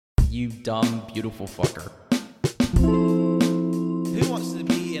you dumb, beautiful fucker. Who wants to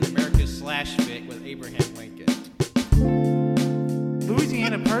be in America's slash fic with Abraham Lincoln?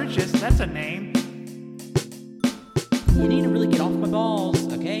 Louisiana Purchase, that's a name. You need to really get off my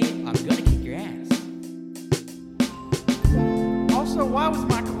balls, okay? I'm gonna kick your ass. Also, why was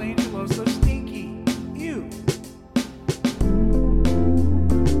Michelangelo so stinky? Ew.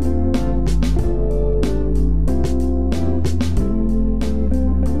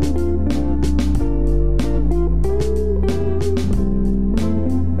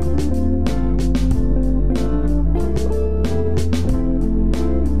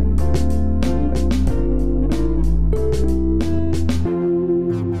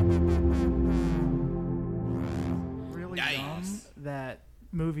 That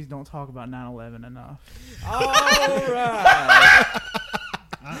movies don't talk about 9/11 enough. All right.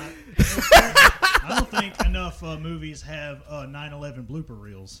 I don't think enough movies have 9/11 blooper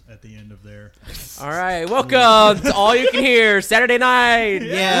reels at the end of their. All right. Welcome to All You Can Hear Saturday night.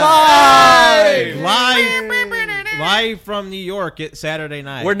 Yeah. Live from New York at Saturday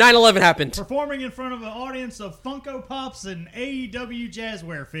night. Where 9/11 happened. Performing in front of an audience of Funko Pops and AEW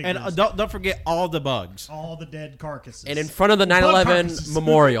Jazzware figures. And don't forget all the bugs. all the dead carcasses. And in front of the Blood 9/11 carcasses.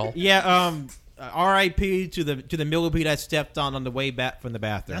 memorial. Yeah, R.I.P. to the millipede I stepped on the way back from the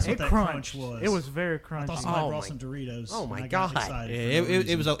bathroom. That's what It that crunched. crunch was. It was very I crunchy. thought somebody Oh brought my- some Doritos. oh my and I got God. excited Yeah, for no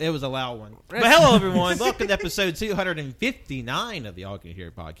reason. it was a loud one. But hello, everyone. Welcome to episode 259 of the All You Can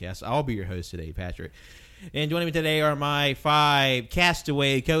Hear podcast. I'll be your host today, Patrick. And joining me today are my 5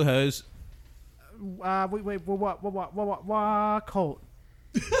 castaway co-hosts. Wait, what, Colt?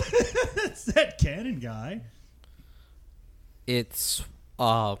 It's that cannon guy. It's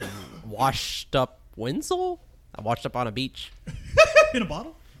washed up Winslow. I washed up on a beach. In a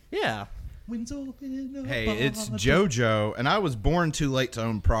bottle? Yeah. Winslow in a Hey, bottle. it's JoJo, and I was born too late to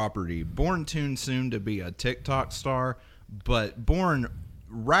own property. Born too soon to be a TikTok star, but born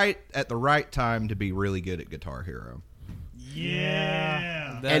right at the right time to be really good at Guitar Hero.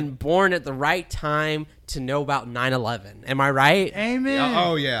 Yeah. And born at the right time to know about 9/11. Am I right? Amen.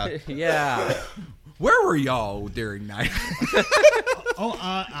 Oh, yeah. Yeah. Where were y'all during night?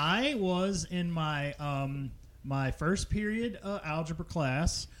 I was in my my first period algebra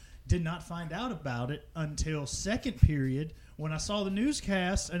class. Did not find out about it until second period when I saw the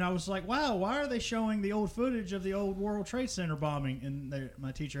newscast, and I was like, "Wow, why are they showing the old footage of the old World Trade Center bombing?" And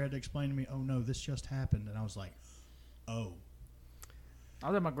my teacher had to explain to me, "Oh no, this just happened." And I was like, "Oh." I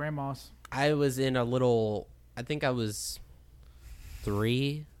was at my grandma's. I was in a little, I think I was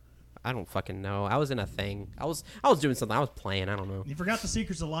 3. I don't fucking know. I was in a thing. I was doing something. I was playing. I don't know. You forgot the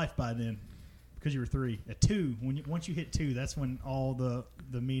secrets of life by then because you were 3. At 2, once you hit 2, that's when all the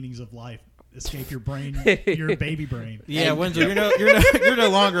meanings of life escape your brain, your baby brain. Yeah, Winslow, you're no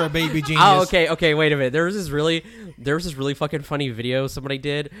longer a baby genius. Oh, okay. Wait a minute. There was this really fucking funny video somebody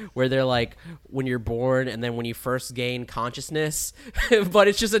did where they're like, when you're born and then when you first gain consciousness, but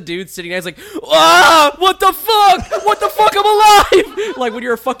it's just a dude sitting there. It's like, ah, what the fuck? What the fuck? I'm alive. Like when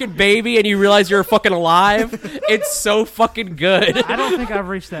you're a fucking baby and you realize you're fucking alive. It's so fucking good. I don't think I've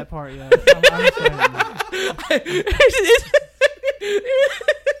reached that part yet. I'm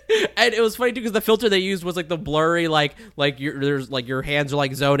And it was funny too because the filter they used was like the blurry, your hands are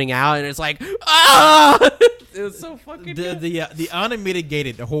like zoning out, and it's like, ah! It was so fucking good. the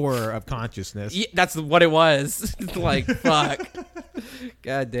unmitigated horror of consciousness. Yeah, that's what it was. Like, fuck.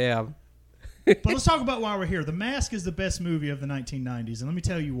 God damn. But let's talk about why we're here. The Mask is the best movie of the 1990s, and let me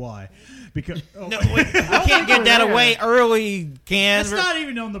tell you why. Because No, we can't get that away early, Can. it's not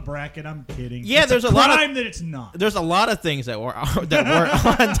even on the bracket. I'm kidding. Yeah, It's there's a a lot of- crime that it's not. There's a lot of things that were on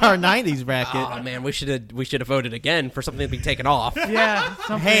our 90s bracket. Oh man, we should have voted again for something to be taken off. Yeah.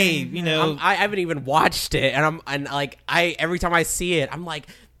 Something, Hey, you know, I haven't even watched it, and every time I see it, I'm like,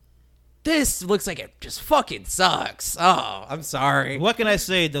 this looks like it just fucking sucks. Oh, I'm sorry. what can I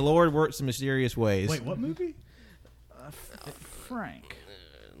say? The Lord works in mysterious ways. Wait, what movie? Frank.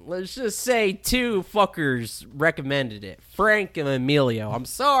 Let's just say 2 fuckers recommended it. Frank and Emilio. I'm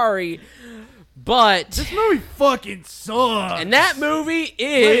sorry, but This movie fucking sucks. and that movie Wait, we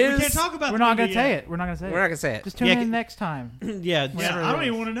is. can't talk about. We're the not movie gonna say yet. it. We're not gonna say it. We're not gonna say it. Just tune Yeah, in next time. Yeah, Yeah, I don't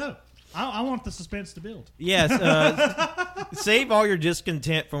even want to know. I want the suspense to build. yes. Save all your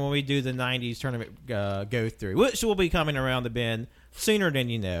discontent from when we do the 90s tournament go through, which will be coming around the bend sooner than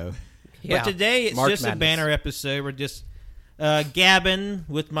you know. Yeah, But today it's March just Madness. a banner episode. We're just gabbing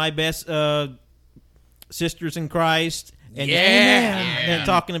with my best sisters in Christ. And, and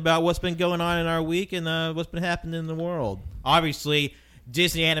talking about what's been going on in our week and what's been happening in the world. Obviously,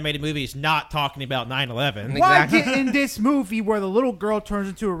 Disney animated movie is not talking about 9/11. Why Exactly. get in this movie where the little girl turns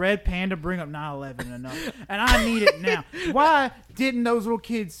into a red panda bring up 9/11 enough? And I need it now. Why didn't those little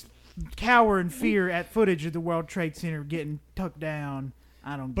kids cower in fear at footage of the World Trade Center getting tucked down?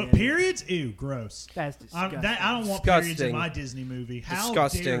 I don't get But it. periods, ew, gross. That's disgusting. I don't want periods in Disgusting. my Disney movie. How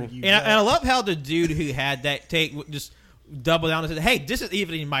Disgusting. dare you? And I love how the dude who had that take just doubled down and said, "Hey, this is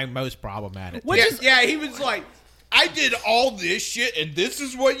even my most problematic." Yeah, he was like, I did all this shit, and this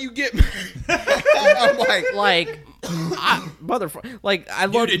is what you get. I'm like, Motherfucker. Like, I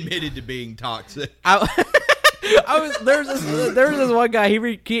dude love. admitted to being toxic. There's this one guy,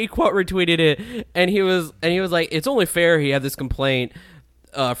 he quote retweeted it, and he was like, it's only fair he had this complaint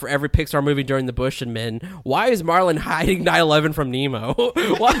for every Pixar movie during the Bush and Men. Why is Marlin hiding 9/11 from Nemo?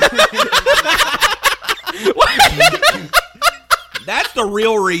 That's the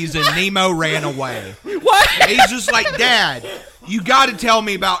real reason Nemo ran away. What? He's just like, Dad, you got to tell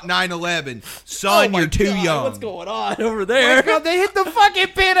me about 9/11. Son, you're too young. What's going on over there? God, they hit the fucking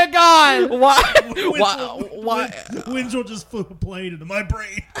Pentagon. Why? Winslow just flew a plane into my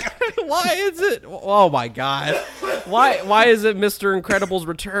brain. Why is it? Oh my God! Why is it Mr. Incredible's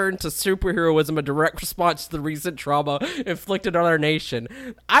return to superheroism a direct response to the recent trauma inflicted on our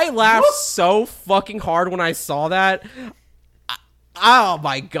nation? I laughed so fucking hard when I saw that. Oh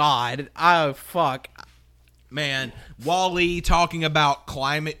my God! Oh fuck! Man, Wall-E talking about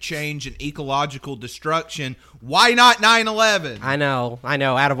climate change and ecological destruction. Why not 9/11? I know.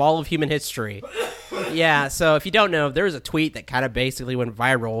 Out of all of human history. Yeah, so if you don't know, there was a tweet that kind of basically went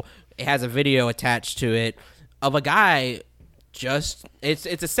viral. It has a video attached to it of a guy it's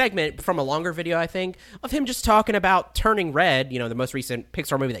a segment from a longer video, I think, of him just talking about Turning Red, the most recent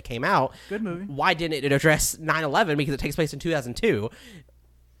Pixar movie that came out. Good movie. Why didn't it address 9/11? Because it takes place in 2002.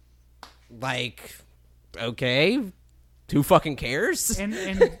 Like, okay, who fucking cares?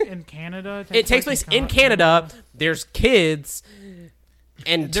 In Canada, It takes place in Canada. There's kids.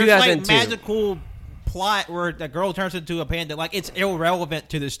 And There's like 2002. magical plot where the girl turns into a panda. Like, it's irrelevant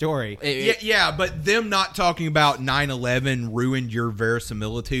to the story. Yeah, but them not talking about 9/11 ruined your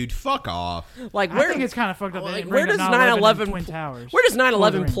verisimilitude. Fuck off. Like, I think it's kind of fucked up. like, They where bring does up 9/11 Twin Towers? Where does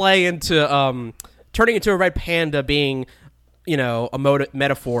 9/11 Bordering. play into turning into a red panda being, a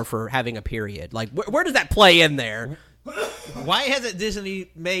metaphor for having a period? Like, where does that play in there? Why hasn't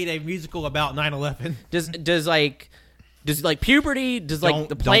Disney made a musical about 9/11? Does puberty? Does like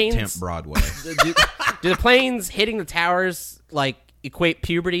the planes? Don't tempt Broadway. do the planes hitting the towers like equate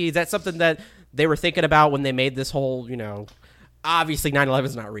puberty? Is that something that they were thinking about when they made this whole? Obviously 9/11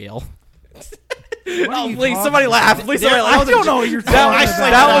 is not real. Oh, please, somebody laugh. Please, somebody laugh. I don't know what you're talking about.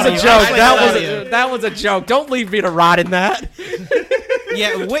 That was a joke. Audio. That was a joke. Don't leave me to rot in that.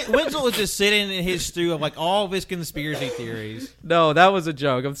 Yeah, Winslow was just sitting in his stew of like all of his conspiracy theories. No, that was a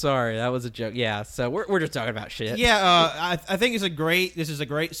joke. I'm sorry. That was a joke. Yeah, so we're just talking about shit. Yeah, I think this is a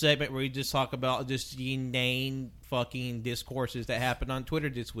great segment where we just talk about just the inane fucking discourses that happened on Twitter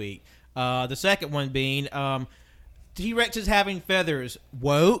this week. The second one being T-Rex is having feathers.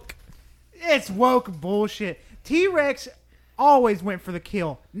 Woke? It's woke bullshit. T-Rex always went for the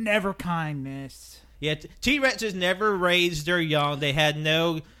kill, never kindness. Yeah, T-Rexes never raised their young. They had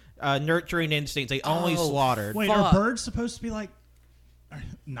no nurturing instincts. They only slaughtered. Wait, Fuck. are birds supposed to be like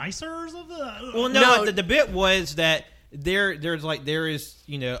nicer or something? Well, no. The bit was that there is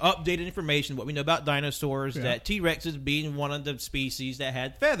updated information what we know about dinosaurs, that T-Rexes being one of the species that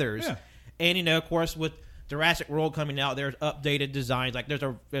had feathers, and of course with Jurassic World coming out, there's updated designs, like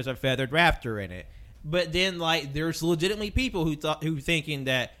there's a feathered raptor in it. But then like there's legitimately people who thinking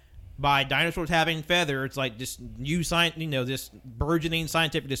that by dinosaurs having feathers, like this new this burgeoning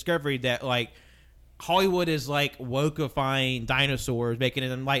scientific discovery that like Hollywood is like wokeifying dinosaurs, making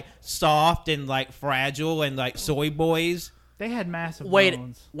them like soft and like fragile and like soy boys. They had massive Wait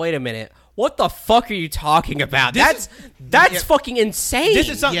a minute. What the fuck are you talking about? That's fucking insane. This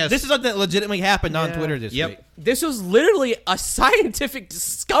is something that legitimately happened on Twitter this week. This was literally a scientific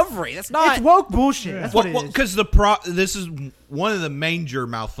discovery. That's not. It's woke bullshit. That's what it is. Because this is one of the major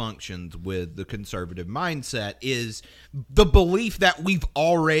malfunctions with the conservative mindset is the belief that we've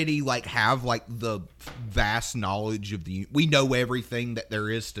already have the vast knowledge of we know everything that there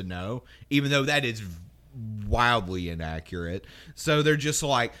is to know, even though that is wildly inaccurate. So they're just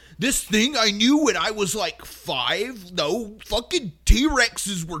like, this thing I knew when I was 5. No, fucking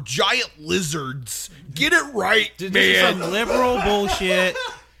T-Rexes were giant lizards. Get it right, This man. is some liberal bullshit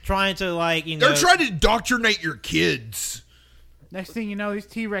trying to They're trying to indoctrinate your kids. Next thing you know, these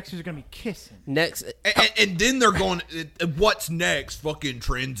T-Rexes are going to be kissing. Next, And then they're going, what's next? Fucking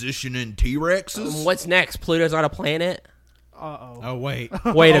transitioning T-Rexes? what's next? Pluto's not a planet. Oh wait,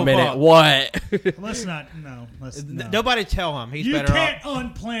 Wait a minute. fuck. What? Let's not. No. Let's. No. Nobody tell him he's You better can't off.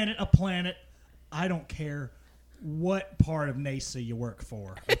 unplanet a planet. I don't care what part of NASA you work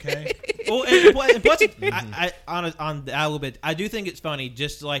for. Okay. Well, and plus, on a little bit, I do think it's funny,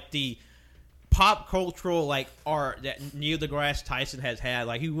 just like the pop cultural like art that Neil deGrasse Tyson has had.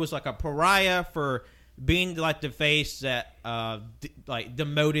 Like he was like a pariah for being like the face that like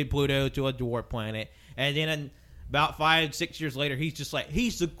demoted Pluto to a dwarf planet, and then about 5-6 years later, he's just like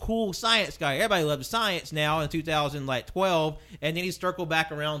he's the cool science guy. Everybody loves science now in 2012, and then he's circled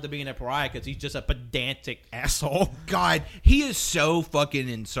back around to being a pariah because he's just a pedantic asshole. God, he is so fucking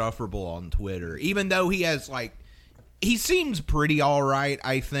insufferable on Twitter. Even though he has like, he seems pretty all right.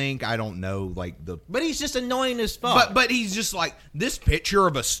 I think I don't know like the, But he's just annoying as fuck. but he's just like this picture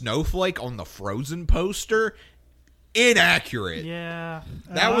of a snowflake on the Frozen poster. Inaccurate. Yeah.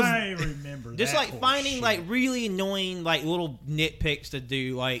 That was- I remember. Just that like finding shit. like really annoying like little nitpicks to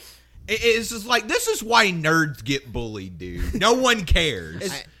do. Like It's just like this is why nerds get bullied, dude. No one cares.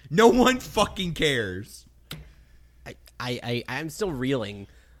 No one fucking cares. I'm still reeling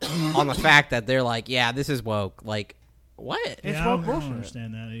on the fact that they're like, yeah, this is woke. Like, what? It's Yeah, woke I bullshit. don't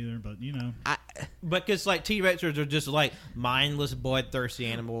understand that either, but you know. because like T-Rexers are just like mindless, bloodthirsty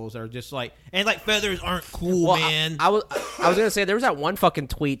animals. Are just like and like feathers aren't cool, Well, man. I was gonna say there was that one fucking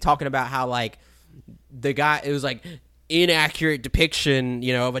tweet talking about how like the guy, it was like inaccurate depiction,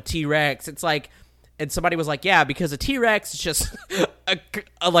 you know, of a T-Rex. It's like, and somebody was like, yeah, because a T-Rex is just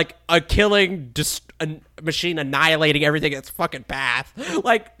a killing a machine annihilating everything in its fucking path.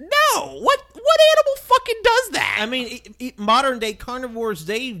 Like, no, what animal fucking does that? I mean, modern day carnivores,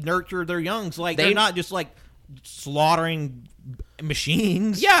 they nurture their youngs. Like they're not just like slaughtering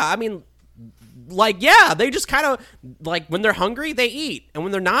machines. Yeah, I mean, like, yeah, they just kind of, like, when they're hungry, they eat. And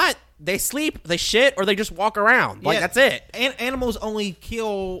when they're not, they sleep, they shit, or they just walk around. Like, Yeah. that's it. And animals only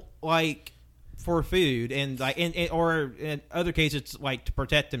kill, like, for food. And, like, or in other cases, it's, like, to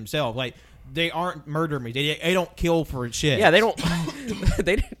protect themselves. Like, they aren't murder me. They don't kill for shit. Yeah, they don't,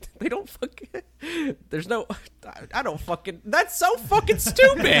 they don't fucking, there's no, I don't fucking, that's so fucking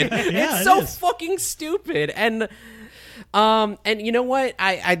stupid. Yeah, It's it so is. fucking stupid. And you know what?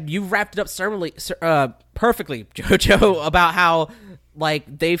 You wrapped it up perfectly, JoJo, about how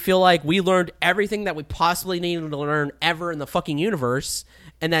like they feel like we learned everything that we possibly needed to learn ever in the fucking universe,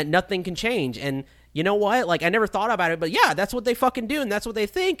 and that nothing can change. And you know what? Like I never thought about it, but yeah, that's what they fucking do, and that's what they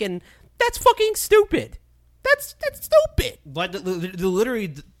think, and that's fucking stupid. That's stupid. Like,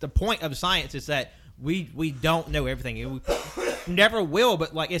 literally, the point of science is that we don't know everything. We never will,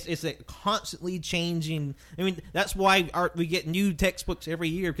 but like it's a constantly changing. I mean, that's why we get new textbooks every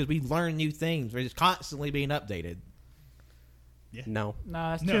year because we learn new things. It's constantly being updated. No.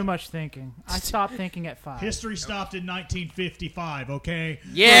 No, that's No. too much thinking. I stopped thinking at 5. History stopped in 1955. Okay.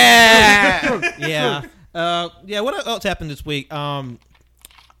 Yeah. Yeah. Yeah. What else happened this week?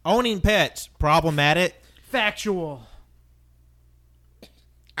 Owning pets problematic. Factual.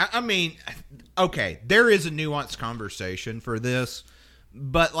 I mean, okay, there is a nuanced conversation for this,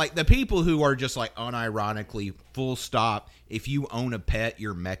 but like the people who are just like unironically full stop, if you own a pet,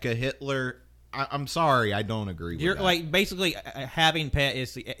 you're Mecha Hitler. I'm sorry, I don't agree with You're that. like basically having pet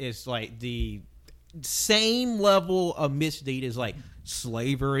is like the same level of misdeed as like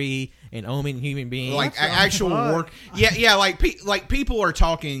slavery and owning human beings. like actual work. Yeah, like people are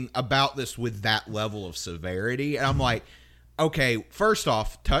talking about this with that level of severity, and I'm like, okay, first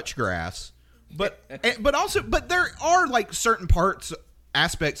off, touch grass, but there are like certain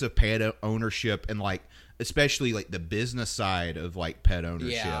aspects of pet ownership and like especially like the business side of like pet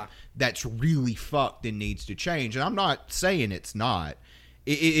ownership that's really fucked and needs to change. And I'm not saying it's not.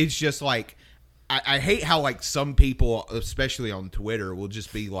 It's just like I hate how like some people, especially on Twitter, will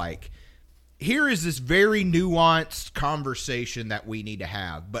just be like, here is this very nuanced conversation that we need to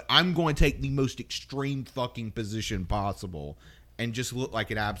have, but I'm going to take the most extreme fucking position possible and just look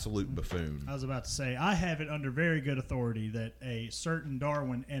like an absolute buffoon. I was about to say, I have it under very good authority that a certain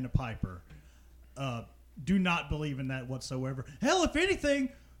Darwin and a Piper do not believe in that whatsoever. Hell, if anything,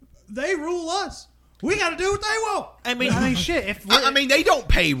 they rule us. We got to do what they want. I mean, Shit. If I mean, they don't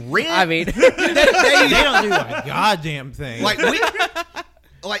pay rent. I mean, they don't do a goddamn thing.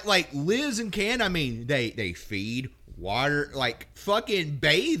 like like Liz and Ken, I mean, they feed, water, like fucking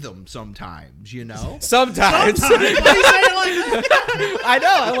bathe them sometimes, you know? sometimes. Why you say it like that? I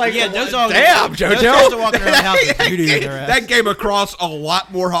know. I'm like, yeah, those dogs. damn, Those dogs are JoJo. walking around the house with beauty in their ass. That came across a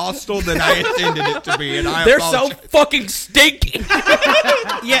lot more hostile than I intended it to be, and I They're so apologize. fucking stinky.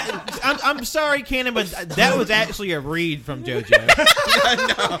 Yeah, I'm sorry, Cannon, but that was actually a read from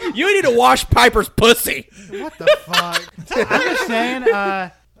JoJo. You need to wash Piper's pussy. What the fuck? I'm just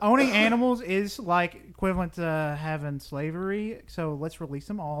saying, owning animals is like equivalent to having slavery. So let's release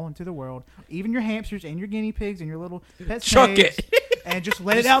them all into the world, even your hamsters and your guinea pigs and your little pet Chuck snakes, and just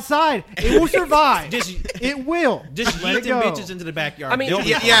let it outside. It will survive. It will. Just let yeet it them go. bitches into the backyard. I mean, Don't-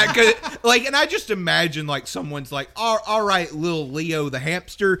 Yeah, cause, like, and I just imagine like someone's like, all right, little Leo the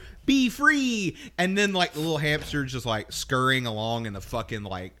hamster, be free, and then like the little hamster's just like scurrying along, and the fucking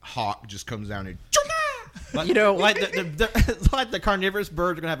like hawk just comes down and. Like, You know- like like the carnivorous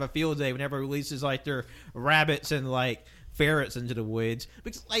birds are gonna have a field day whenever it releases like their rabbits and like ferrets into the woods,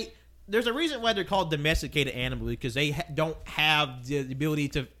 because like there's a reason why they're called domesticated animals, because they don't have the ability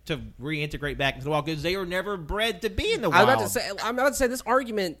to reintegrate back into the wild, because they were never bred to be in the wild. I'm about to say this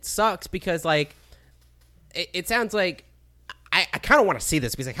argument sucks because like it sounds like I kind of want to see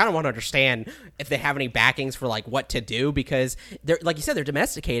this because I kind of want to understand if they have any backings for like what to do, because they're, like you said, they're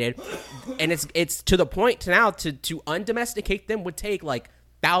domesticated, and it's to the point now to undomesticate them would take like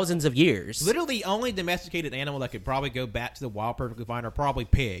thousands of years. Literally, the only domesticated animal that could probably go back to the wild perfectly fine are probably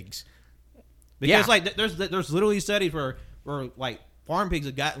pigs. Because Yeah. like there's literally studies where like farm pigs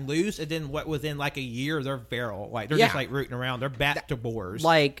have gotten loose, and then within like a year they're feral, like they're just Yeah. like rooting around. They're back to boars.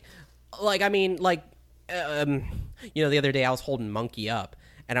 Like I mean, like you know, the other day I was holding Monkey up,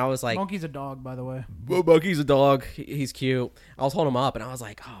 and I was like, Monkey's a dog, by the way. "Well, Monkey's a dog. He's cute." I was holding him up, and I was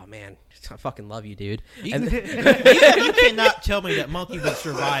like, "Oh man, I fucking love you, dude." And you cannot tell me that monkey would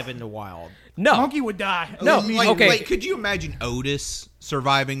survive in the wild. no, Monkey would die. No, like, okay. Like, could you imagine Otis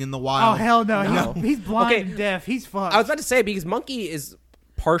surviving in the Oh wild? hell no! No. He's blind Okay. and deaf. He's fucked. I was about to say, because Monkey is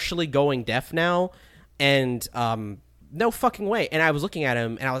partially going deaf now, and no fucking way. And I was looking at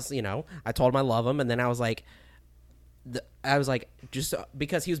him, and I was, you know, I told him I love him, and then I was like, just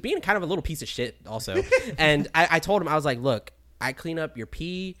because he was being kind of a little piece of shit also. And I told him, I was like, look, I clean up your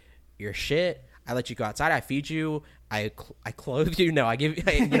pee, your shit, I let you go outside, I feed you, I clothe you. No, I give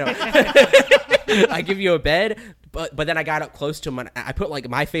you know, I give you a bed. But then I got up close to him and I put like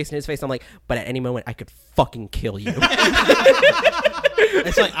my face in his face. I'm like, but at any moment I could fucking kill you.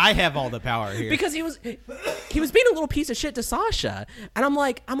 It's like I have all the power here. Because he was being a little piece of shit to Sasha, and I'm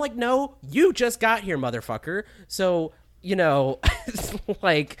like, no, you just got here, motherfucker. So, you know,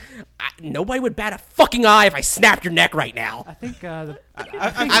 like nobody would bat a fucking eye if I snapped your neck right now. I think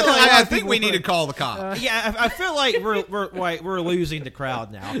I think we need to call the cops. Yeah, I feel like we're losing the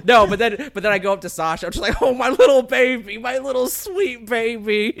crowd now. No, but then I go up to Sasha. I'm just like, oh, my little baby, my little sweet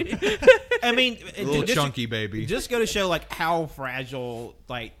baby. I mean, Little just- chunky baby. Just go to show like how fragile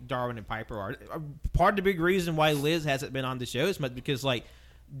like Darwin and Piper are. Part of the big reason why Liz hasn't been on the show is because like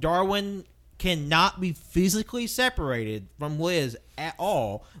Darwin cannot be physically separated from Liz at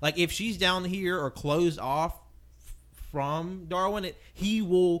all. Like if she's down here or closed off from Darwin, he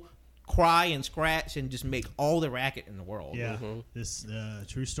will cry and scratch and just make all the racket in the world. Yeah, this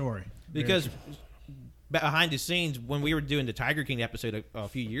true story. Because behind the scenes, when we were doing the Tiger King episode a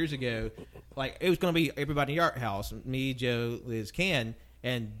few years ago, like it was going to be everybody in the art house, me, Joe, Liz, Ken,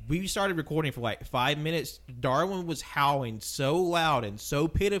 and we started recording for like 5 minutes. Darwin was howling so loud and so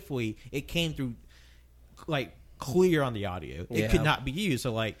pitifully, it came through like clear on the audio. It could not be used,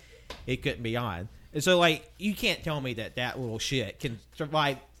 so like it couldn't be on. And so like you can't tell me that little shit can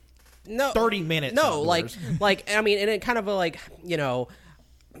survive No, 30 minutes. No, outdoors. like I mean, and it kind of like, you know,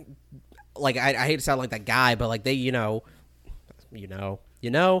 like I hate to sound like that guy, but like they, you know,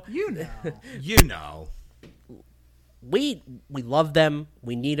 we love them,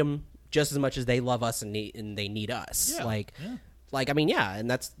 we need them just as much as they love us and they need us. Yeah, Like I mean, yeah, and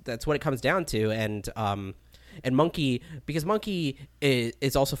that's what it comes down to. And Monkey, because Monkey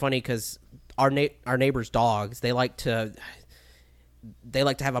is also funny because our neighbors' dogs, they like to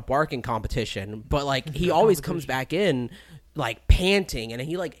have a barking competition, but like he always comes back in like panting, and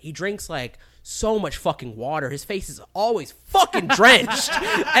he drinks like so much fucking water. His face is always fucking drenched,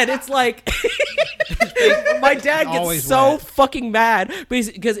 and it's like my dad gets Always so wet. fucking mad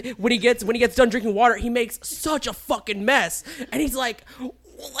because when he gets done drinking water, he makes such a fucking mess, and he's like,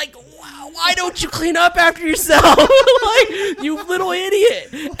 why don't you clean up after yourself? Like, you little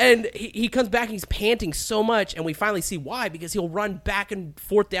idiot. And he comes back and he's panting so much, and we finally see why, because he'll run back and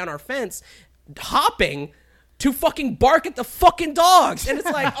forth down our fence, hopping to fucking bark at the fucking dogs. And it's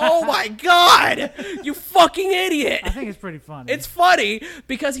like, oh my God, you fucking idiot. I think it's pretty funny. It's funny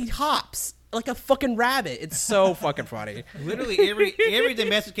because he hops like a fucking rabbit. It's so fucking funny. Literally every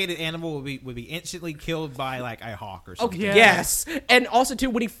domesticated animal would be instantly killed by like a hawk or something. Yeah. Yes, and also too,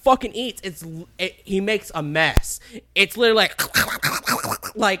 when he fucking eats, he makes a mess. It's literally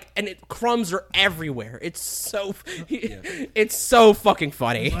like, and crumbs are everywhere. It's so fucking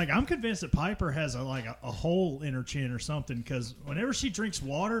funny. Like, I'm convinced that Piper has a hole in her chin or something, because whenever she drinks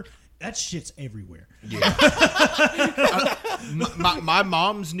water, that shit's everywhere. Yeah. My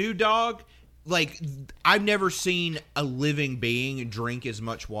mom's new dog, like, I've never seen a living being drink as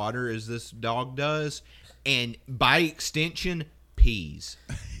much water as this dog does, and by extension, pees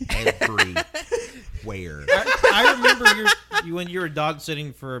everywhere. I remember when you were dog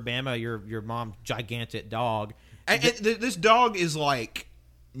sitting for Bama, your mom's gigantic dog. And this dog is like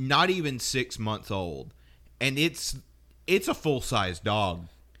not even 6 months old, and it's a full size dog.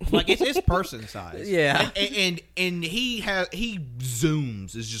 Like it's person size. Yeah, and he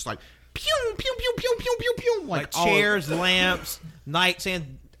zooms. It's just like pew pew pew pew pew pew pew, like chairs, lamps,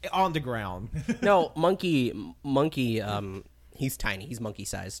 nightstand on the ground. no, monkey. He's tiny. He's monkey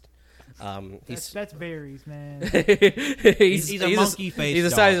sized. That's berries, man. he's a monkey face. He's the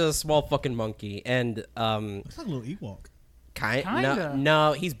dog. size of a small fucking monkey, and Looks like a little Ewok. Kinda.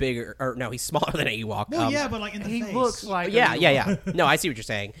 No, he's bigger, or no, he's smaller than an Ewok. Well, yeah, but like in the He face. looks like Yeah. No, I see what you're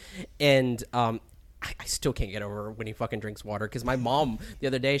saying, and I still can't get over when he fucking drinks water. Because my mom the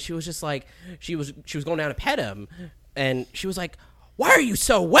other day, she was just like, she was going down to pet him, and she was like, "Why are you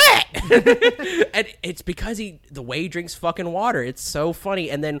so wet?" And it's because the way he drinks fucking water. It's so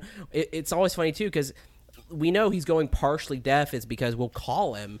funny, and then it's always funny too because we know he's going partially deaf is because we'll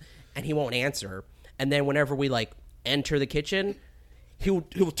call him and he won't answer, and then whenever we like enter the kitchen, he'll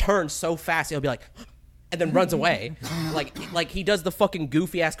turn so fast he'll be like, and then runs away, like he does the fucking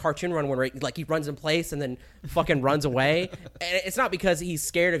goofy ass cartoon run where he runs in place and then fucking runs away. And it's not because he's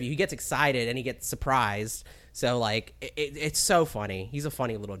scared of you; he gets excited and he gets surprised. So like it's so funny. He's a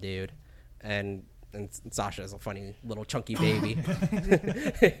funny little dude, and Sasha's a funny little chunky baby.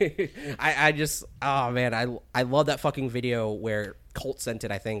 I just, oh man, I love that fucking video where Colt sent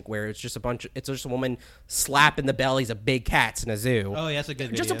it, I think, where it's just a woman slapping the bellies of big cats in a zoo. Oh, yeah, that's a good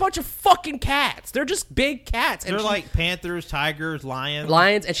video. Just a bunch of fucking cats. They're just big cats. They're like panthers, tigers,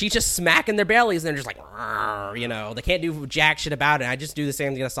 lions. And she's just smacking their bellies, and they're just like, "Rrr," you know, they can't do jack shit about it. I just do the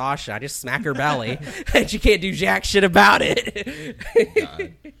same thing to Sasha. I just smack her belly, and she can't do jack shit about it.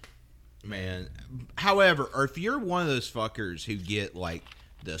 God. Man. However, if you're one of those fuckers who get like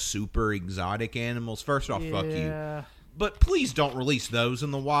the super exotic animals, first off, fuck you. Yeah. But please don't release those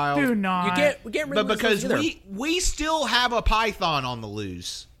in the wild. Do not. we can't really But because either. we still have a python on the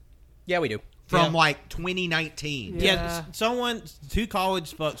loose Yeah, we do. from Yeah. like 2019. Yeah. Two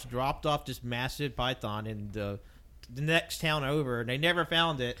college fucks dropped off this massive python in the next town over, and they never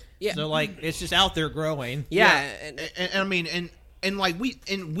found it. Yeah. So like it's just out there growing. Yeah, And I mean, and like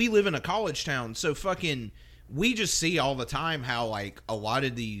we live in a college town, so fucking we just see all the time how like a lot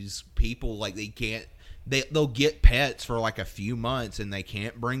of these people like they'll get pets for like a few months and they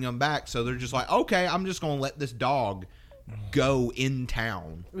can't bring them back, so they're just like, okay, I'm just gonna let this dog go in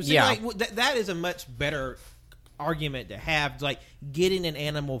town. See, Yeah. like, that is a much better argument to have, like getting an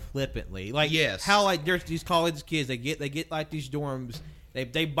animal flippantly. Like, Yes. how like there's these college kids, they get like these dorms,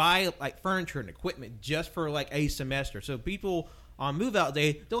 they buy like furniture and equipment just for like a semester. So people on move out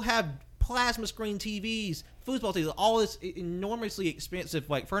day, they'll have plasma screen TVs, football TVs, all this enormously expensive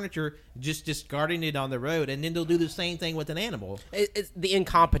like furniture, just discarding it on the road, and then they'll do the same thing with an animal. it's the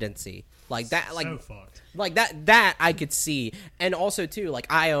incompetency like that, like So fucked. like that I could see. And also too, like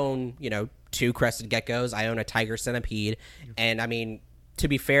I own 2 crested geckos, I own a tiger centipede, and I mean, to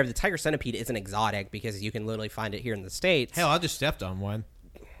be fair, the tiger centipede isn't exotic because you can literally find it here in the States. Hell, I just stepped on one.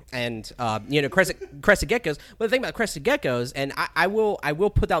 And crested geckos. But the thing about crested geckos, and I will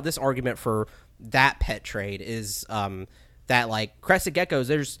put out this argument for that pet trade is that like crested geckos,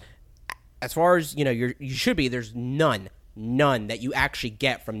 there's, as far as you should be, there's none that you actually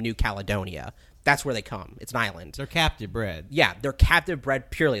get from New Caledonia. That's where they come. It's an island. They're captive bred. Yeah, they're captive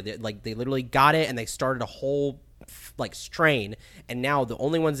bred purely. They literally got it and they started a whole like strain, and now the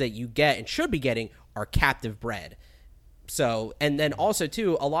only ones that you get and should be getting are captive bred. So, and then also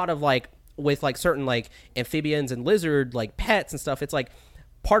too, a lot of like with like certain like amphibians and lizard like pets and stuff, it's like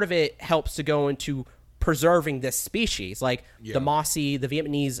part of it helps to go into preserving this species, like the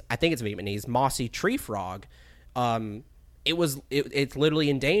Vietnamese, I think it's Vietnamese mossy tree frog. It's literally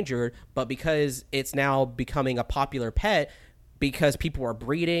endangered, but because it's now becoming a popular pet because people are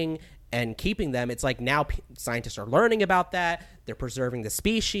breeding and keeping them, it's like now scientists are learning about that, they're preserving the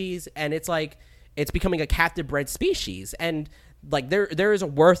species, and it's like it's becoming a captive bred species, and like there is a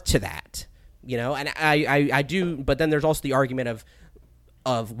worth to that. you know, and I do, but then there's also the argument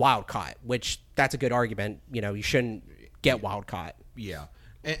of wild caught, which that's a good argument. You know, you shouldn't get wild caught. Yeah.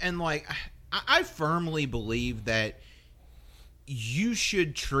 And like, I firmly believe that you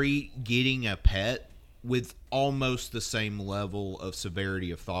should treat getting a pet with almost the same level of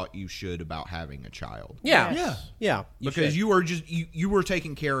severity of thought you should about having a child. Yeah. Because you are just you were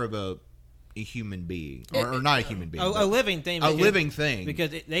taking care of a human being, or not a human being, a living thing, living thing,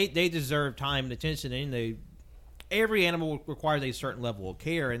 because they deserve time and attention, and every animal requires a certain level of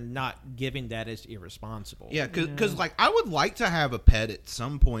care, and not giving that is irresponsible. Yeah, because like I would like to have a pet at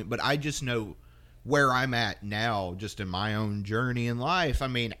some point, but I just know where I'm at now, just in my own journey in life. I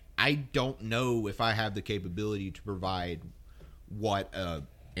mean, I don't know if I have the capability to provide what a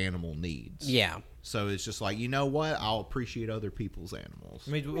animal needs. Yeah. So it's just like, you know what? I'll appreciate other people's animals.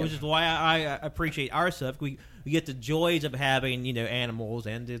 I mean, which is why I appreciate our stuff. We get the joys of having, you know, animals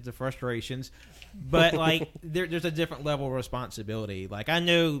and the frustrations, but like there's a different level of responsibility. Like, I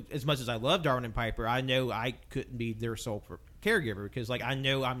know, as much as I love Darwin and Piper, I know I couldn't be their sole caregiver, because like I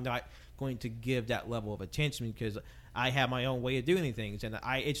know I'm not going to give that level of attention, because I have my own way of doing things, and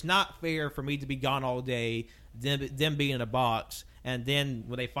it's not fair for me to be gone all day, them being in a box, and then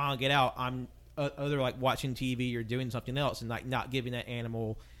when they finally get out, I'm other like watching TV or doing something else, and like not giving that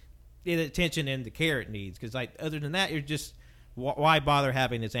animal the attention and the care it needs. Because like other than that, you're just why bother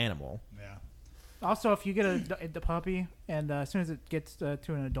having this animal? Yeah. Also, if you get the puppy, and as soon as it gets to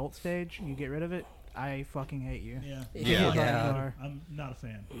an adult stage, you get rid of it, I fucking hate you. Yeah. Yeah. I'm not a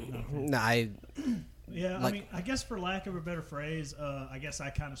fan. Nah, Yeah, Like- I mean, I guess for lack of a better phrase, I guess I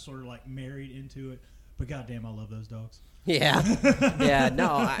kind of sort of like married into it. But goddamn, I love those dogs. yeah. Yeah, no,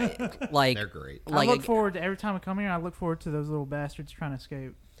 I like They're great. I like look forward to every time I come here. I look forward to those little bastards trying to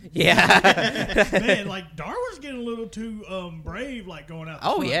escape. yeah. Man, like Darwin's getting a little too brave, like going out. The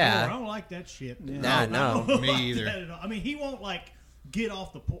Oh, front yeah. door. I don't like that shit. Nah, no. I don't Me like either. that at all. I mean, he won't like get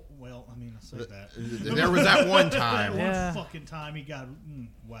off the porch. Well, I mean, I say that. There was that one time. That Yeah. one fucking time he got.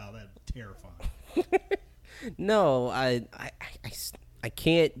 Wow, that's terrifying. No, I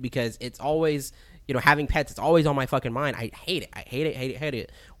can't, because it's always, you know, having pets, it's always on my fucking mind. I hate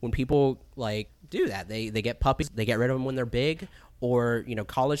it when people like do that. They get puppies, they get rid of them when they're big, or, you know,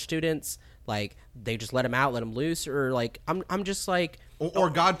 college students, like they just let them out, let them loose, or like I'm just like, Or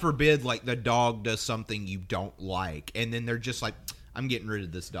God forbid, like the dog does something you don't like, and then they're just like, I'm getting rid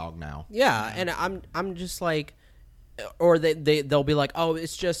of this dog now. yeah, and I'm just like, or they'll be like, oh,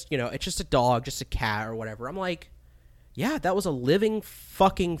 it's just, you know, it's just a dog, just a cat or whatever. I'm like, yeah, that was a living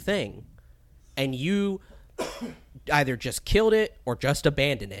fucking thing, and you either just killed it or just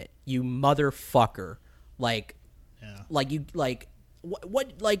abandoned it, you motherfucker. Like, Yeah. like you like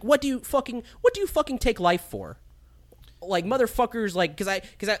what do you fucking take life for? Like, motherfuckers, like,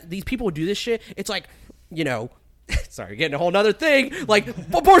 because these people who do this shit, it's like, you know, sorry, getting a whole nother thing. Like,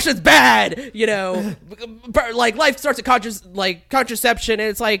 abortion's bad, you know. Like, life starts at contraception, and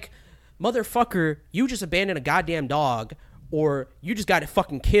it's like, motherfucker, you just abandoned a goddamn dog, or you just got it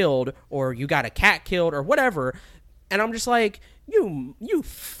fucking killed, or you got a cat killed, or whatever. And I'm just like, you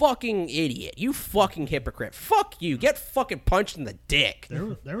fucking idiot, you fucking hypocrite, fuck you, get fucking punched in the dick.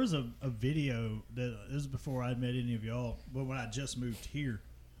 There was a video that this was before I'd met any of y'all, but when I just moved here.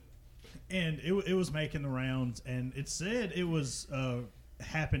 And it was making the rounds, and it said it was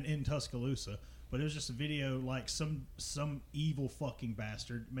happened in Tuscaloosa, but it was just a video like some evil fucking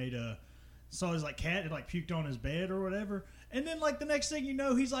bastard saw his like cat had like puked on his bed or whatever, and then like the next thing you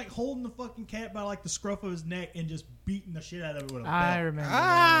know, he's like holding the fucking cat by like the scruff of his neck and just beating the shit out of it with a belt. I remember that.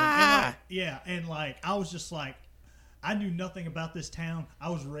 Ah! And, like, yeah, and like I was just like, I knew nothing about this town. I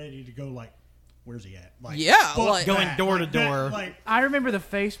was ready to go like, where's he at? Like, Yeah, fuck like- Going that. door to Like, that, door. like. I remember the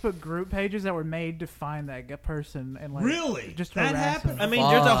Facebook group pages that were made to find that person and like Really? just That harass happened? them. I mean,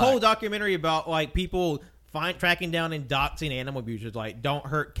 there's a Fuck. whole documentary about like people tracking down and doxing animal abusers, like "Don't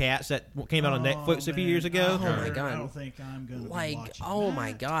Hurt Cats," that came out on Netflix a few years ago. Oh my God. I don't think I'm gonna be Like, watching oh that.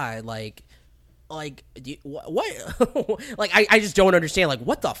 my god, like do you, what like I just don't understand, like,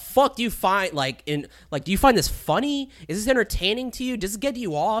 what the fuck do you find, like, in, like, do you find this funny? Is this entertaining to you? Does it get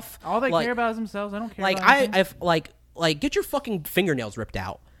you off? All they like, care about is themselves. I don't care. like about anything. I've like get your fucking fingernails ripped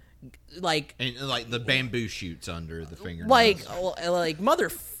out, like And like the bamboo shoots under the fingernails. like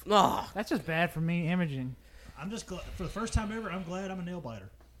mother oh. That's just bad for me imaging. I'm just glad for the first time ever. I'm glad I'm a nail biter.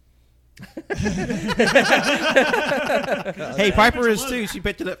 Hey, Piper is too. She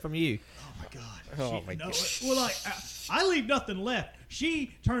picked it up from you. Oh my god. Oh my No, god. well, like I leave nothing left.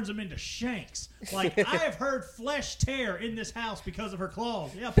 She turns them into shanks. Like I have heard flesh tear in this house because of her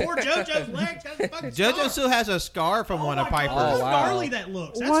claws. Yeah, poor JoJo's legs got a fucking JoJo scar. still has a scar from one of my God, Piper's. How Oh, wow. gnarly that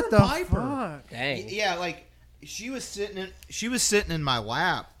looks. That's what from the Piper. fuck? Dang. Yeah, like she was sitting in my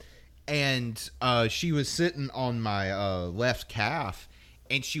lap, and she was sitting on my left calf,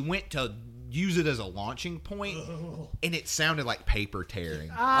 and she went to use it as a launching point, and it sounded like paper tearing.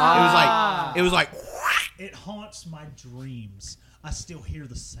 It was like It haunts my dreams. I still hear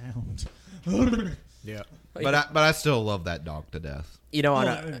the sound. Yeah. but I still love that dog to death. You know, on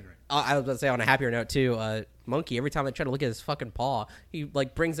Oh, a, anyway. I was about to say on a happier note too. Monkey, every time I try to look at his fucking paw, he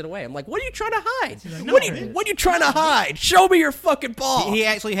like brings it away. I'm like, what are you trying to hide? like, what "No, are you bitch. What are you trying to hide? Show me your fucking paw. He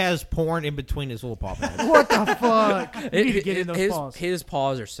actually has porn in between his little paw pads. What the fuck? You need to get in those his, paws. his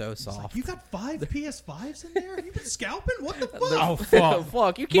paws are so soft. You got 5 PS5s in there? You been scalping? What the fuck? Oh, fuck.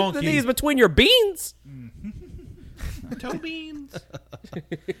 Fuck, you keep Monkey. these between your beans. Toe beans.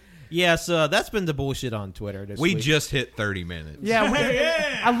 Yes, that's been the bullshit on Twitter this We week. just hit 30 minutes. Yeah,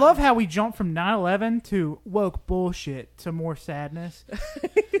 Yeah. I love how we jumped from 9/11 to woke bullshit to more sadness.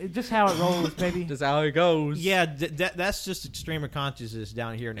 Just how it rolls, baby. Just how it goes. Yeah, that's just extreme of consciousness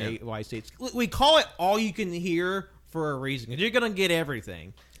down here in AYC. We call it all you can hear for a reason, because you're going to get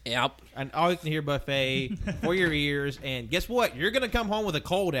everything. Yep. An all you can hear buffet for your ears, and guess what? You're going to come home with a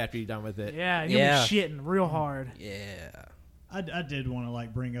cold after you're done with it. Yeah, you'll Yeah. be shitting real hard. Yeah. I did want to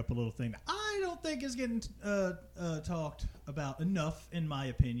like bring up a little thing that I don't think is getting talked about enough, in my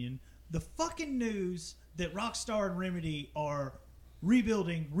opinion. The fucking news that Rockstar and Remedy are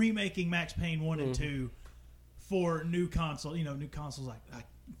remaking Max Payne 1 and 2 for new console. You know, new consoles I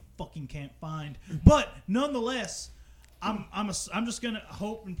fucking can't find. But nonetheless, I'm just gonna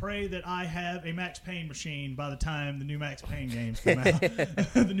hope and pray that I have a Max Payne machine by the time the new Max Payne games come out.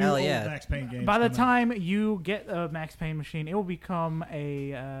 The new Hell old yeah. Max Payne games. By the come out. time you get a Max Payne machine, it will become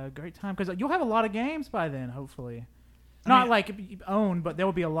a great time because you'll have a lot of games by then, hopefully. Not mean- like owned, but there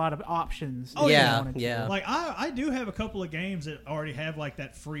will be a lot of options. Oh, if you yeah, wanted to. yeah. Like I do have a couple of games that already have like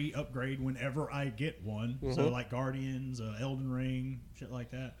that free upgrade whenever I get one. So like Guardians, Elden Ring, shit like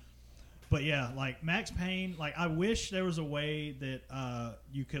that. But yeah, like Max Payne, like I wish there was a way that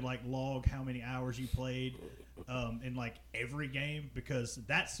you could like log how many hours you played in like every game, because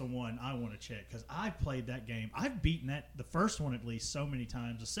that's the one I want to check, because I've played that game. I've beaten the first one at least so many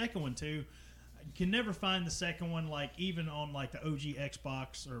times. The second one too. You can never find the second one, like even on like the OG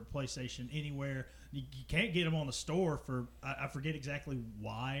Xbox or PlayStation anywhere. You can't get them on the store for I forget exactly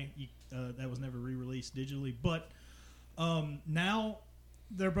why that was never re-released digitally. But now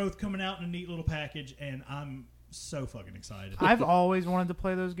they're both coming out in a neat little package, and I'm so fucking excited. I've always wanted to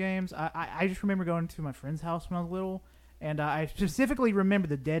play those games. I just remember going to my friend's house when I was little, and I specifically remember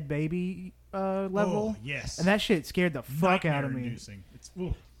the dead baby level. Oh, yes. And that shit scared the fuck out of me. Nightmare-inducing. It's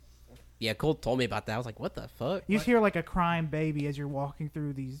ooh. Yeah, Cole told me about that. I was like, what the fuck? You just hear like a crying baby as you're walking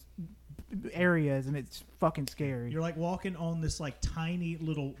through these areas, and it's fucking scary. You're like walking on this like tiny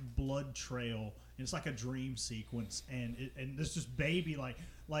little blood trail, and it's like a dream sequence, and this just baby like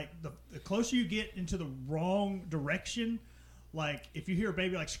the closer you get into the wrong direction, like if you hear a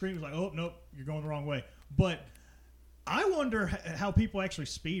baby like scream, it's like, oh nope, you're going the wrong way. But I wonder how people actually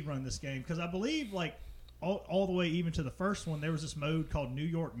speed run this game, because I believe like all the way even to the first one, there was this mode called New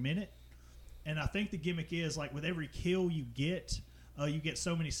York Minute, and I think the gimmick is like with every kill you get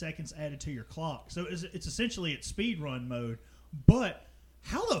so many seconds added to your clock. So it's essentially it's speed run mode. But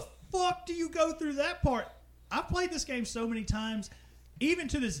how the fuck do you go through that part? I've played this game so many times. Even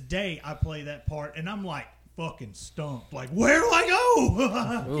to this day, I play that part, and I'm like fucking stumped. Like, where do I go?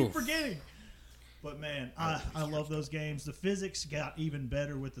 I keep Oof. forgetting. But man, I love those games. The physics got even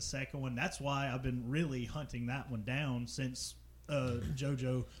better with the second one. That's why I've been really hunting that one down since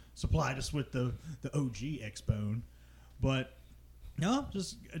JoJo supplied us with the OG X-Bone. But no,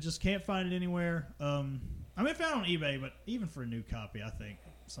 just can't find it anywhere. I mean, I found it on eBay, but even for a new copy, I think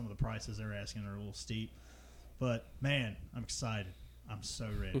some of the prices they're asking are a little steep. But man, I'm excited. I'm so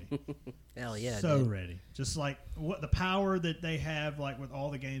ready. Hell yeah, so dude. ready. Just like what the power that they have, like with all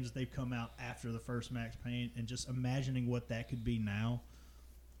the games that they've come out after the first Max Payne, and just imagining what that could be now.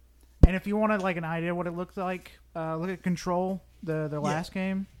 And if you wanted like an idea what it looks like, look at Control, their last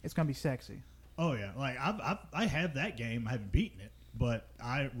game. It's gonna be sexy. Oh yeah, like I have that game. I haven't beaten it, but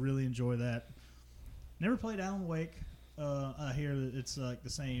I really enjoy that. Never played Alan Wake. I hear that it's like the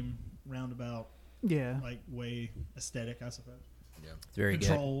same roundabout, Yeah. like way aesthetic, I suppose. It's very good.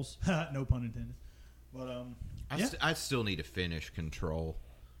 Controls, no pun intended. But yeah. I still need to finish Control.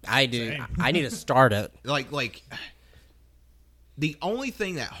 I do. Same. I need to start it. Like The only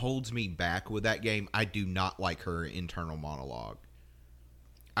thing that holds me back with that game, I do not like her internal monologue.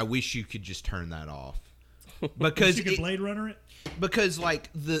 I wish you could just turn that off. Because you could Blade Runner it. Because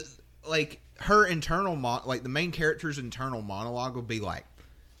her internal the main character's internal monologue would be like,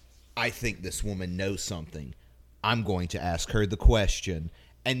 I think this woman knows something. I'm going to ask her the question.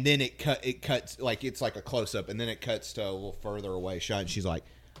 And then it cuts like it's like a close up, and then it cuts to a little further away shot, and she's like,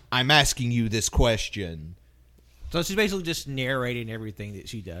 I'm asking you this question. So she's basically just narrating everything that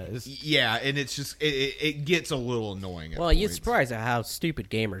she does. Yeah, and it's just it gets a little annoying. Well, you're surprised at how stupid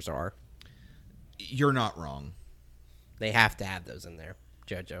gamers are. You're not wrong. They have to have those in there,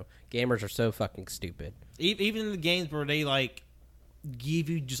 JoJo. Gamers are so fucking stupid. Even in the games where they like give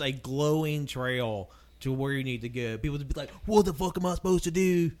you just a glowing trail to where you need to go, people would be like, "What the fuck am I supposed to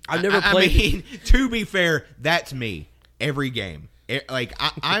do?" I've never played. I mean, to be fair, that's me every game.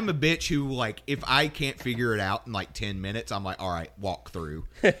 I'm a bitch who, like, if I can't figure it out in like 10 minutes, I'm like, all right, walk through.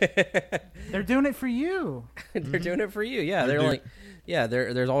 They're doing it for you. They're doing it for you. Yeah, they're like, yeah.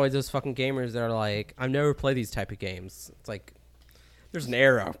 There's always those fucking gamers that are like, I've never played these type of games. It's like, there's an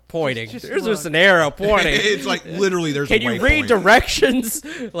arrow pointing. There's just an arrow pointing. It's like literally there's. Can a you read waypoint. directions?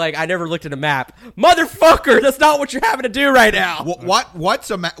 Like, I never looked at a map. Motherfucker, that's not what you're having to do right now.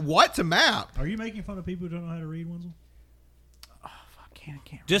 What's a map? Are you making fun of people who don't know how to read, Wenzel? I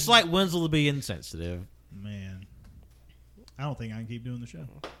can't Just like Winslow to be insensitive. Man, I don't think I can keep doing the show.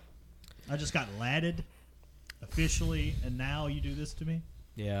 I just got ladded officially, and now you do this to me?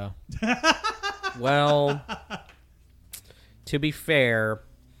 Yeah. Well, to be fair,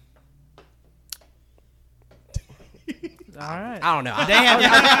 All right. I don't know. They have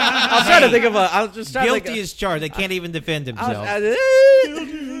I was trying to think of a. I was just trying to guilty think as charged. They can't even defend themselves.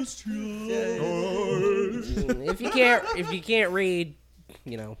 If you can't read,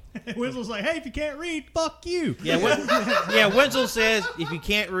 you know. Wenzel's like, hey, if you can't read, fuck you. Yeah, Wenzel says if you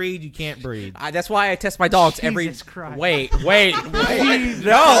can't read, you can't breed. That's why I test my dogs Jesus Christ. Wait. No,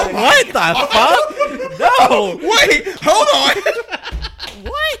 what the fuck? No. Wait, hold on.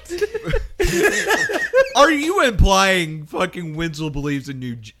 What? Are you implying fucking Wenzel believes in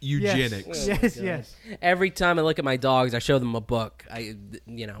eugenics? Yes. Every time I look at my dogs, I show them a book.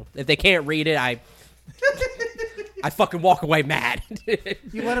 If they can't read it, I fucking walk away mad.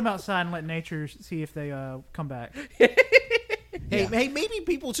 You let them outside and let nature see if they come back. Hey, maybe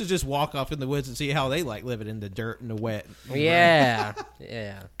people should just walk off in the woods and see how they like living in the dirt and the wet. Yeah.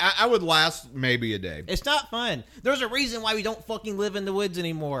 I would last maybe a day. It's not fun. There's a reason why we don't fucking live in the woods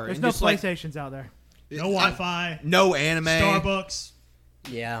anymore. There's And no just like, PlayStations out there. No Wi-Fi. No anime. Starbucks.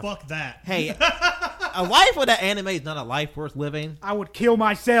 Yeah. Fuck that. hey, a life without anime is not a life worth living. I would kill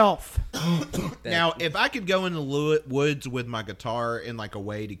myself. Now, if I could go in the woods with my guitar in like a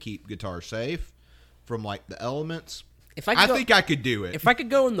way to keep guitar safe from like the elements, I think I could do it. If I could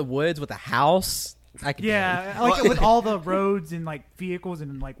go in the woods with a house, I could. Yeah, like with all the roads and like vehicles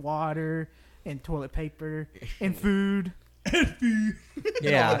and like water and toilet paper and food.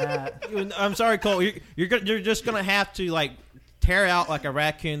 Yeah. I'm sorry, Cole. You're just gonna have to like tear out like a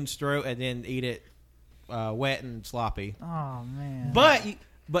raccoon's throat and then eat it wet and sloppy. Oh man! But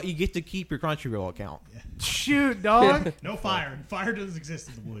you get to keep your Crunchyroll account. Shoot, dog. No fire. Fire doesn't exist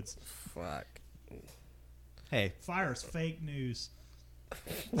in the woods. Fuck. Hey, Fire is fake news.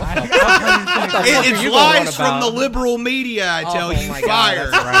 It's lies from the liberal media, I tell you. My God, Fire.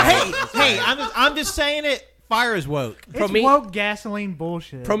 that's right. hey, I'm just saying it. Fire is woke. It's woke gasoline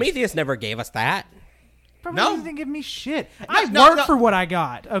bullshit. Prometheus never gave us that. Prometheus didn't give me shit. I work for what I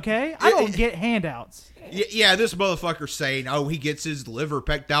got. Okay, I don't get handouts. Yeah, this motherfucker's saying, oh, he gets his liver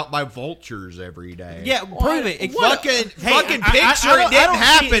pecked out by vultures every day. Yeah, prove it. Fucking picture I it didn't don't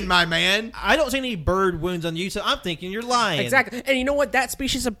happen, see- my man. I don't see any bird wounds on you, so I'm thinking you're lying. Exactly. And you know what? That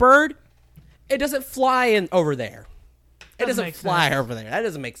species of bird, it doesn't fly in over there. It doesn't make fly sense. over there. That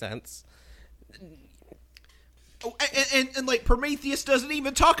doesn't make sense. Oh, and like Prometheus doesn't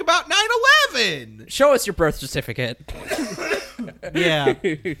even talk about 9/11. Show us your birth certificate. Yeah.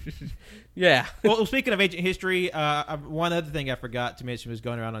 Yeah. Well, speaking of ancient history, one other thing I forgot to mention was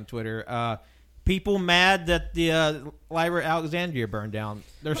going around on Twitter. People mad that the Library of Alexandria burned down.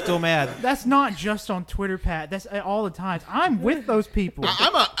 They're still mad. That's not just on Twitter, Pat. That's all the time. I'm with those people.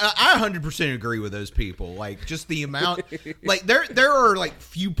 I 100% agree with those people. Like, just the amount, like there are like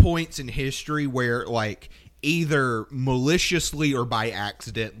few points in history where like either maliciously or by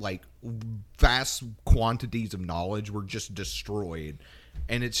accident, like vast quantities of knowledge were just destroyed,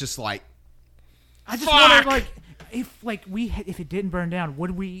 and it's just like, I just wonder, like, if it didn't burn down, would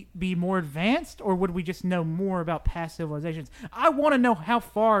we be more advanced, or would we just know more about past civilizations? I want to know how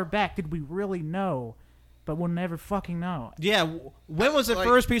far back did we really know but we'll never fucking know. Yeah, when was the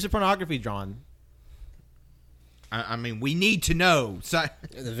first piece of pornography drawn? I mean, we need to know. So,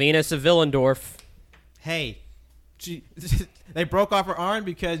 The Venus of Willendorf. Hey, they broke off her arm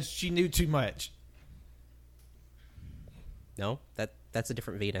because she knew too much. No, that's a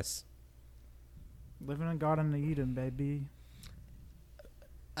different Venus. Living in Garden of Eden, baby.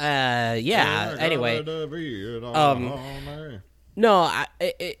 Yeah. Anyway, no,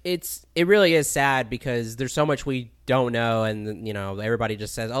 it really is sad because there's so much we don't know, and everybody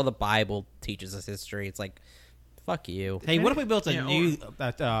just says, "Oh, the Bible teaches us history." It's like, fuck you. Hey, what if we built a new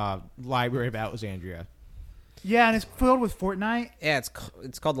library of Alexandria? Yeah, and it's filled with Fortnite. Yeah,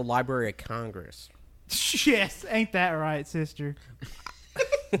 it's called the Library of Congress. Yes, ain't that right, sister?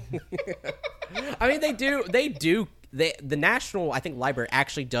 I mean, they do. The National, I think, Library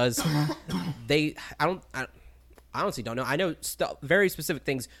actually does. I honestly don't know. I know very specific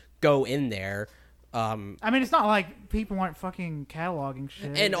things go in there. I mean, it's not like people aren't fucking cataloging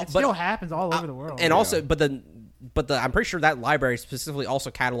shit. It still happens all over the world. And also, but I'm pretty sure that library specifically also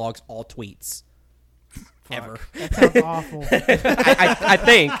catalogs all tweets. Ever. That sounds awful. I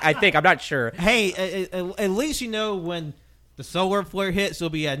think. I'm not sure. Hey, at least when the solar flare hits, there'll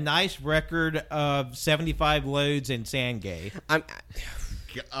be a nice record of 75 loads in Sangay.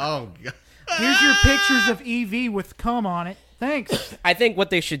 oh God. Here's your pictures of EV with cum on it. Thanks. I think what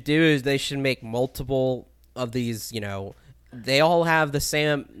they should do is they should make multiple of these. They all have not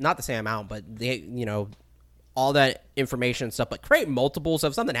the same amount, but they, all that information and stuff, but create multiple. So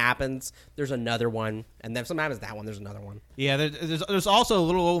if something happens, there's another one, and then if something happens to that one, there's another one. Yeah, there's also a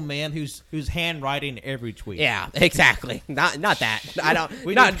little old man who's handwriting every tweet. Yeah, exactly. Not that. I don't.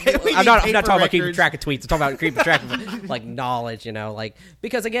 I'm I'm not talking about keeping track of tweets. I'm talking about keeping track of knowledge.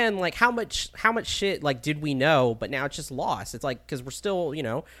 Because again, how much shit did we know, but now it's just lost. It's because we're still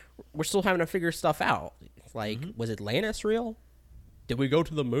having to figure stuff out. Was Atlantis real? Did we go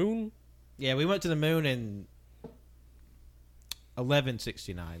to the moon? Yeah, we went to the moon in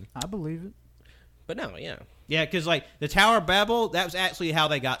 1169. I believe it. But no, yeah. Yeah, because the Tower of Babel, that was actually how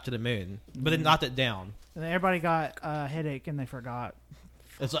they got to the moon, but then knocked it down. And everybody got a headache and they forgot.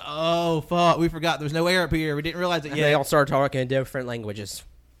 It's oh fuck, we forgot. There's no air up here. We didn't realize it yet. They all started talking in different languages.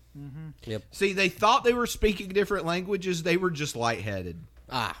 Mm-hmm. Yep. See, they thought they were speaking different languages. They were just lightheaded.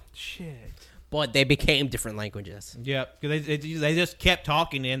 Shit. But they became different languages. Yep, because they just kept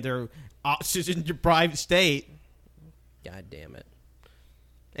talking in their oxygen-deprived state. God damn it.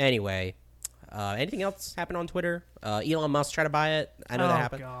 Anyway, anything else happen on Twitter? Elon Musk tried to buy it. I know that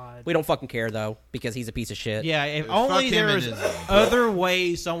happened. God. We don't fucking care, though, because he's a piece of shit. Yeah, if Fuck only him there and was his- other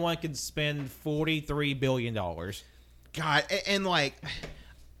ways someone could spend $43 billion. God, and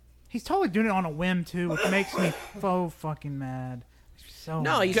He's totally doing it on a whim, too, which makes me so fucking mad. So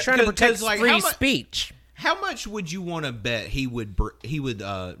No, mad. he's trying to protect 'cause, free how speech. how much would you want to bet he would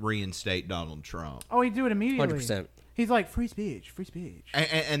reinstate Donald Trump? Oh, he'd do it immediately. 100%. He's like, free speech, free speech.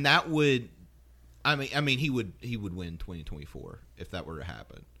 And that would, I mean, he would win 2024 if that were to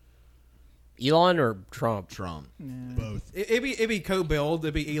happen. Elon or Trump? Trump. Both. It'd be co-build.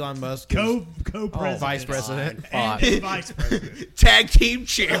 It'd be Elon Musk. Co-president. vice president. And vice president. Tag team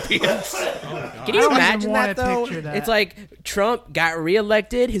champions. Can you I don't imagine even that, wanna though? picture that. It's like Trump got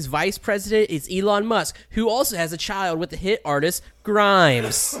reelected. His vice president is Elon Musk, who also has a child with the hit artist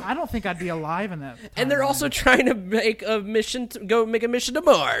Grimes. I don't think I'd be alive in that. And they're timeline. also trying to make a mission to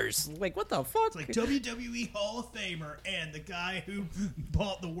Mars. Like, what the fuck? It's like WWE Hall of Famer and the guy who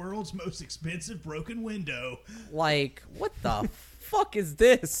bought the world's most expensive broken window. Like, what the fuck is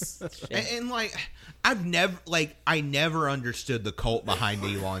this? And I never understood the cult behind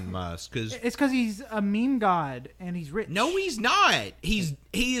Elon Musk because It's because he's a meme god and he's rich. no, he's not. He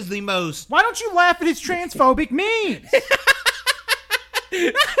is the most. Why don't you laugh at his transphobic memes?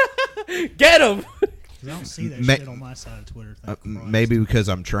 Get him! I don't see that Ma- shit on my side of Twitter. Thank Christ. Maybe because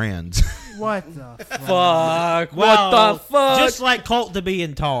I'm trans. What the fuck? Fuck. Well, what the fuck? Just like cult to be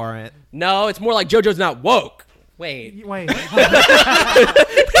intolerant. No, it's more like JoJo's not woke. Wait. Wait. Wait,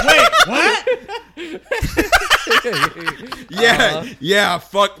 what? yeah.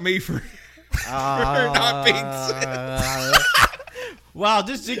 Fuck me for not being cis. Wow,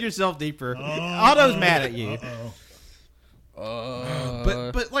 just dig yourself deeper. Otto's mad at you.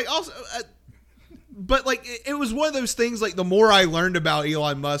 But like also. But like it was one of those things. Like the more I learned about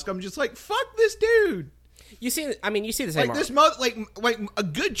Elon Musk, I'm just like, fuck this dude. You see the same. Like this like a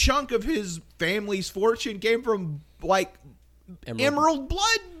good chunk of his family's fortune came from like Emerald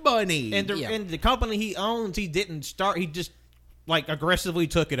Blood Money. And the company he owns, he didn't start. He just like aggressively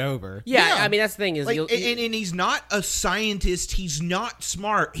took it over. Yeah, Yeah. I mean that's the thing is, Like, and he's not a scientist. He's not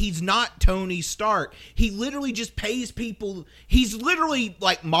smart. He's not Tony Stark. He literally just pays people. He's literally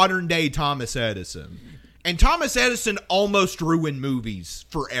like modern day Thomas Edison. And Thomas Edison almost ruined movies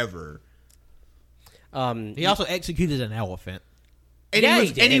forever. He also executed an elephant. And, Yeah, he was,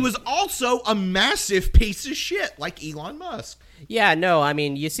 he did. and he was also a massive piece of shit like Elon Musk. yeah, no, I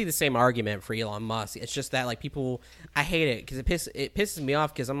mean you see the same argument for Elon Musk. It's just that like people, I hate it because it pisses me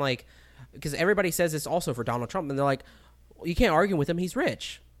off because I'm like, because everybody says this also for Donald Trump and they're like, well, you can't argue with him. He's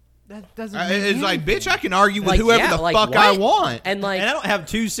rich. That doesn't mean It's like, anything. bitch, I can argue with Like, whoever yeah, the like, fuck what? I want. And like, And I don't have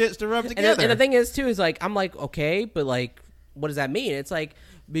 2 cents to rub And together. the thing is too is like I'm like okay, but like what does that mean? It's like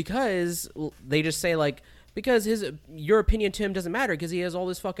because they just say like because your opinion to him doesn't matter because he has all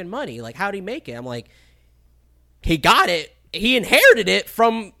this fucking money. Like how'd he make it? I'm like he got it. He inherited it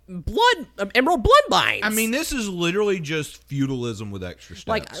from Emerald Bloodlines. I mean, this is literally just feudalism with extra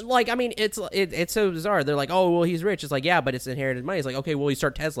steps. like I mean it's so bizarre. They're like, oh well, he's rich. It's like yeah, but it's inherited money. It's like okay, well he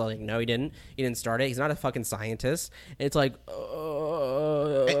started Tesla. Like no, he didn't. He didn't start it. He's not a fucking scientist. It's like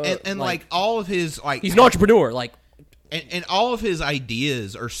and like all of his like he's an entrepreneur. Like and all of his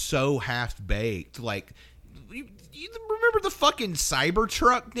ideas are so half baked. Like you remember the fucking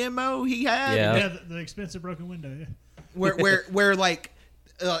Cybertruck demo he had? Yeah. Yeah, the expensive broken window. Yeah. where like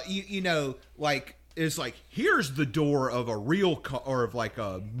you know like it's like here's the door of a real car or of like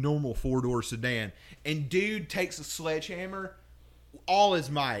a normal 4-door sedan, and dude takes a sledgehammer, all his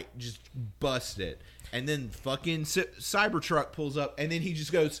might, just bust it, and then fucking Cybertruck pulls up, and then he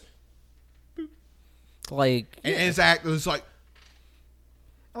just goes like and it's act it was like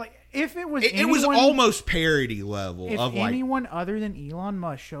Like if it was it was anyone- almost parody level if of like anyone other than Elon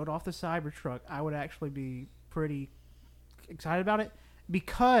Musk showed off the Cybertruck, I would actually be pretty excited about it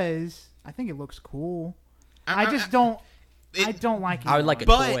because I think it looks cool. I just don't. I don't like it. I would like a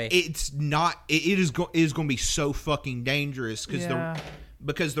but toy. it's not. It is going to be so fucking dangerous Yeah.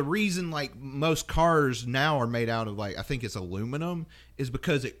 because the reason like most cars now are made out of like I think it's aluminum is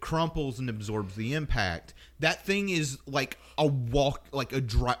because it crumples and absorbs the impact. That thing is like a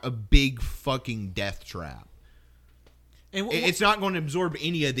big fucking death trap. And It's not going to absorb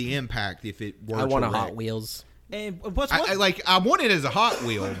any of the impact if it were. I want to a Hot wreck. Wheels. and what's I want it as a Hot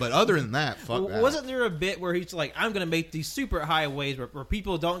Wheel, but other than that, fuck that. wasn't there a bit where he's like, I'm going to make these super highways where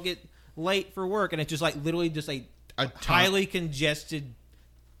people don't get late for work, and it's just like literally just a highly congested,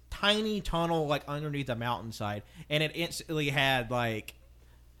 tiny tunnel like underneath a mountainside, and it instantly had like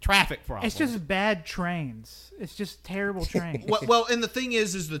traffic problems. It's just bad trains. It's just terrible trains. well, and the thing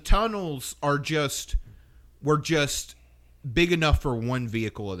is the tunnels were just big enough for one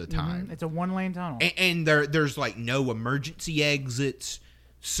vehicle at a time. It's a 1-lane tunnel. And there's like no emergency exits.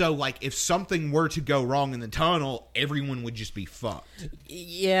 So like if something were to go wrong in the tunnel, everyone would just be fucked.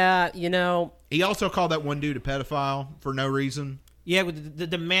 Yeah, you know, He also called that one dude a pedophile for no reason. Yeah, with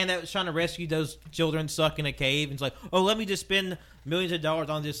the man that was trying to rescue those children stuck in a cave, and it's like, oh, let me just spend millions of dollars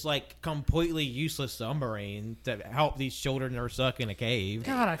on this like completely useless submarine to help these children that are stuck in a cave.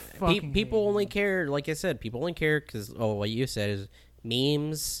 God, I fucking people hate only care. Like I said, people only care because what you said is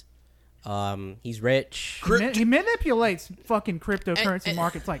memes. He's rich, He manipulates fucking cryptocurrency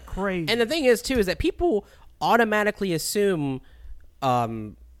markets like crazy. and the thing is too is that people automatically assume,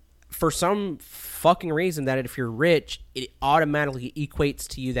 for some fucking reason, that if you're rich, it automatically equates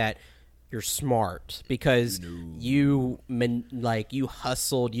to you that you're smart because you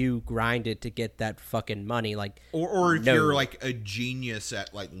hustled, you grinded to get that fucking money. Like, Or if no. you're like a genius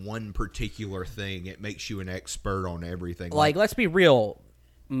at like one particular thing, it makes you an expert on everything. Like, let's be real.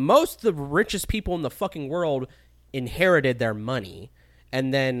 Most of the richest people in the fucking world inherited their money.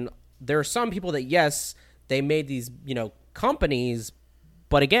 And then there are some people that, yes, they made these, companies.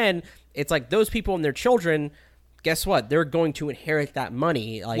 But again, it's like those people and their children, guess what? They're going to inherit that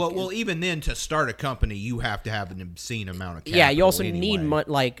money. Like, well, even then, to start a company, you have to have an obscene amount of capital. yeah, you also anyway. need money.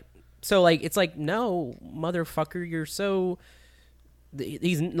 Like, so, like, it's like, no, motherfucker, you're so...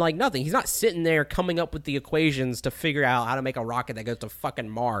 He's like nothing. He's not sitting there coming up with the equations to figure out how to make a rocket that goes to fucking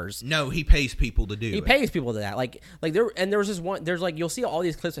Mars. No, he pays people to do He it. pays people to that. Like there's this one. There's like you'll see all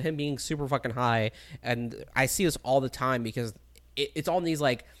these clips of him being super fucking high, and I see this all the time because it's all these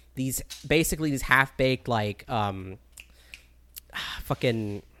like these basically these half baked like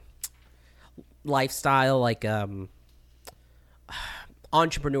fucking lifestyle like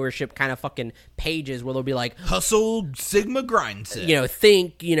entrepreneurship kind of fucking pages where they'll be like Hustle, Sigma, grind set.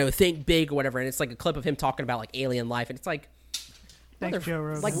 think big or whatever, and it's like a clip of him talking about like alien life, and it's like Thanks, Joe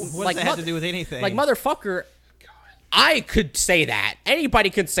Rogan. like What like does that have to do with anything? like motherfucker, I could say that. Anybody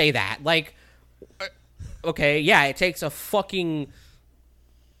could say that. Like okay, yeah, it takes a fucking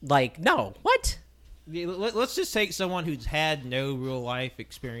like no what. Yeah, let's just take someone who's had no real life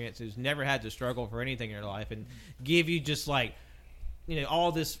experience, who's never had to struggle for anything in their life, and give you just like,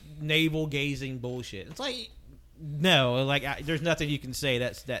 all this navel gazing bullshit. It's like, no, like there's nothing you can say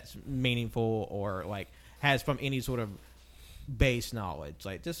that's meaningful or like has from any sort of base knowledge.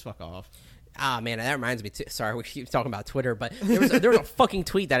 Like, just fuck off. Ah, man, that reminds me too. Sorry, we keep talking about Twitter, but there was a fucking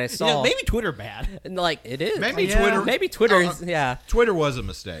tweet that I saw. Maybe Twitter bad. And like it is. Maybe Twitter. Maybe Twitter is. Yeah. Twitter was a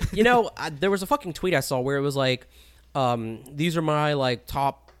mistake. There was a fucking tweet I saw where it was like, these are my like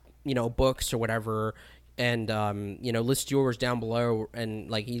top, books or whatever, and list yours down below,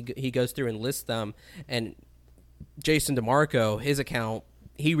 and like he goes through and lists them, and Jason DeMarco, his account,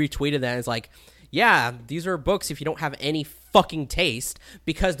 he retweeted that and is like, yeah, these are books if you don't have any fucking taste,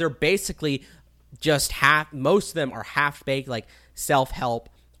 because they're basically just most of them are half-baked, like, self-help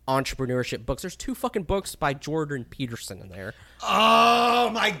entrepreneurship books. There's 2 fucking books by Jordan Peterson in there. Oh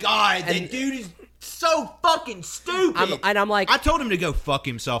my god, that dude is so fucking stupid. I'm like, I told him to go fuck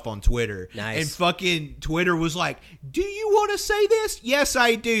himself on Twitter. Nice. And fucking Twitter was like, do you want to say this? Yes,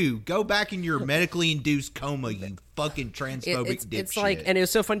 I do. Go back in your medically induced coma, you fucking transphobic dipshit. It's like, and it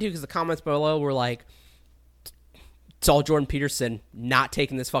was so funny too because the comments below were like, it's all Jordan Peterson not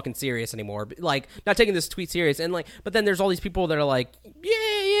taking this fucking serious anymore. Like, not taking this tweet serious. And like, but then there's all these people that are like,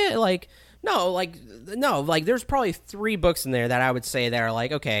 yeah, like, no, there's probably 3 books in there that I would say that are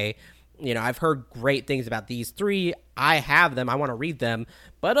like, okay, I've heard great things about these 3. I have them. I want to read them.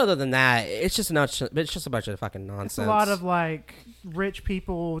 But other than that, it's just a bunch of fucking nonsense. It's a lot of like rich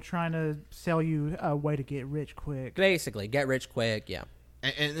people trying to sell you a way to get rich quick. Basically, get rich quick. Yeah.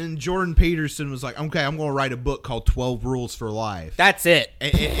 And then Jordan Peterson was like, okay, I'm going to write a book called 12 Rules for Life. That's it.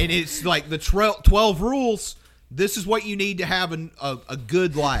 And it's like the 12 rules. This is what you need to have a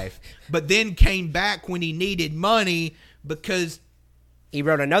good life. But then came back when he needed money because he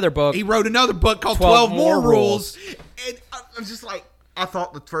wrote another book. He wrote another book called 12 More Rules. And I'm just like, I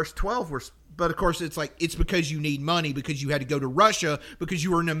thought the first 12 were... But, of course, it's like, it's because you need money, because you had to go to Russia, because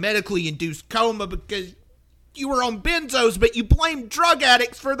you were in a medically induced coma, because you were on benzos, but you blamed drug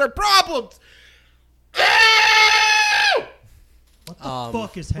addicts for their problems. What the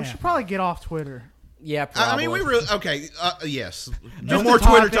fuck is happening? We should probably get off Twitter. Yeah, probably. I mean, we really... Okay, yes. No Just more the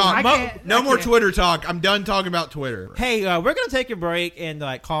Twitter topic. talk. No I more can't. Twitter talk. I'm done talking about Twitter. Hey, we're gonna take a break and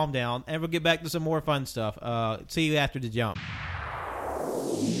like calm down, and we'll get back to some more fun stuff. See you after the jump.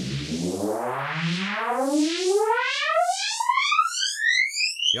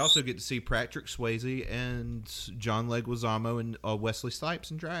 You also get to see Patrick Swayze and John Leguizamo and Wesley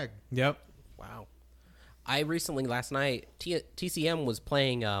Snipes in drag. Yep. Wow. I recently, last night, TCM was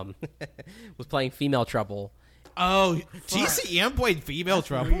playing Female Trouble. Oh, TCM played Female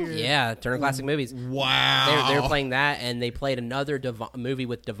Trouble. Yeah, Turner Classic Movies. Wow. They were playing that, and they played another movie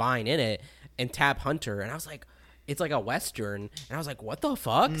with Divine in it, and Tab Hunter, and I was like, it's like a Western, and I was like, what the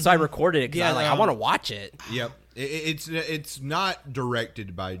fuck? So I recorded it because I want to watch it. Yep. It's not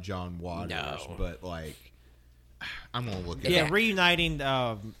directed by John Waters, No. but like, I'm gonna look at Yeah, it. reuniting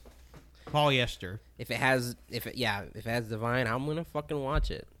polyester. If it has Divine, I'm gonna fucking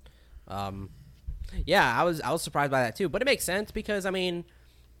watch it. Yeah, I was surprised by that too, but it makes sense because I mean,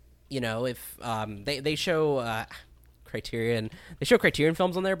 if they show Criterion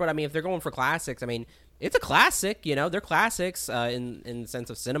films on there, but I mean, if they're going for classics, I mean, it's a classic. They're classics in the sense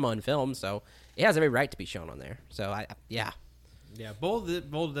of cinema and film, so it has every right to be shown on there. So Yeah, both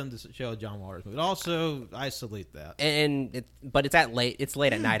of them to show John Waters movie. Also, I salute that. But it's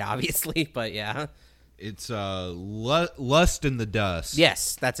late at night, obviously. But yeah, It's Lust in the Dust.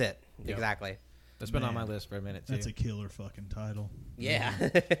 yes, that's it. Exactly. That's been on my list for a minute too. That's a killer fucking title. Yeah.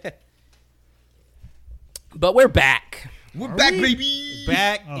 But we're back. We're back, baby.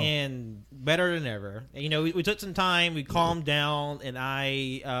 Back and better than ever. We took some time. We calmed down, and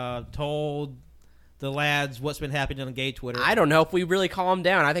I told the lads what's been happening on gay Twitter. I don't know if we really calmed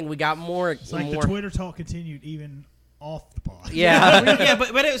down. I think we got more. It's like more. the Twitter talk continued even off the pod. Yeah. Yeah,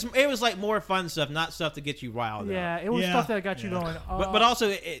 but it was like more fun stuff, not stuff to get you riled Yeah, up. it was Yeah. stuff that got you going. But also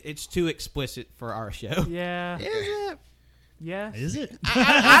it's too explicit for our show. Yeah. Is it? Yes. Is it?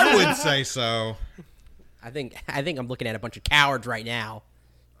 I would say so. I think I'm looking at a bunch of cowards right now.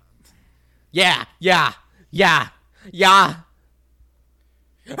 Yeah. Yeah. Yeah,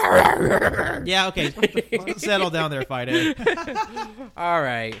 okay. Settle down there, Fido. All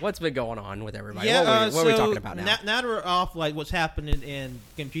right. What's been going on with everybody? Yeah, what are we talking about now? Now that we're off like what's happening in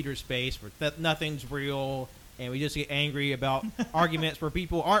computer space where nothing's real and we just get angry about arguments where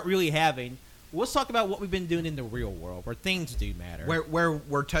people aren't really having. let's talk about what we've been doing in the real world, where things do matter. Where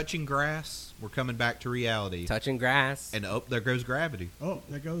we're touching grass, we're coming back to reality. Touching grass. And there goes gravity. Oh,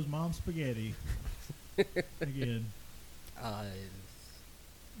 there goes Mom Spaghetti again.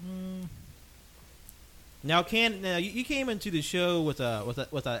 Now, you came into the show with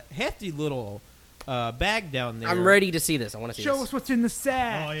a hefty little bag down there. I'm ready to see this. I want to see Show this. us what's in the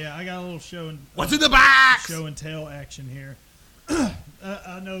sack. Oh yeah, I got a little What's in the box? show and tell action here.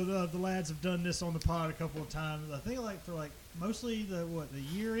 I know the lads have done this on the pod a couple of times. I think for mostly the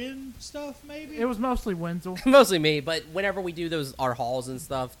year end stuff maybe. It was mostly Wenzel. Mostly me, but whenever we do our hauls and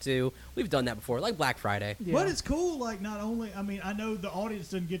stuff too, we've done that before, like Black Friday. Yeah. But it's cool. Like not only, I mean, I know the audience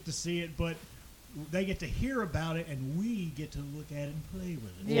doesn't get to see it, but they get to hear about it, and we get to look at it and play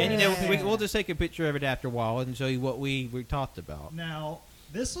with it. Yeah. And we'll just take a picture of it after a while and show you what we talked about. Now,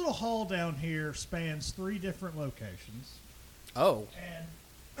 this little haul down here spans 3 different locations, Oh,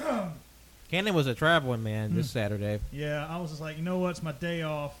 and Cannon was a traveling man this Saturday. yeah, I was just like, you know what? It's my day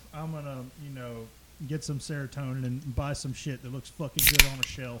off. I'm gonna, get some serotonin and buy some shit that looks fucking good on a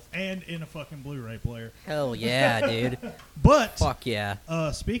shelf and in a fucking Blu-ray player. hell yeah, dude. But Fuck yeah.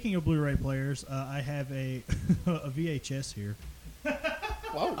 speaking of Blu-ray players, I have a a VHS here.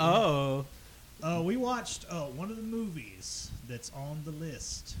 Oh. We watched one of the movies that's on the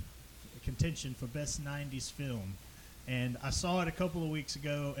list, contention for best 90s film. And I saw it a couple of weeks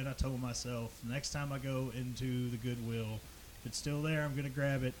ago, and I told myself, next time I go into the Goodwill, if it's still there, I'm going to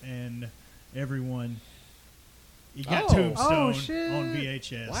grab it. And everyone, you got Oh. Tombstone Oh, shit. on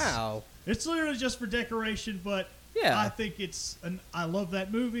VHS. Wow. It's literally just for decoration, but Yeah. I think I love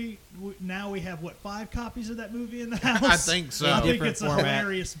that movie. Now we have, 5 copies of that movie in the house? I think so. I think Different it's a format.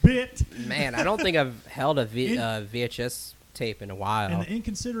 hilarious bit. Man, I don't think I've held a VHS tape in a while. And the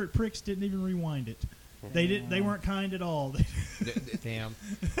inconsiderate pricks didn't even rewind it. They weren't kind at all. Damn.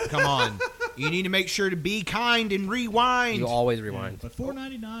 Come on. You need to make sure to be kind and rewind. You always rewind. But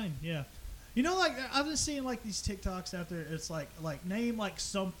 $4.99, yeah. I've been seeing these TikToks out there. It's like name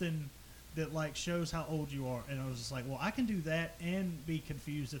something that shows how old you are, and I was just like, well, I can do that and be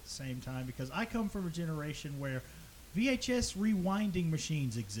confused at the same time because I come from a generation where VHS rewinding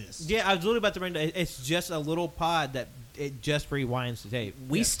machines exist. Yeah, I was literally about to bring that. It's just a little pod that it just rewinds the tape.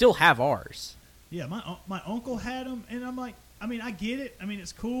 We still have ours. Yeah, my uncle had them, and I'm like, I mean, I get it. I mean,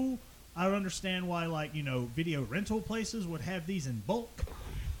 it's cool. I don't understand why, video rental places would have these in bulk.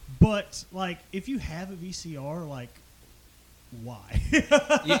 But, if you have a VCR, why?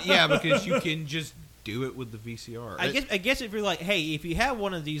 Yeah, because you can just do it with the VCR. I guess if you're hey, if you have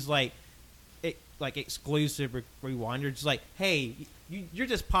one of these exclusive rewinders, just hey, you're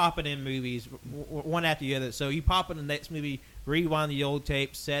just popping in movies one after the other. So you pop in the next movie, rewind the old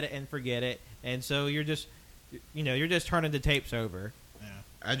tape, set it and forget it, and so you're just turning the tapes over. Yeah.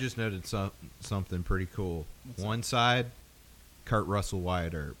 I just noted something pretty cool. One side, Kurt Russell,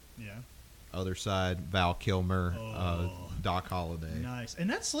 Wyatt Earp. Yeah. Other side, Val Kilmer, Oh. Doc Holliday. Nice. And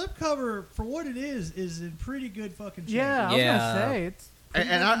that slipcover, for what it is in pretty good fucking shape. Yeah, I was Yeah. gonna say it's.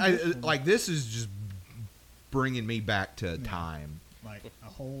 And I this is just bringing me back to time. A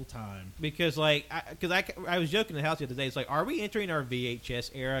whole time. Because I was joking in the house the other day. It's are we entering our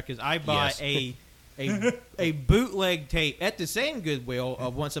VHS era? Because I bought Yes. a bootleg tape at the same Goodwill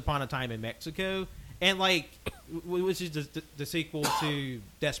of Once Upon a Time in Mexico, and which is the sequel to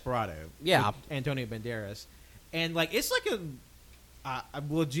Desperado. Yeah. with Antonio Banderas, and it's a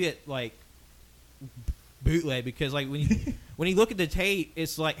legit bootleg because when you look at the tape,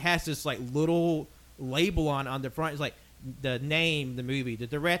 it's has this little label on the front. It's the name, the movie, the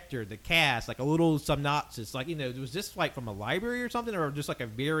director, the cast, a little synopsis. Was this from a library or something, or just a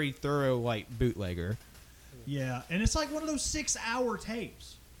very thorough bootlegger? Yeah. And it's one of those 6-hour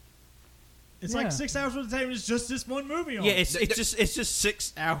tapes. It's Yeah. 6 hours worth of tape, and it's just this one movie on Yeah, it. it's just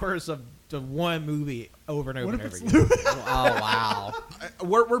 6 hours of the one movie over and over What and if over it's again. Oh, wow.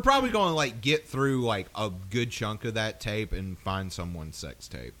 We're probably going to get through a good chunk of that tape and find someone's sex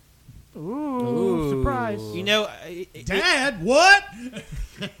tape. Ooh, surprise! Dad, what?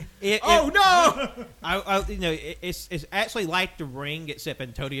 no! It's actually like The Ring, except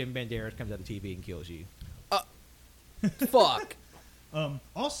Antonio Banderas comes out of the TV and kills you. Fuck.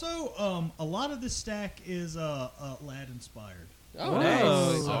 Also, a lot of this stack is lad inspired. Oh, Whoa.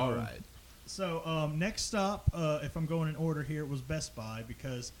 nice. All right. So next stop, if I'm going in order here, was Best Buy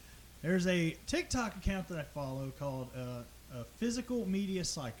because there's a TikTok account that I follow called Physical Media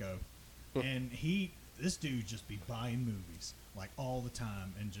Psycho, and this dude just be buying movies all the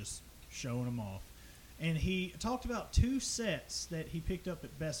time and just showing them off. And he talked about 2 sets that he picked up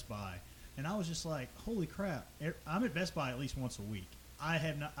at Best Buy, and I was just like, holy crap! I'm at Best Buy at least once a week. I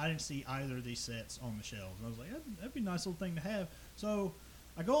didn't see either of these sets on the shelves. I was like, that'd be a nice little thing to have. So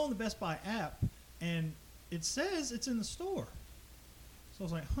I go on the Best Buy app, and it says it's in the store. So I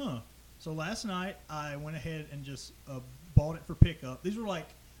was like, huh. So last night I went ahead and just bought it for pickup.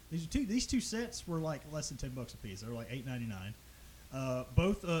 These two sets were like less than $10 a piece. They were like $8.99.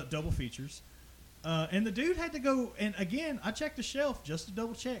 Both double features. And the dude had to go, and again, I checked the shelf just to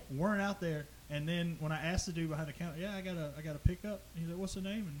double check. Weren't out there. And then when I asked the dude behind the counter, I got a pickup. He's like, what's the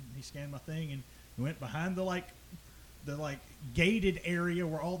name? And he scanned my thing and went behind the gated area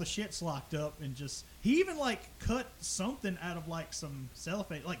where all the shit's locked up, and he even cut something out of some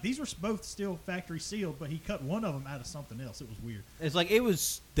cellophane. These were both still factory sealed, but he cut one of them out of something else. It was weird. It's like it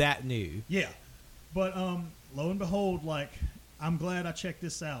was that new. Yeah, but lo and behold, I'm glad I checked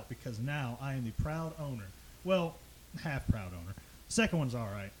this out, because now I am the proud owner. Well, half proud owner. The second one's all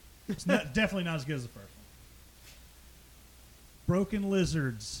right. It's definitely not as good as the first one. Broken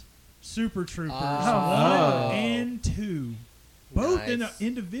Lizards, Super Troopers 1 and 2, both in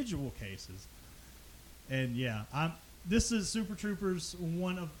individual cases. And yeah, this is Super Troopers,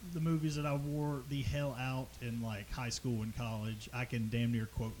 one of the movies that I wore the hell out in high school and college. I can damn near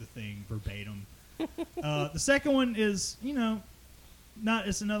quote the thing verbatim. The second one is,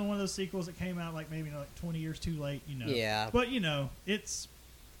 it's another one of those sequels that came out maybe 20 years too late, Yeah. But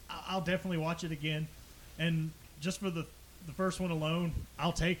I'll definitely watch it again, and just for the first one alone,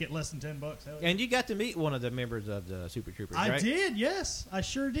 I'll take it less than $10. Hell yeah. And you got to meet one of the members of the Super Troopers, right? I did, yes, I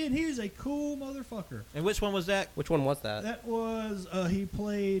sure did. He was a cool motherfucker. And which one was that? Which one was that? That was he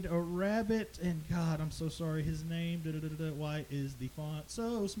played a rabbit, and God, I'm so sorry, his name. Why is the font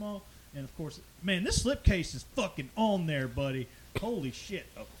so small? And of course, man, this slipcase is fucking on there, buddy. Holy shit!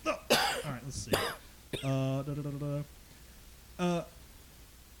 Oh. All right, let's see.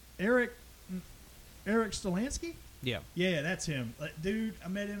 Eric Stolansky? Yeah. Yeah, that's him. Dude, I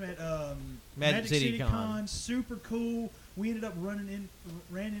met him at Magic City Con. Super cool. We ended up ran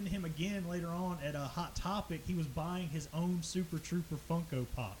into him again later on at a Hot Topic. He was buying his own Super Trooper Funko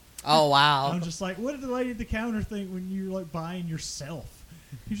Pop. Oh, wow. I'm just like, what did the lady at the counter think when you're buying yourself?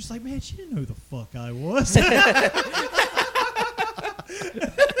 You're just like, man, she didn't know who the fuck I was.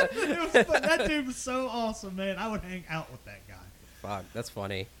 That dude was so awesome, man. I would hang out with that guy. Fuck, that's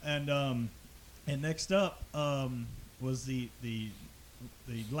funny. And next up was the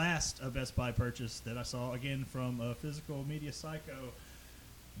last Best Buy purchase that I saw, again from Physical Media Psycho.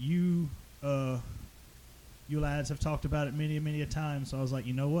 You lads have talked about it many a time, so I was like,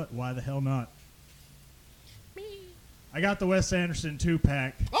 you know what? Why the hell not? I got the Wes Anderson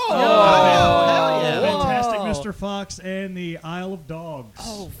 2-pack. Oh, hell yeah. Fantastic Mr. Fox and the Isle of Dogs.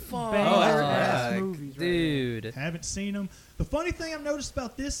 Oh, fuck. Banger-ass movies, right Dude. Haven't seen them. The funny thing I've noticed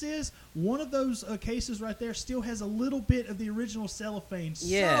about this is one of those cases right there still has a little bit of the original cellophane.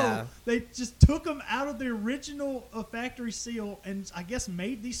 Yeah. So they just took them out of the original factory seal and I guess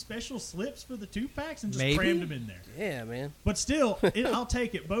made these special slips for the 2-packs and just crammed them in there. Yeah, man. But still, I'll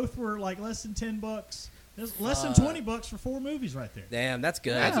take it. Both were less than $10. There's less than $20 for 4 movies right there. Damn, that's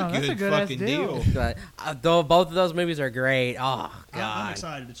good. That's Yeah, a good good-ass fucking deal. deal. But, though both of those movies are great. Oh, God. I'm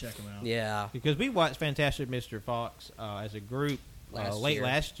excited to check them out. Yeah. Because we watched Fantastic Mr. Fox as a group late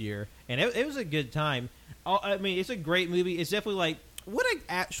last year, and it was a good time. I mean, it's a great movie. It's definitely would an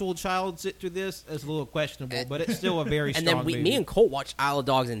actual child sit through this? It's a little questionable, but it's still a very And strong then movie. me and Colt watched Isle of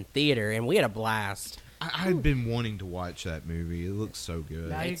Dogs in theater, and we had a blast. I've been wanting to watch that movie. It looks so good.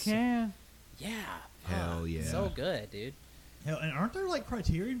 Now you can. Yeah. Hell yeah. So good, dude. Hell, and aren't there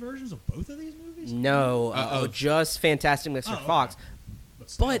Criterion versions of both of these movies? No, just Fantastic Mr. okay. Fox.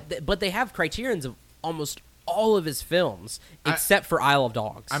 still. But they have criterions of almost all of his films, except for Isle of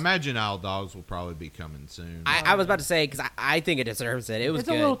Dogs. I imagine Isle of Dogs will probably be coming soon. I was about to say, because I think it deserves it. It was It's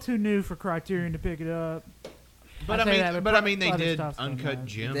good. a little too new for Criterion to pick it up. but I'd say I that, mean, but but I mean, they other did stuff's coming Uncut out.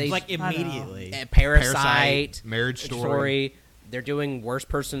 Gems, They- immediately. Parasite, Marriage Story. They're doing Worst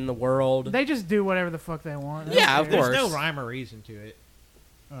Person in the World. They just do whatever the fuck they want. They Yeah, don't of care. course. There's no rhyme or reason to it.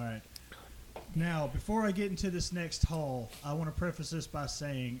 All right. Now, before I get into this next haul, I want to preface this by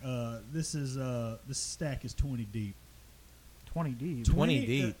saying this stack is 20 deep. 20 deep. 20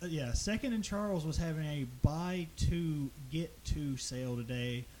 deep. Yeah, Second and Charles was having a buy two get two sale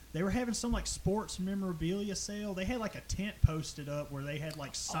today. They were having some sports memorabilia sale. They had a tent posted up where they had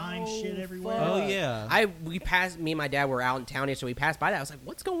signed shit everywhere. Oh, yeah. Me and my dad were out in town here, so we passed by that. I was like,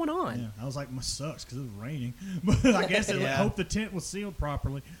 "What's going on?" Yeah, I was like, "My sucks" because it was raining, but I guess I Yeah. hope the tent was sealed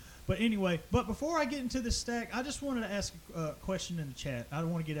properly. But anyway, before I get into this stack, I just wanted to ask a question in the chat. I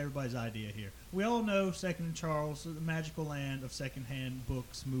want to get everybody's idea here. We all know Second and Charles, the magical land of secondhand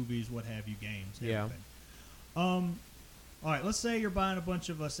books, movies, what have you, games, Yeah. everything. all right, let's say you're buying a bunch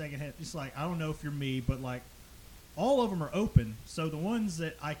of secondhand. It's like, I don't know if you're me, but like, all of them are open. So the ones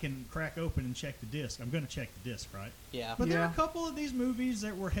that I can crack open and check the disc, I'm going to check the disc, right? Yeah. But there are Yeah. a couple of these movies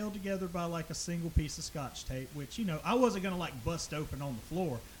that were held together by like a single piece of Scotch tape, which, you know, I wasn't going to like bust open on the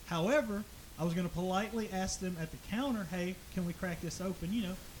floor. However, I was going to politely ask them at the counter, hey, can we crack this open? You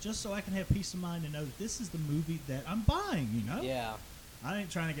know, just so I can have peace of mind to know that this is the movie that I'm buying, you know? Yeah. I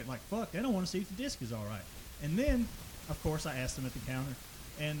ain't trying to get like, fuck, they don't want to see if the disc is all right. And then, of course, I asked them at the counter.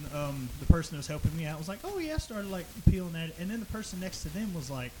 And the person who was helping me out was like, oh, yeah, started like peeling at it. And then the person next to them was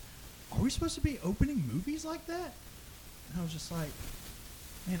like, are we supposed to be opening movies like that? And I was just like,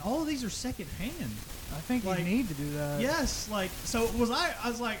 man, all of these are secondhand. I think Like, you need to do that. Yes, like, so was I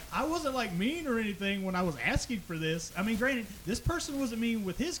was like, I wasn't like mean or anything when I was asking for this. I mean, granted, this person wasn't mean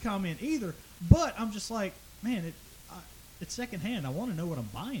with his comment either, but I'm just like, man, it's secondhand. I want to know what I'm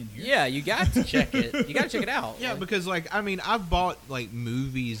buying here. Yeah, you got to check it. You got to check it out. Yeah, because like I mean, I've bought like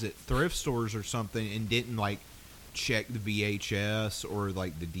movies at thrift stores or something and didn't like check the VHS or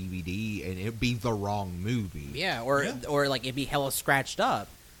like the DVD, and it'd be the wrong movie. Yeah, or like it'd be hella scratched up.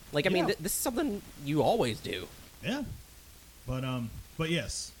 Like I mean, Yeah. this is something you always do. Yeah. But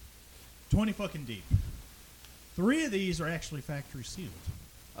yes, 20 fucking deep. 3 of these are actually factory sealed.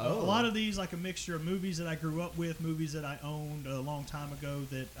 A lot of these, like a mixture of movies that I grew up with, movies that I owned a long time ago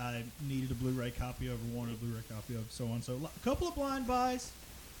that I needed a Blu-ray copy of or wanted a Blu-ray copy of, so on. So a couple of blind buys,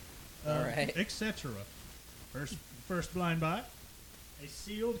 All right. etc. First blind buy, a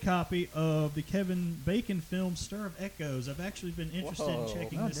sealed copy of the Kevin Bacon film Stir of Echoes. I've actually been interested Whoa. in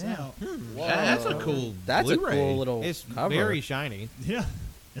checking Oh, this damn. out. That's a cool. That's Blu-ray. a cool little It's cover. very shiny. Yeah.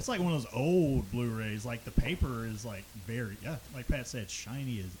 It's like one of those old Blu-rays. Like the paper is like very, like Pat said,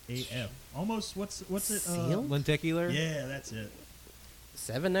 shiny as AF. Almost, what's it? Sealed? Lenticular. Yeah, that's it.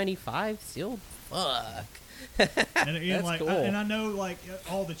 $7.95 sealed. Fuck. And again, That's like, cool. and I know like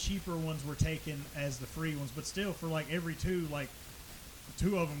all the cheaper ones were taken as the free ones, but still, for like every 2, like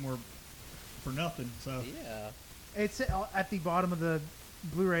 2 of them were for nothing. So Yeah. It's at the bottom of the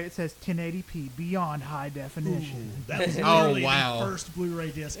Blu-ray. It says 1080p beyond high definition. that was Oh, literally wow. the first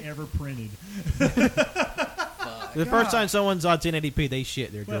Blu-ray disc ever printed. The first time someone's on 1080p, they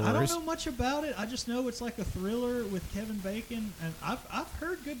shit their But I don't doors. know much about it. I just know it's like a thriller with Kevin Bacon, and I've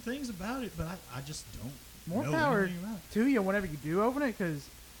heard good things about it, but I just don't More know power anything about it. to you whenever you do open it, because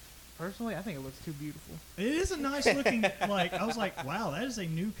personally, I think it looks too beautiful. It is a nice looking. Like I was like, wow, that is a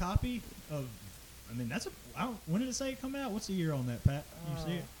new copy of. I mean, that's a. When did it say it come out? What's the year on that, Pat? You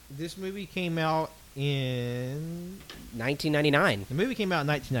see it? This movie came out in 1999. the movie came out in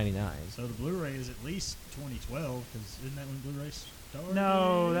 1999. So the Blu-ray is at least 2012, because isn't that when Blu-ray started?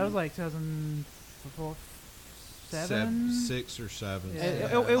 No, that was like 2004, 6 or 7. Yeah.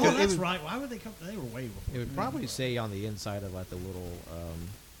 Oh, It that's would- right. Why would they come? They were way before. It would probably say on the inside of like the little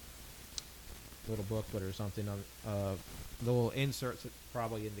booklet or something on the little inserts that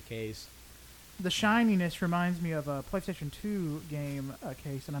probably in the case. The shininess reminds me of a PlayStation 2 game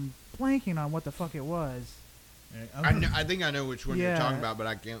case, and I'm blanking on what the fuck it was. Yeah, I think I know which one you're Yeah. talking about, but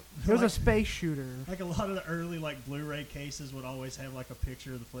I can't. It was a Like- space shooter. Like a lot of the early like Blu-ray cases would always have like a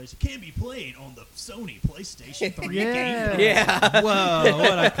picture of the place. It can be played on the Sony PlayStation 3 Yeah. game. Yeah. Whoa,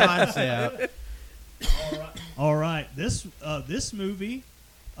 what a concept! All right. This movie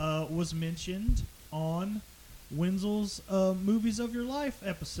was mentioned on Wenzel's Movies of Your Life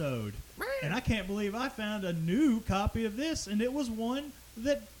episode, and I can't believe I found a new copy of this, and it was one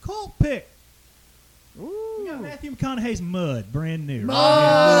that Colt picked. We got Matthew McConaughey's Mud, brand new.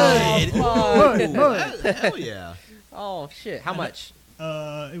 Mud! Hell yeah. Oh shit! How much?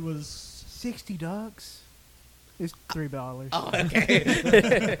 It was 60 ducks is $3. Oh,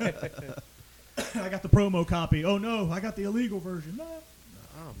 okay. I got the promo copy. Oh no, I got the illegal version. No.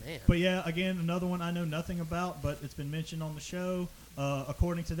 Oh man. But yeah, again, another one I know nothing about, but it's been mentioned on the show.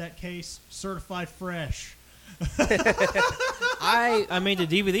 According to that case, certified fresh. I mean, the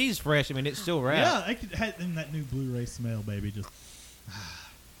DVD's fresh. I mean, it's still wrapped. Yeah, it could have in that new Blu-ray smell, baby. Just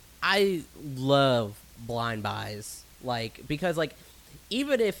I love blind buys, like because like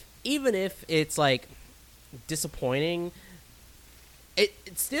even if it's like disappointing,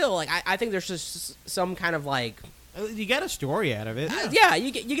 it's still like I think there's just some kind of like You got a story out of it. yeah,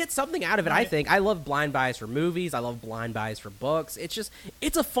 you get something out of it. I think I love blind buys for movies. I love blind buys for books.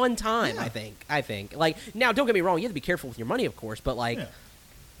 It's a fun time. Yeah. I think like now don't get me wrong, you have to be careful with your money, of course, but like yeah.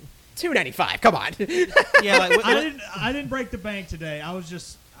 $2.95. Come on. Yeah, like I didn't break the bank today. I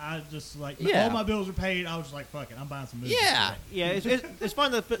just like Yeah. all my bills are paid. I was just like, fuck it, I'm buying some movies. Yeah. today. yeah, it's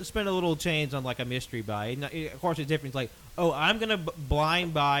fun to spend a little change on like a mystery buy. Of course, it's different. It's like, oh, I'm gonna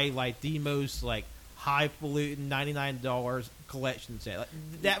blind buy like the most like highfalutin $99 collection set. Like,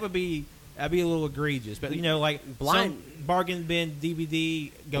 that'd be a little egregious. But like Blind- some bargain bin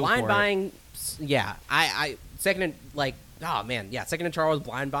DVD, go blind for buying, yeah. I second hand Charles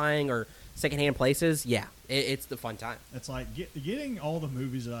blind buying or secondhand places. Yeah, it's the fun time. It's like getting all the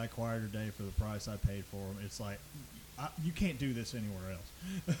movies that I acquired today for the price I paid for them. It's like you can't do this anywhere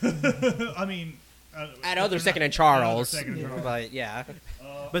else. I mean, At other not- second hand at Charles, other second-hand Charles. but yeah. it.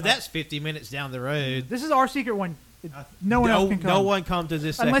 But that's 50 minutes down the road. This is our secret one. No one else can come. No one come to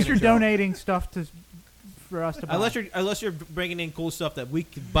this unless you're second Charles. donating stuff for us to buy. Unless you're bringing in cool stuff that we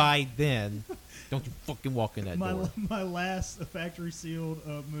could buy, then don't you fucking walk in that door. My last factory sealed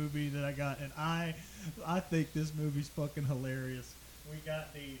movie that I got, and I think this movie's fucking hilarious. We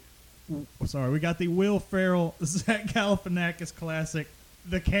got the Will Ferrell, Zach Galifianakis classic,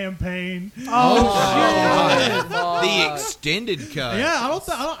 The Campaign. The extended cut. Yeah, I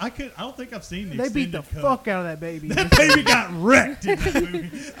don't think I've seen the they beat the extended cut. fuck out of that baby. That baby got wrecked in that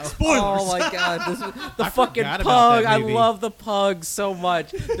movie. Spoilers. Oh my god, the fucking forgot about pug! that I movie. love the pug so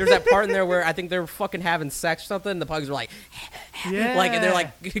much. There's that part in there where I think they're fucking having sex or something. And the pugs are like, Yeah. like, and they're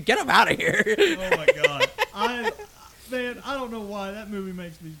like, get them out of here. Oh my god. I don't know why that movie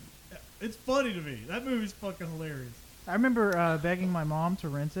makes me. It's funny to me. That movie's fucking hilarious. I remember begging my mom to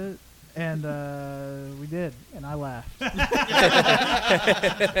rent it, and we did, and I laughed.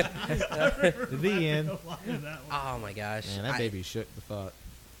 The end. Oh my gosh, Man, that baby shook the fuck.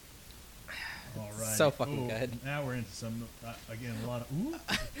 All right. So fucking good. Now we're into some again a lot of ooh.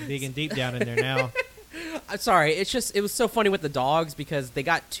 Digging deep down in there now. I'm sorry. It was so funny with the dogs because they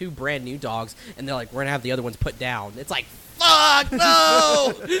got 2 brand new dogs, and they're like, we're gonna have the other ones put down. It's like, fuck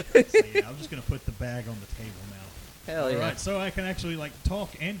no. So, yeah, I'm just gonna put the bag on the table now. Hell All yeah. right, so I can actually like talk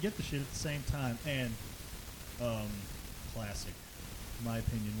and get the shit at the same time. And classic, in my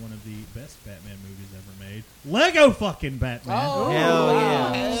opinion, one of the best Batman movies ever made. Lego fucking Batman. Oh, Hell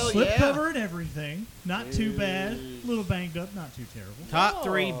yeah. Slipcover and everything. Not too bad. A little banged up. Not too terrible. Top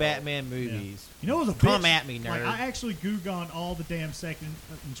 3 Batman movies. You know, it was a Come bitch. at me, Like, nerd. I actually Googoned all the damn second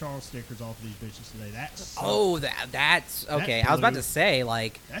and Charles stickers off of these bitches today. That's That's okay. I was about to say,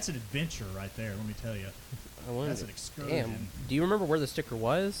 like, that's an adventure right there. Let me tell you. I wonder- That's an excursion. damn. Do you remember where the sticker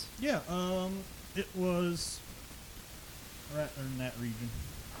was? Yeah. It was right in that region.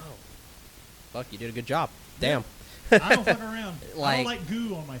 Oh, fuck! You did a good job. Damn. I don't fuck around. I Like- don't like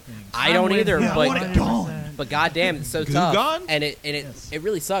goo on my things. I don't either, Yeah, I but want it gone. but goddamn, it's so Goo tough. Gone? And it Yes. it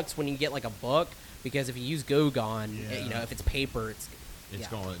really sucks when you get like a book because if you use Goo Gone, Yeah. you know, if it's paper, it's It's yeah.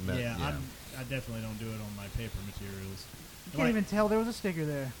 going. Yeah, I definitely don't do it on my paper materials. You can't even tell there was a sticker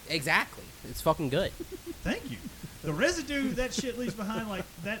there. Exactly. It's fucking good. Thank you. The residue that shit leaves behind, like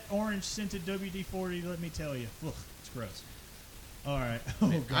that orange scented WD-40. Let me tell you, ugh, it's gross. All right. Oh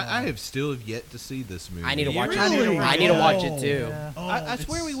god. I have still yet to see this movie. I need to You watch really? it. I need to watch Oh. it too. Yeah. Oh, I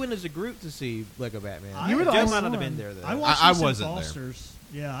swear it's- we went as a group to see Lego Batman. You were the Joe only might not have one. been there, though. I watched I this in wasn't there. Foster's.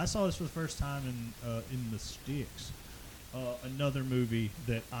 Yeah, I saw this for the first time in the sticks. Another movie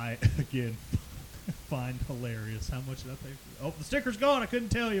that I again find hilarious. How much did I pay for? Oh, the sticker's gone. I couldn't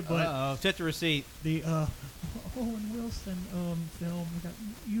tell you, but Check the receipt. the Owen Wilson film. We got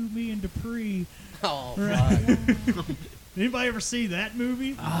You, Me, and Dupree. Oh, Right. fuck. Anybody ever see that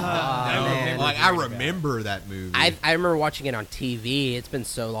movie? man. I remember that movie. I remember watching it on TV. It's been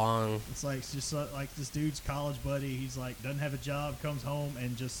so long. It's like it's just like this dude's college buddy. He's like doesn't have a job, comes home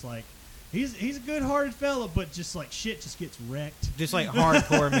and just like he's a good-hearted fella, but just like shit just gets wrecked Just like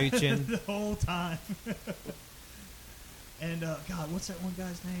hardcore mooching. the whole time. And God, what's that one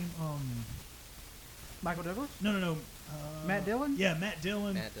guy's name? Michael Douglas? No. Matt Dillon? Yeah, Matt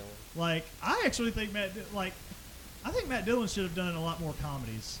Dillon. Matt Dillon. Like I actually think I think Matt Dillon should have done a lot more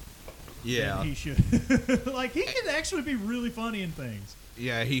comedies. yeah, than he should. Like he can actually be really funny in things.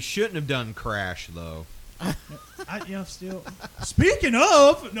 yeah. He shouldn't have done Crash though. Still. Speaking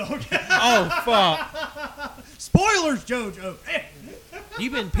of, no. Okay. Oh, fuck. Spoilers, JoJo. Hey.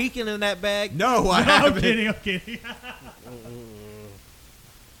 You've been peeking in that bag? No, I I'm haven't. kidding. I'm kidding.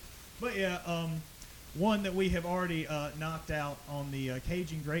 But yeah, one that we have already knocked out on the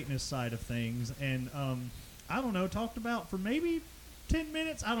Caging Greatness side of things, and I don't know, talked about for maybe 10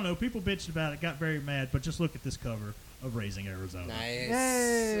 minutes. I don't know. People bitched about it, got very mad, but just look at this cover of Raising Arizona. Nice. Yay.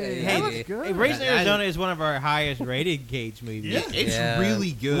 Hey, That looks good. Hey, Raising Arizona is one of our highest rated Cage movies. Yeah. It's Yeah.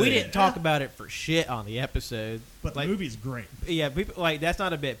 really good. We didn't talk about it for shit on the episode. But like, the movie's great. yeah, people like that's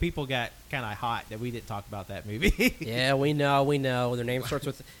not a bit. People got kind of hot that we didn't talk about that movie. Yeah, we know. Their name starts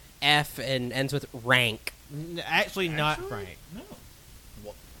with F and ends with rank. Actually, not Actually? Frank. No.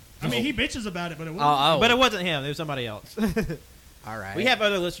 I mean, he bitches about it, but it wasn't. Oh, But it wasn't him. It was somebody else. all right. We have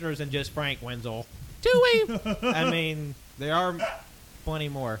other listeners than just Frank Wenzel. Dewey. I mean, there are plenty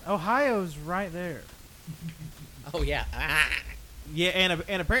more. Ohio's right there. Oh yeah. Ah. Yeah,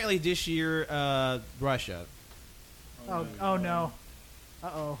 and apparently this year, Russia. Oh no.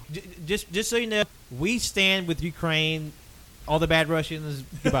 Uh-oh. Just so you know, we stand with Ukraine. All the bad Russians,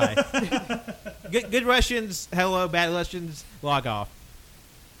 goodbye. Good Russians, hello. Bad Russians, log off.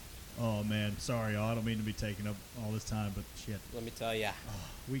 Oh man, sorry, y'all. I don't mean to be taking up all this time, but shit. Let me tell ya.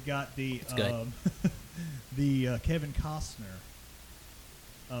 We got the good. the Kevin Costner,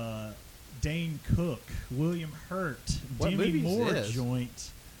 Dane Cook, William Hurt, What Demi movie is Moore this?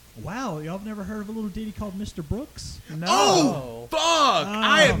 joint. Wow, y'all have never heard of a little ditty called Mr. Brooks? No. Oh, fuck!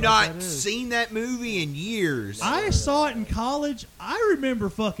 I have what not that is. seen that movie in years. I saw it in college. I remember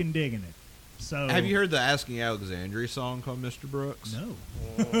fucking digging it. So Have you heard the Asking Alexandria song called Mr. Brooks? No.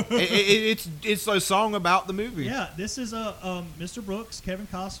 It's a song about the movie. Yeah, this is Mr. Brooks, Kevin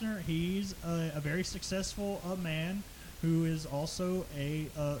Costner. He's a very successful man who is also a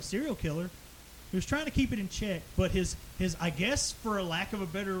serial killer who's trying to keep it in check. But his I guess, for a lack of a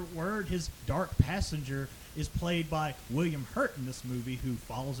better word, his dark passenger is played by William Hurt in this movie, who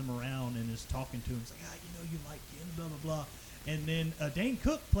follows him around and is talking to him. He's like, you like him, blah, blah, blah. And then Dane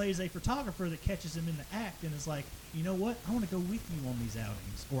Cook plays a photographer that catches him in the act and is like, you know what? I want to go with you on these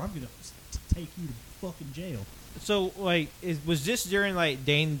outings, or I'm going to take you to fucking jail. So, like, was this during like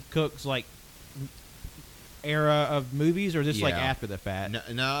Dane Cook's like era of movies, or just like Yeah. after the fact?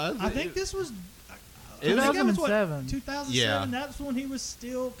 No, I think this was... It was- 2007. 2007. Yeah. That's when he was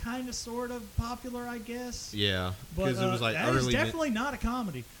still kind of, sort of popular, I guess. Yeah, But because it was like that is early. definitely not a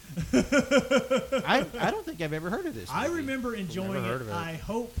comedy. I don't think I've ever heard of this. I movie. remember enjoying Never heard it. of it. I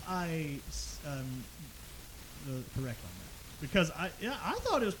hope I correct on that, because I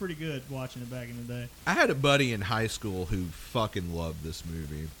thought it was pretty good watching it back in the day. I had a buddy in high school who fucking loved this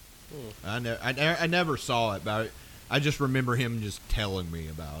movie. I never saw it, but I just remember him just telling me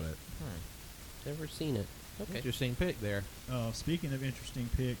about it. Never seen it. Okay. Interesting pick there. Speaking of interesting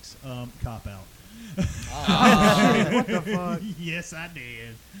picks, Cop Out. What the fuck? Yes, I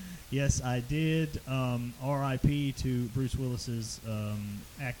did. Yes, I did. R.I.P. to Bruce Willis's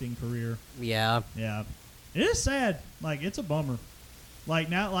acting career. Yeah. Yeah, it is sad. Like, it's a bummer. Like,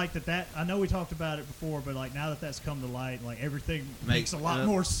 now, like that. I know we talked about it before, but like now that that's come to light, like everything makes a lot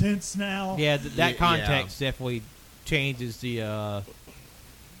more sense now. Yeah, that Yeah. context definitely changes the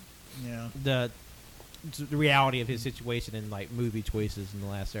Yeah. the reality of his situation and like movie choices in the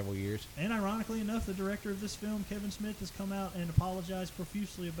last several years. And ironically enough, the director of this film, Kevin Smith, has come out and apologized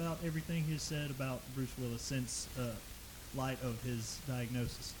profusely about everything he's said about Bruce Willis since light of his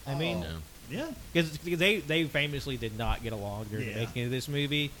diagnosis. I mean, No. Yeah. because they famously did not get along during the Yeah. making of this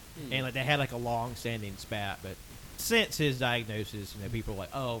movie, and like they had like a long-standing spat. But since his diagnosis, people are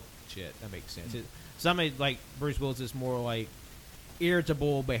like, oh shit, that makes sense. Somebody like Bruce Willis is more like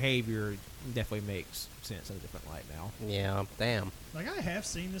irritable behavior definitely makes sense in a different light now. Yeah. Damn. Like, I have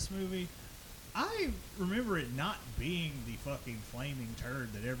seen this movie. I remember it not being the fucking flaming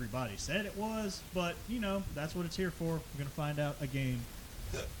turd that everybody said it was, but, that's what it's here for. We're going to find out again.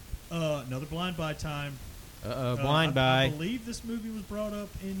 Another blind buy time. Blind I buy. believe this movie was brought up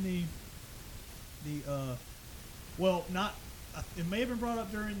in it may have been brought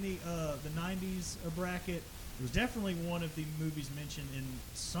up during the 90s bracket. It was definitely one of the movies mentioned in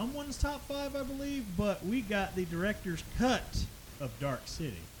someone's top 5, I believe, but we got the director's cut of Dark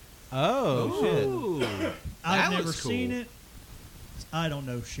City. Oh shit! Ooh, I've that never was cool. seen it. I don't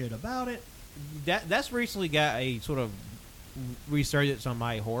know shit about it. That's recently got a sort of resurgence on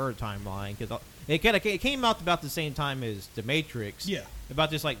my horror timeline because it came out about the same time as The Matrix. Yeah.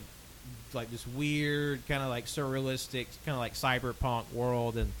 About this like this weird kind of like surrealistic kind of like cyberpunk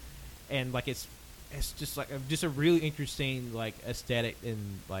world and like it's just like just a really interesting like aesthetic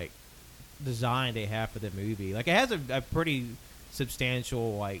and like design they have for the movie. Like it has a pretty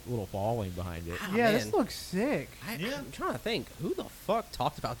substantial like little following behind it. Ah, Yeah, man. this looks sick. Yeah. I'm trying to think. Who the fuck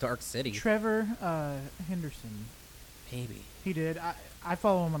talked about Dark City? Trevor Henderson. Maybe. He did. I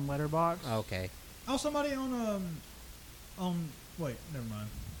follow him on Letterboxd. Okay. Oh, somebody on wait, never mind.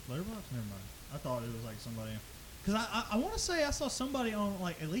 Letterboxd? Never mind. I thought it was like somebody. Because I want to say I saw somebody on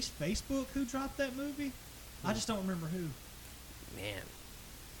like at least Facebook who dropped that movie. I just don't remember who. Man.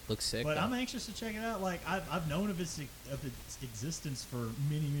 Looks sick. But though. I'm anxious to check it out. Like I've known of its existence for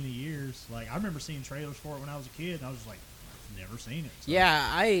many years. Like I remember seeing trailers for it when I was a kid, and I was just like, I've never seen it. So. Yeah,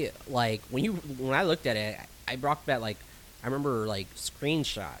 I like when I looked at it, I brought back like I remember like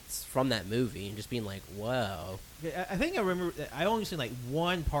screenshots from that movie and just being like, "Whoa!" Yeah, I think I remember. I only seen like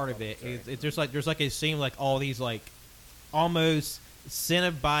one part of it. There's like a scene like all these like almost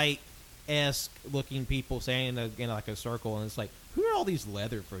Cenobite esque looking people standing in like a circle, and it's like, who are all these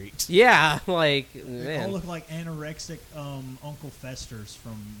leather freaks? Yeah, like They all man. look like anorexic Uncle Festers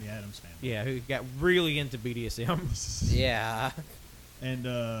from the Addams Family. Yeah, who got really into BDSM. Yeah. And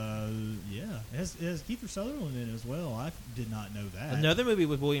yeah, it has Kiefer Sutherland in it as well. I did not know that. Another movie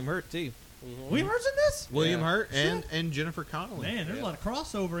with William Hurt too. William Hurt's in this? William Yeah. Hurt and Jennifer Connelly. Man, there's a lot of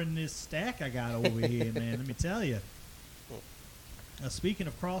crossover in this stack I got over here, man. Let me tell you. Speaking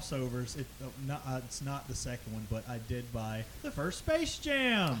of crossovers, it's not the second one, but I did buy the first Space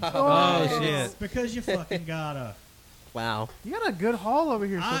Jam. Oh, shit. Because you fucking gotta. Wow. You got a good haul over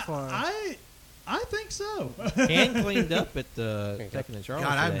here so far. I think so. And cleaned up at the Second and Charlotte.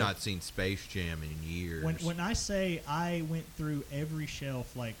 God, I've today. not seen Space Jam in years. When I say I went through every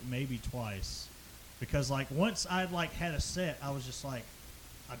shelf like maybe twice, because like once I'd like had a set, I was just like,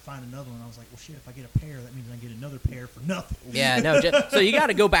 I'd find another one. I was like, well, shit, if I get a pair, that means I get another pair for nothing. Yeah, no. So you got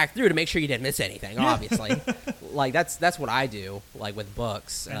to go back through to make sure you didn't miss anything. Obviously, like that's what I do. Like with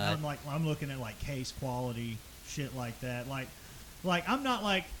books. And I'm looking at like case quality shit like that. Like I'm not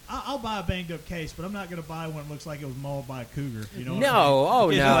like I'll buy a banged up case, but I'm not gonna buy one that looks like it was mauled by a cougar. You know? no. Oh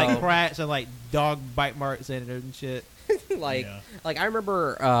There's, no. like cracks and like dog bite marks in it and shit. like Yeah. like I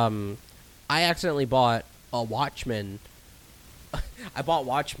remember I accidentally bought a Watchmen. I bought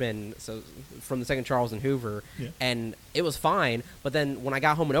Watchmen from the Second Charles and Hoover, Yeah. and it was fine. But then when I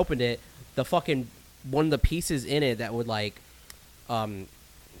got home and opened it, the fucking one of the pieces in it that would like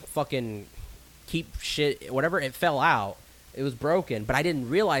fucking keep shit, whatever, it fell out. It was broken, but I didn't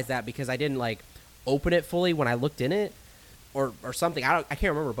realize that because I didn't like open it fully when I looked in it, or something. I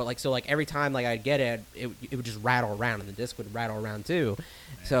can't remember, but like so like every time like I'd get it, it would just rattle around, and the disc would rattle around too.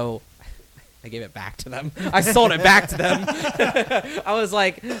 So I gave it back to them. I sold it back to them. I was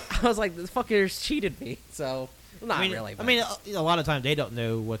like, the fuckers cheated me. So not really. But. I mean, a lot of times they don't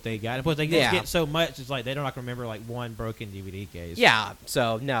know what they got. Plus, they just Yeah. get so much. It's like they're not gonna remember like one broken DVD case. Yeah.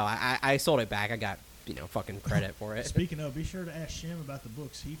 So no, I sold it back. I got fucking credit for it. Speaking of, be sure to ask Shim about the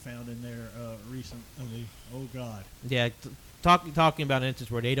books he found in there recently. Oh God. Yeah. Talking about an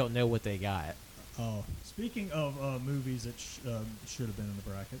instance where they don't know what they got. Oh, speaking of movies that should have been in the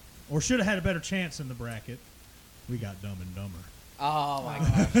bracket, or should have had a better chance in the bracket, we got Dumb and Dumber. Oh my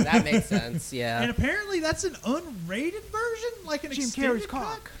gosh, that makes sense. Yeah. And apparently that's an unrated version, like an Jim extended Carrey's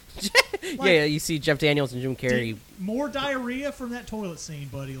cock. cut. Yeah, you see Jeff Daniels and Jim Carrey. More diarrhea from that toilet scene,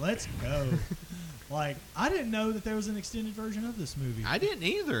 buddy. Let's go. Like, I didn't know that there was an extended version of this movie. I didn't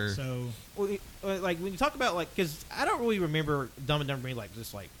either. So, Well, like when you talk about like, because I don't really remember Dumb and Dumber being like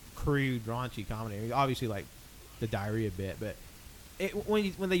just like crude, raunchy comedy. I mean, obviously, like the diarrhea bit, but when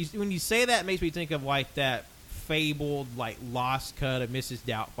you say that, it makes me think of like that fabled like lost cut of Mrs.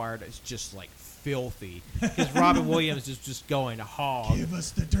 Doubtfire that's just like filthy because Robin Williams is just going hog. give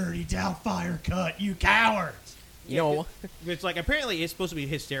us the dirty Doubtfire cut, you cowards. You know, It's like apparently it's supposed to be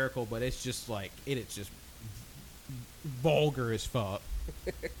hysterical, but it's just like it's just vulgar as fuck.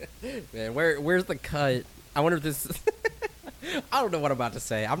 man, where's the cut? I wonder if this. I don't know what I'm about to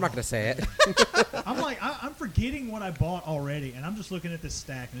say. I'm not gonna say it. I'm like, I'm forgetting what I bought already, and I'm just looking at this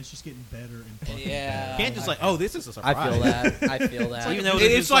stack, and it's just getting better and fucking Yeah. You can't just like, oh, this is a surprise. I feel that. I feel that. Even though It's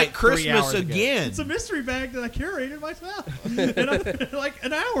this is, like 3 Christmas hours ago. again. It's a mystery bag that I curated myself, and I'm, like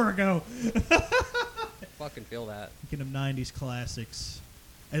an hour ago. fucking feel that. Speaking of 90s classics,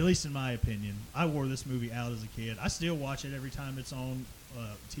 at least in my opinion, I wore this movie out as a kid. I still watch it every time it's on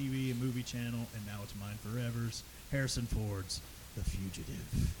TV and movie channel, and now it's mine forever's Harrison Ford's The Fugitive.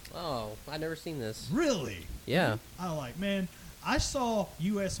 Oh, I've never seen this. Really? Yeah. Man, I saw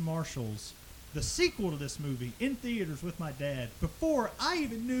U.S. Marshals, the sequel to this movie, in theaters with my dad before I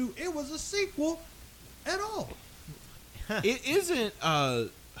even knew it was a sequel at all. It isn't.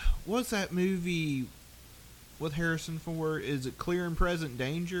 What's that movie with Harrison Ford? Is it Clear and Present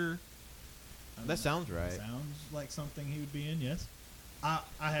Danger? That sounds right. Sounds like something he would be in, yes. I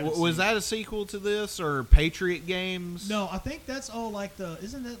haven't Was seen that a sequel to this or Patriot Games? No, I think that's all like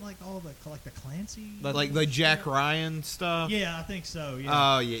isn't that like all the like the Clancy? Like the Jack Ryan stuff? Yeah, I think so. Yeah.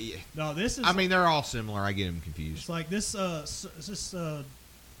 Oh, yeah. No, this is. I mean, they're all similar. I get them it's confused. like this. I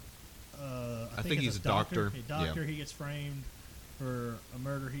think he's it's a doctor. A doctor. Yeah. He gets framed for a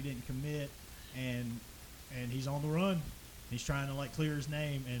murder he didn't commit, and he's on the run. He's trying to like clear his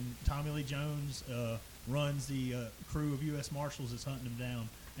name, and Tommy Lee Jones runs the crew of U.S. Marshals that's hunting him down.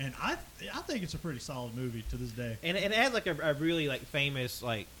 And I think it's a pretty solid movie to this day. And it has like a really like famous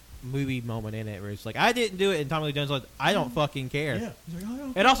like movie moment in it where it's like I didn't do it, and Tommy Lee Jones like I don't fucking care. Yeah. He's like,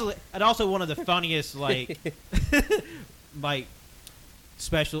 oh, And also one of the funniest like like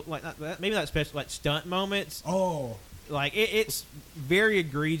special like maybe not special like stunt moments oh, Like it's very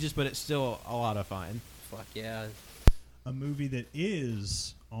egregious, but it's still a lot of fun. Fuck yeah. A movie that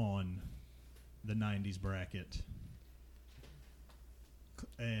is on the 90s bracket.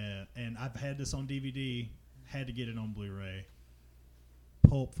 And I've had this on DVD, had to get it on Blu-ray.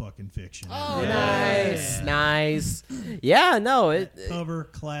 Pulp fucking Fiction. Oh, nice. Yeah, no, it. Cover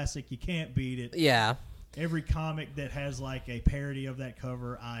classic. You can't beat it. Yeah. Every comic that has like a parody of that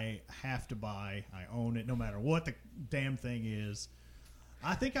cover, I have to buy. I own it, no matter what the damn thing is.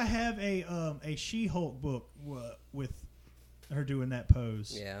 I think I have a She-Hulk book with her doing that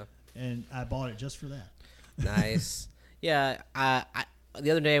pose. Yeah. And I bought it just for that. Nice. Yeah. I the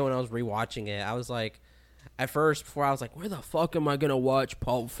other day when I was rewatching it, I was like, at first, before I was like, where the fuck am I gonna watch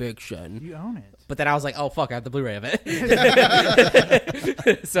Pulp Fiction? You own it. But then I was like, oh fuck, I have the Blu-ray of it.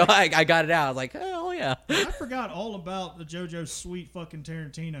 So I got it out. I was like, oh yeah. I forgot all about the JoJo's sweet fucking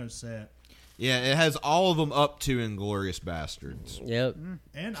Tarantino set. Yeah, it has all of them up to Inglourious Bastards. Yep.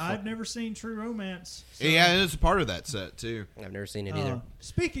 And I've never seen True Romance. So, Yeah, and it's a part of that set too. I've never seen it either.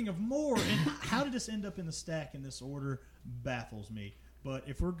 Speaking of more, and how did this end up in the stack in this order baffles me. But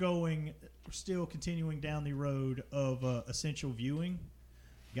if we're still continuing down the road of essential viewing,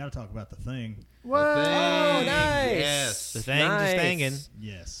 you got to talk about The Thing. What? The Thing. Oh, nice. Yes. The thing's Nice. thangin'.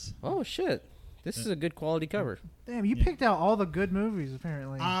 Yes. Oh shit. This is a good quality cover. Damn, you picked out all the good movies,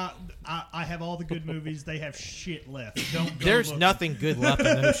 apparently. I have all the good movies. They have shit left. Don't go There's looking. nothing good left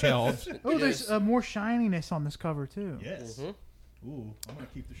on those shelves. Oh, there's more shininess on this cover, too. Yes. Ooh, I'm going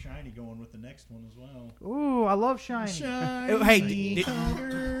to keep the shiny going with the next one as well. Ooh, I love shiny. Shiny Oh, hey,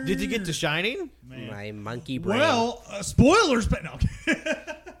 cover. Did you get to Shining? Man. My monkey brain. Well, spoilers, but no.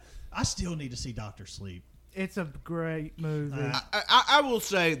 I still need to see Dr. Sleep. It's a great movie. I will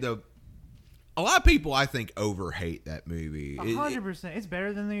say a lot of people I think overhate that movie. 100%. It's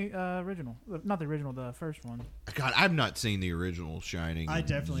better than the original. Not the original, the first one. God, I've not seen the original Shining. I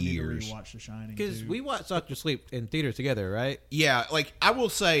definitely years. need to rewatch The Shining. Because too. we watched Doctor Sleep in theaters together, right? Yeah, like I will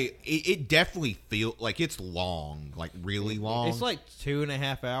say, it definitely feels like it's long, like really long. It's like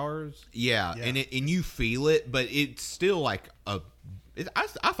 2.5 hours. yeah, Yeah. and you feel it, but it's still like I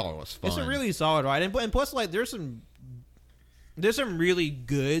thought it was fun. It's a really solid ride, and plus, like, there's some really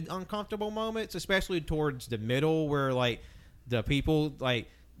good uncomfortable moments, especially towards the middle where like the people like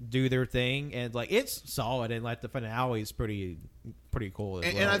do their thing, and like it's solid, and like the finale is pretty cool as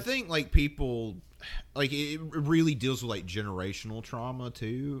well. And I think like people like it really deals with like generational trauma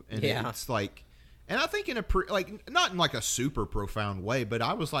too, and Yeah. it's like, and I think in a like not in like a super profound way, but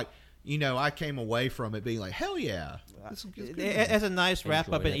I was like, I came away from it being like, hell yeah, this is good. As a nice wrap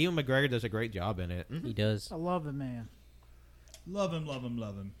up, Enjoyed and it. Ewan McGregor does a great job in it, He does. I love the man. Love him, love him,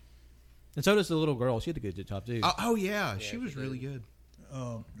 love him. and so does the little girl. She did a good job too. Oh yeah, she was really good.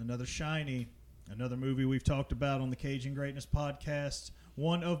 Another shiny, another movie we've talked about on the Cajun Greatness podcast.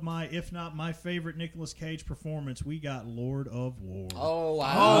 One of my, if not my favorite Nicolas Cage performance, we got Lord of War. Oh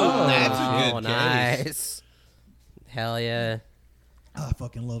wow. Oh, that's a good case. Nice. Hell yeah. I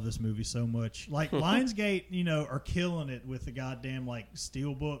fucking love this movie so much. Like Lionsgate, are killing it with the goddamn like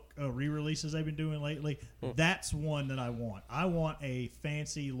Steelbook re-releases they've been doing lately. That's one that I want. I want a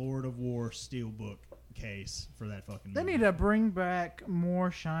fancy Lord of War Steelbook case for that fucking They movie. need to bring back more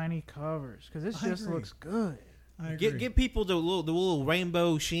shiny covers because this I just agree. looks good. I agree. Give people the little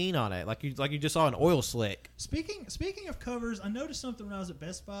rainbow sheen on it, like you just saw an oil slick. Speaking of covers, I noticed something when I was at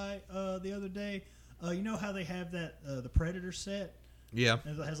Best Buy the other day. You know how they have that the Predator set? Yeah,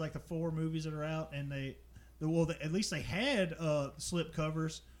 And it has like the 4 movies that are out, and at least they had slip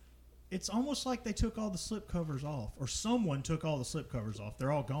covers. It's almost like they took all the slip covers off, or someone took all the slip covers off.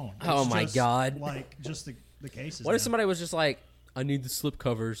 They're all gone. Oh, It's my just, God. Like just the cases. What if now. somebody was just like, I need the slip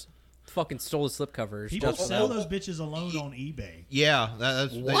covers. Fucking stole the slip covers. People just for sell that. those bitches alone on eBay? yeah,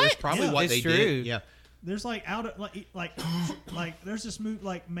 that's What? probably Yeah. what It's they true. did. Yeah, There's like like there's this movie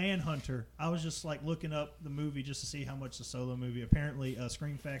like Manhunter. I was just like looking up the movie just to see how much the solo movie. Apparently,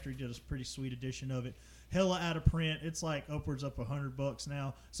 Scream Factory did a pretty sweet edition of it. Hella out of print. It's like upwards up $100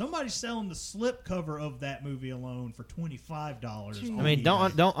 now. Somebody's selling the slip cover of that movie alone for $25. I mean,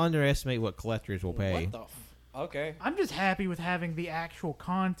 don't underestimate what collectors will pay. What the okay. I'm just happy with having the actual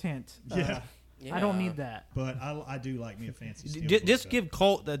content. Yeah. I don't need that. But I do like me a fancy steel Just book, give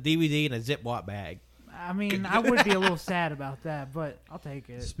Colt the DVD in a Ziploc bag. I mean, I would be a little sad about that, but I'll take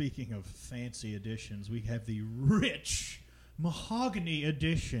though. it. Speaking of fancy editions, we have the rich mahogany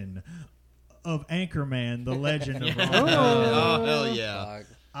edition of Anchorman: The Legend of Ron. oh hell yeah. Fuck.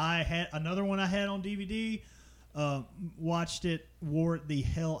 I had another one I had on DVD. Watched it, wore it the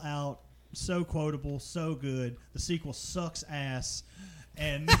hell out. So quotable, so good. The sequel sucks ass.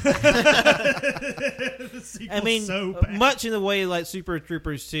 And the sequel's I mean, so bad. much in the way like Super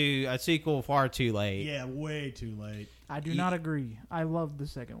Troopers 2, a sequel far too late. Yeah, way too late. I do not agree. I love the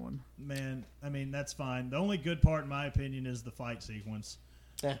second one. Man, I mean, that's fine. The only good part, in my opinion, is the fight sequence.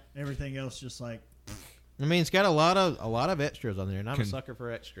 Yeah. Everything else just like, I mean, it's got a lot of extras on there, and I'm a sucker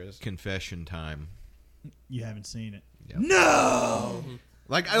for extras. Confession time. you haven't seen it. Yep. No!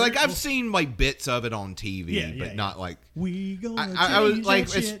 Like I've seen like bits of it on TV, Yeah, but not like We gonna I was change like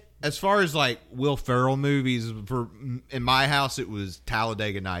that shit. as far as like Will Ferrell movies for in my house it was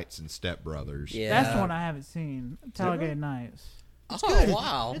Talladega Nights and Step Brothers. Yeah. That's the one I haven't seen. Talladega Nights. Oh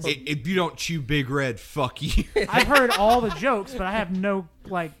wow. If you don't chew Big Red, fuck you. I've heard all the jokes, but I have no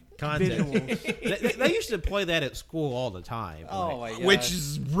like Context. visuals. they used to play that at school all the time. Oh my god. Which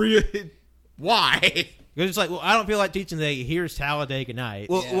is really why. Because it's like, well, I don't feel like teaching today. Here's Talladega Nights.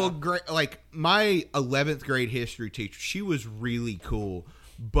 Well, great. Like my 11th grade history teacher, she was really cool.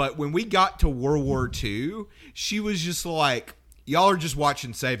 But when we got to World War II, she was just like, "Y'all are just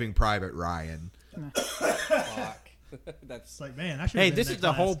watching Saving Private Ryan." Fuck. That's It's like, man, I should. hey, this is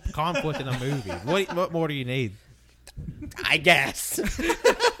the whole conflict in the movie. What more do you need? I guess.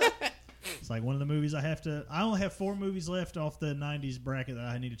 It's like one of the movies I have to. I only have 4 movies left off the '90s bracket that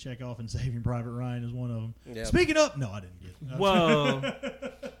I need to check off, and Saving Private Ryan is one of them. Yep. Speaking of, no, I didn't get it. Whoa.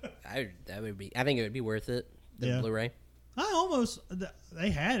 I think it would be worth it. The Yeah. Blu-ray. I almost. They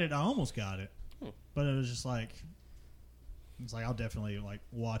had it. I almost got it, but it was just like. It's like I'll definitely like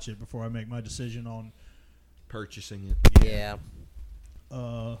watch it before I make my decision on. Purchasing it. Yeah.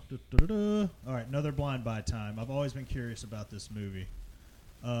 All right, another blind buy time. I've always been curious about this movie.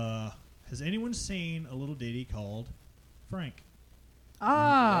 Has anyone seen a little ditty called Frank?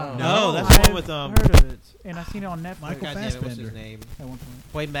 Ah, No, that's the one with, heard of it, and I've seen it on Netflix Michael God damn it, what's Fassbender. his name? at one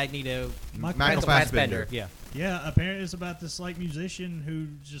point. Played Magneto. Michael Fassbender. Yeah. Yeah, apparently it's about this like musician who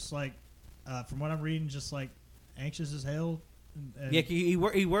just like, from what I'm reading, just like anxious as hell. And, Yeah, he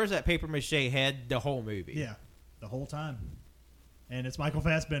wears that paper mache head the whole movie. yeah, the whole time. And it's Michael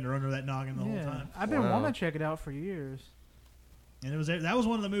Fassbender under that noggin the whole Yeah, time. I've been Wow. wanting to check it out for years. And that was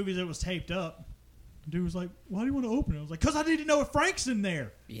one of the movies that was taped up. The dude was like, "Why do you want to open it?" I was like, "Cause I need to know if Frank's in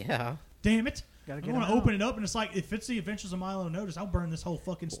there." Yeah. Damn it! Gotta I get want him to out. open it up, and it's like, if it's the Adventures of Milo and Otis, I'll burn this whole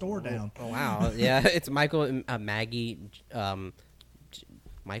fucking store down. Oh wow. Yeah. It's Michael and Maggie. Maggie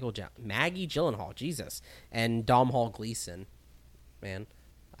Gyllenhaal. Jesus. And Domhnall Gleeson. Man,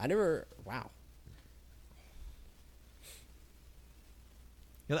 I never. Wow.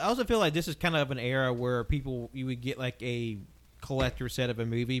 I also feel like this is kind of an era where you would get like a collector set of a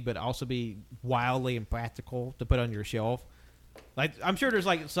movie, but also be wildly impractical to put on your shelf. Like I'm sure there's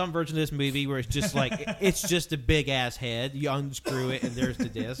like some version of this movie where it's just like it's just a big ass head. You unscrew it and there's the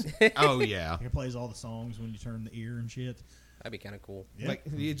disc. Oh yeah. It plays all the songs when you turn the ear and shit. That'd be kind of cool. Yeah. Like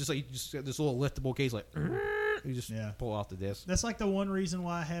you just got this little liftable case, like you just Yeah. pull off the disc. That's like the one reason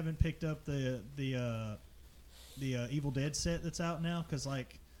why I haven't picked up the Evil Dead set that's out now, because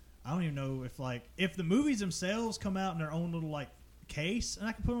like I don't even know if the movies themselves come out in their own little like case and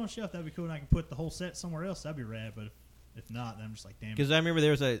I can put it on a shelf, that'd be cool, and I can put the whole set somewhere else, that'd be rad. But if not, then I'm just like, damn. Because I remember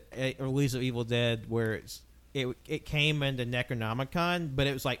there was a release of Evil Dead where it came into Necronomicon, but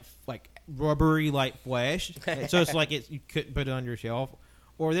it was like rubbery like flesh, so it's like you couldn't put it on your shelf.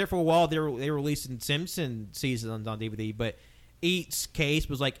 Or there for a while they were releasing Simpson seasons on DVD, but each case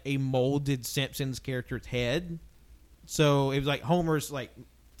was like a molded Simpsons character's head, so it was like Homer's like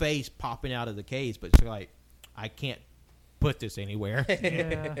face popping out of the case, but it's like I can't put this anywhere.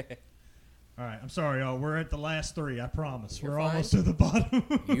 Yeah. All right, I'm sorry, y'all. We're at the last 3. I promise. You're We're fine. almost to the bottom.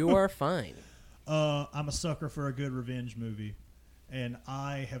 You are fine. I'm a sucker for a good revenge movie, and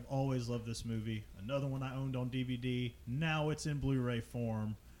I have always loved this movie. Another one I owned on DVD. Now it's in Blu-ray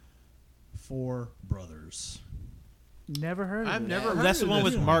form. 4 Brothers. Never heard of it. I've never heard That's the of one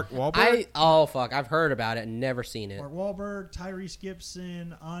this with Mark Wahlberg. I've heard about it and never seen it. Mark Wahlberg, Tyrese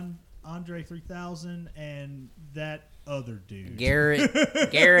Gibson, Andre 3000, and that other dude. Garrett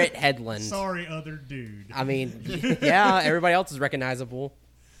Hedlund. Sorry, other dude. I mean, yeah, everybody else is recognizable.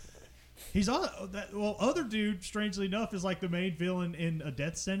 He's other dude. Strangely enough, is like the main villain in A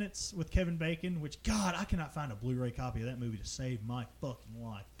Death Sentence with Kevin Bacon. Which, God, I cannot find a Blu-ray copy of that movie to save my fucking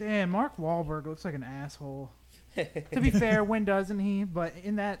life. Damn, Mark Wahlberg looks like an asshole. To be fair, when doesn't he? But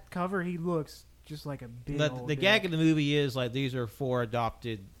in that cover, he looks just like a big old The dick. gag of the movie is like these are 4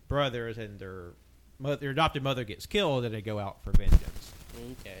 adopted brothers, and their adopted mother gets killed, and they go out for vengeance.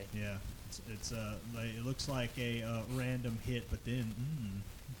 Okay. Yeah, it looks like a random hit, but then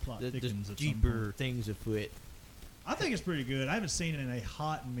plot There's thickens at some deeper point. things afoot. I think it's pretty good. I haven't seen it in a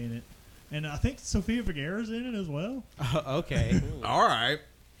hot minute. And I think Sofia Vergara's in it as well. Okay. All right.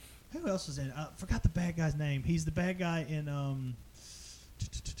 Who else is in it? I forgot the bad guy's name. He's the bad guy in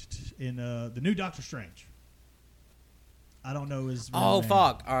the new Doctor Strange. I don't know his real Oh name.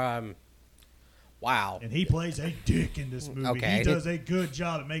 fuck. Wow. And he plays a dick in this movie. Okay. He does a good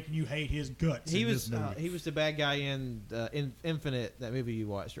job at making you hate his guts. He in was this movie. he was the bad guy in Infinite, that movie you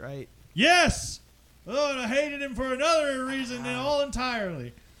watched, right? Yes. Oh, and I hated him for another reason all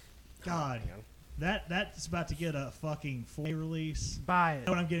entirely. God, that's about to get a fucking full release. Buy it.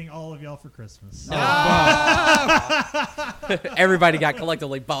 What I'm getting all of y'all for Christmas. Everybody got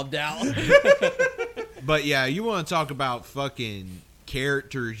collectively bummed out. But yeah, you want to talk about fucking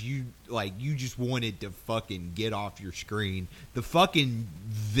characters you just wanted to fucking get off your screen. The fucking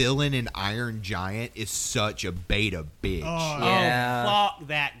villain in Iron Giant is such a beta bitch. Oh, Yeah. Oh, fuck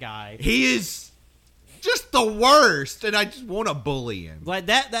that guy. He is just the worst, and I just want to bully him. Like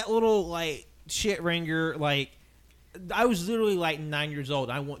that little like shit ringer. Like I was literally like 9 years old.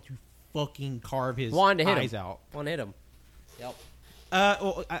 I want to fucking carve his Wanted to hit eyes him. out. Want to hit him. Yep.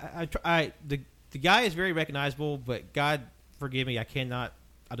 Well, the guy is very recognizable, but God forgive me, I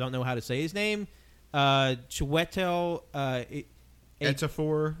don't know how to say his name. Chiwetel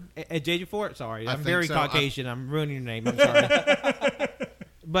Ejiofor. Ejiofor. Sorry, I I'm think very so. Caucasian. I'm ruining your name. I'm sorry.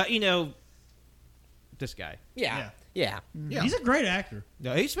 But this guy. Yeah. Yeah. Yeah. He's a great actor.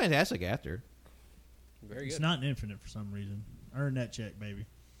 No, he's a fantastic actor. Very It's good. not an Infinite for some reason. Earn that check, baby.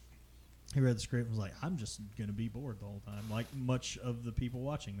 He read the script and was like, I'm just going to be bored the whole time, like much of the people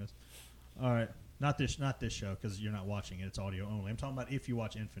watching this. All right. Not this show, because you're not watching it. It's audio only. I'm talking about if you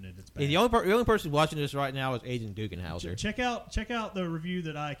watch Infinite, it's bad. The only person watching this right now is Agent Dugenhauser. Check out the review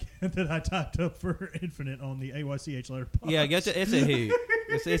that I typed up for Infinite on the AYCH Letterboxd. Yeah, I guess it's a hoot.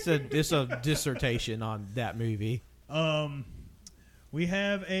 It's a dissertation on that movie. We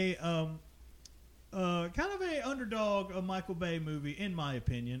have a kind of a underdog, a Michael Bay movie, in my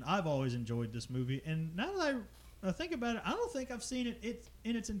opinion. I've always enjoyed this movie, and now that I think about it, I don't think I've seen it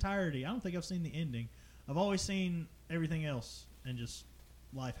in its entirety. I don't think I've seen the ending. I've always seen everything else, and just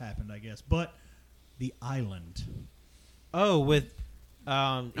life happened, I guess. But The Island. Oh, with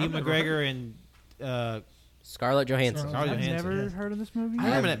Ian McGregor and Scarlett Johansson. Scarlett I've Johansson. never yeah. heard of this movie. I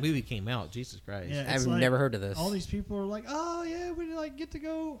remember that movie came out. Jesus Christ. Yeah, I've it's like never heard of this. All these people are like, "Oh yeah, we get to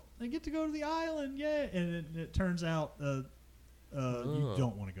go to the island, yeah." And it turns out, you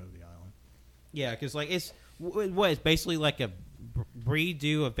don't want to go to the island. Yeah, because like it's basically like a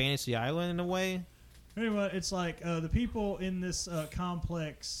redo of Fantasy Island in a way. Anyway, it's like the people in this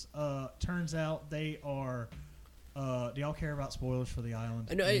complex. Turns out they are. Do y'all care about spoilers for the island?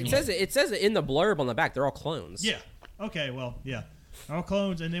 No, Anyway. it says it in the blurb on the back. They're all clones. Yeah. Okay. Well, yeah. They're all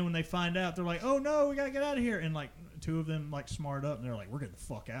clones, and then when they find out, they're like, "Oh no, we gotta get out of here!" And like two of them like smart up, and they're like, "We're getting the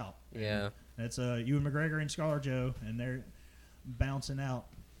fuck out." Yeah. And it's Ewan McGregor and ScarJo, and they're bouncing out.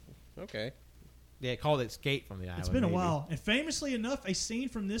 Okay. They called it Escape from the Island. It's been a maybe. while, and famously enough, a scene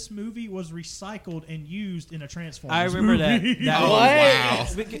from this movie was recycled and used in a Transformers. I remember that. movie. that Oh,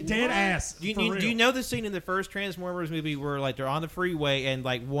 was- wow. Dead ass. Do for you real. know the scene in the first Transformers movie where like they're on the freeway and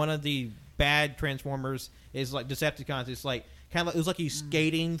like one of the bad Transformers is like Decepticons? It's like kind of it was like he's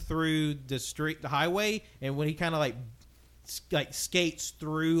skating through the highway, and when he kind of like skates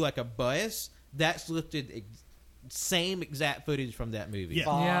through like a bus, that's lifted same exact footage from that movie.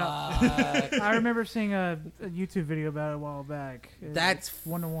 Yeah. Yeah. I remember seeing a YouTube video about it a while back. That's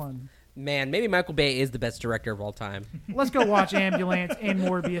 1-to-1. Man, maybe Michael Bay is the best director of all time. Let's go watch Ambulance and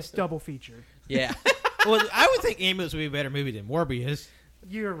Morbius double feature. Yeah. Well, I would think Ambulance would be a better movie than Morbius.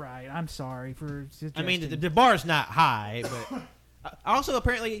 You're right. I'm sorry for suggesting. I mean, the bar's not high, but also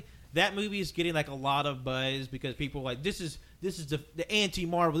apparently that movie is getting like a lot of buzz because people are like this is the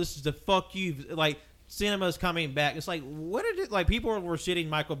anti-Marvel. This is the fuck you. Like cinema's coming back. It's like what are like people were shitting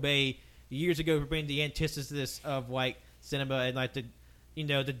Michael Bay years ago for being the antithesis of like cinema and like the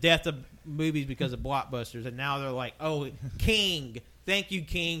death of movies because of blockbusters, and now they're like, oh, King. Thank you,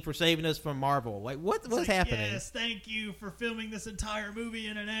 King, for saving us from Marvel. Like, what's It's like, happening? Yes, thank you for filming this entire movie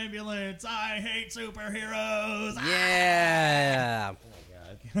in an ambulance. I hate superheroes. Yeah.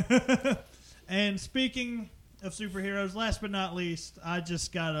 And speaking of superheroes, last but not least, I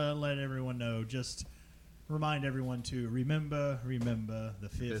just gotta let everyone know, just remind everyone to remember the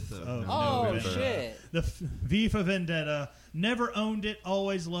 5th of Oh, November. shit. The V for Vendetta. Never owned it,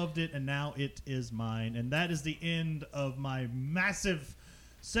 always loved it, and now it is mine. And that is the end of my massive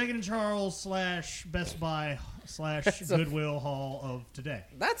Second and Charles / Best Buy / Goodwill haul of today.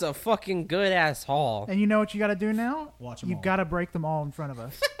 That's a fucking good ass haul. And you know what you got to do now? Watch 'em You've all. got to break them all in front of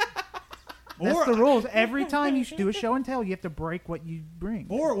us. That's the rules. Every time you do a show and tell, you have to break what you bring.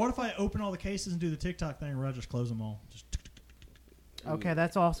 Or what if I open all the cases and do the TikTok thing where I just close them all? Just Okay,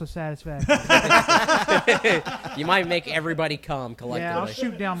 that's also satisfactory. You might make everybody come collectively. Yeah, I'll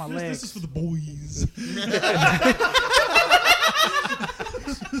shoot down my legs. This is for the boys.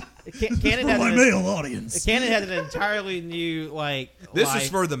 Canon For has my an, male audience. Canon has an entirely new This life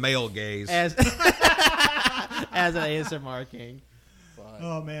is for the male gaze. as as an ASMR king.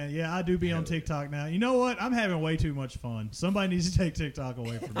 Oh man, yeah, I do be on TikTok now. You know what? I'm having way too much fun. Somebody needs to take TikTok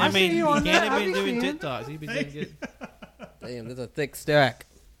away from me. I see mean, you on that. Canon I'll been be doing seeing. TikToks. He's been doing good. Damn, that's a thick stack.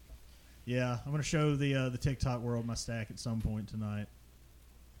 Yeah, I'm gonna show the TikTok world my stack at some point tonight.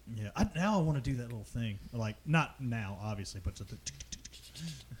 Yeah, now I want to do that little thing. Like not now, obviously, but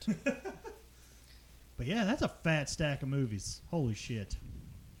but yeah, that's a fat stack of movies. Holy shit!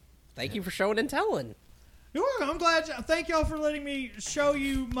 Thank you for showing and telling. You're welcome. I'm glad. Thank y'all for letting me show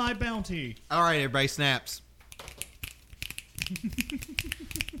you my bounty. All right, everybody, snaps.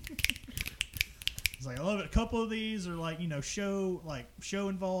 It's like I love it. A couple of these are like show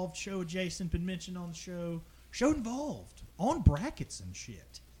involved, show adjacent, been mentioned on the show involved on brackets and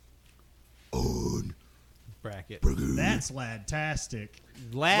shit. Bracket. That's ladtastic.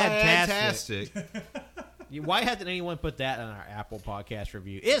 Ladtastic. Why hasn't anyone put that on our Apple Podcast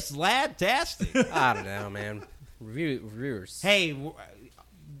review? It's ladtastic. I don't know, man. Reviewers. Hey,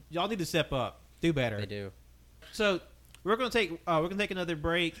 y'all need to step up. Do better. They do. So we're gonna take another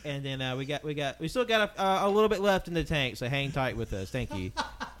break, and then we still got a little bit left in the tank. So hang tight with us. Thank you.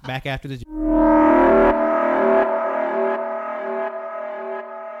 Back after the.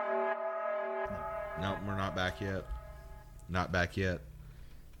 No, we're not back yet. Not back yet.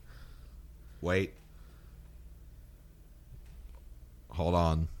 Wait. Hold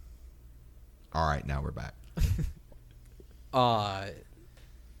on. All right, now we're back.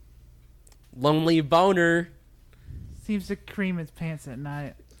 Lonely boner. Seems to cream his pants at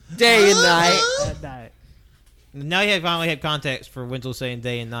night. Day and night. At night. Now you finally have context for Winslow saying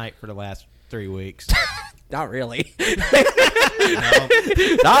day and night for the last 3 weeks. Not really.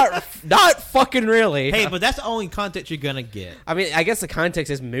 Not fucking really. Hey, but that's the only context you're gonna get. I mean, I guess the context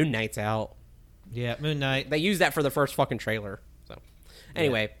is Moon Knight's out. Yeah, Moon Knight. They used that for the first fucking trailer. So,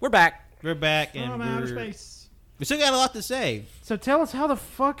 anyway, we're back. We're back, and From outer space. we still got a lot to say. So tell us how the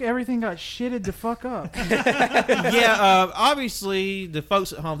fuck everything got shitted the fuck up. Obviously the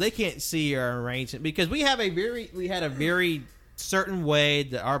folks at home, they can't see our arrangement because we had a very certain way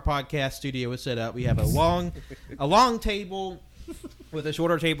that our podcast studio was set up. We have a long table with a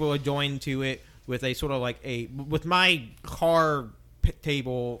shorter table adjoined to it with a sort of like with my car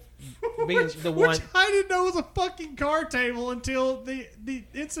table being the one Which I didn't know was a fucking car table until the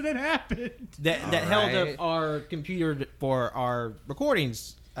incident happened. that held right. up our computer for our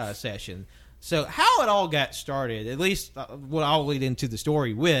recordings session. So how it all got started, at least what I'll lead into the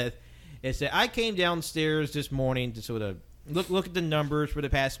story with, is that I came downstairs this morning to sort of look at the numbers for the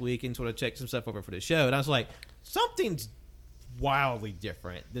past week and sort of check some stuff over for the show, and I was like, something's wildly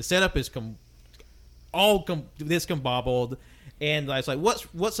different. The setup is discombobbled, and I was like,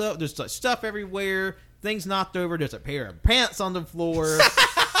 what's up? There's like stuff everywhere, things knocked over. There's a pair of pants on the floor.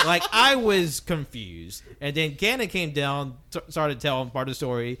 Like, I was confused. And then Cannon came down, started telling part of the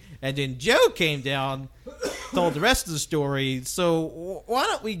story, and then Joe came down, told the rest of the story. So why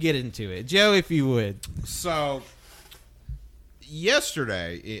don't we get into it, Joe, if you would? So,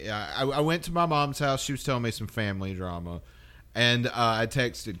 yesterday, I went to my mom's house. She was telling me some family drama. And I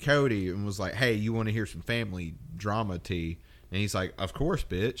texted Cody and was like, hey, you want to hear some family drama, T? And he's like, of course,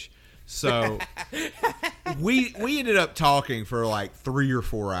 bitch. So we ended up talking for like 3 or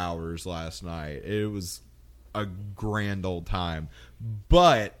 4 hours last night. It was a grand old time.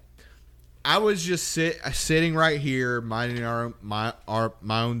 But I was just sitting right here, minding my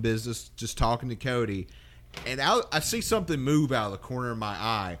own business, just talking to Cody. And I see something move out of the corner of my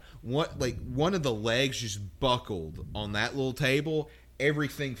eye. One of the legs just buckled on that little table.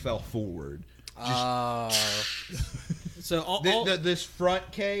 Everything fell forward. So This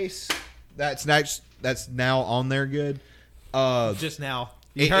front case that's now on there good. just now,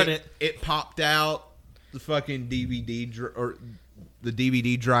 you heard it. It popped out. The fucking DVD or the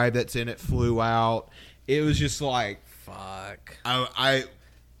DVD drive that's in it flew out. It was just like Fuck. I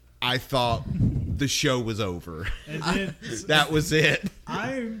thought the show was over. And then That was it.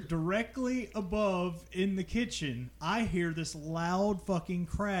 I'm directly above in the kitchen. I hear this loud fucking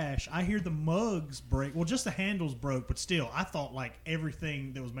crash. I hear the mugs break. Well, just the handles broke, but still, I thought like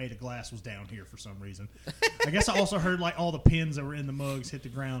everything that was made of glass was down here for some reason. I guess I also heard like all the pins that were in the mugs hit the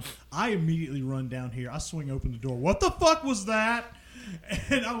ground. I immediately run down here. I swing open the door. What the fuck was that?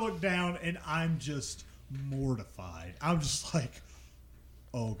 And I look down, and I'm just mortified. I'm just like,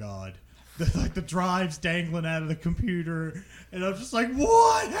 oh God. Like the drive's dangling out of the computer, and I'm just like,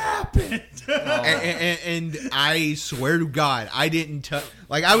 what happened? And I swear to God, I didn't touch.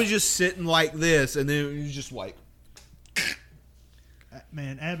 Like, I was just sitting like this, and then it was just like.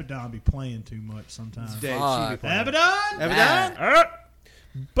 Man, Abaddon be playing too much sometimes. Fuck. Abaddon?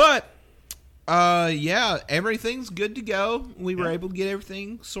 But, yeah, everything's good to go. We were able to get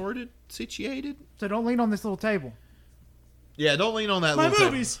everything sorted, situated. So don't lean on this little table. Yeah, don't lean on that My little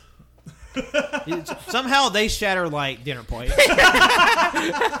table. movies. Somehow they shatter like dinner plates.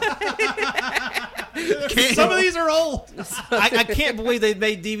 Some of these are old. I can't believe they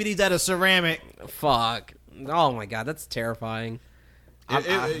made DVDs out of ceramic. Fuck. Oh my god, that's terrifying. I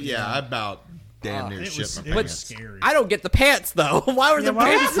about damn near It shit was, my it was pants. scary. I don't get the pants though. Why were the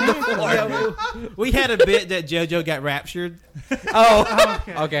why pants in the floor? Yeah, we had a bit that JoJo got raptured. Oh,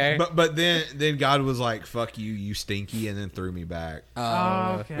 Okay. okay. But then God was like, "Fuck you, you stinky," and then threw me back.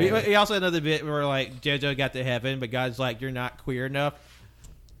 Oh, okay. We also had another bit where like JoJo got to heaven, but God's like, "You're not queer enough.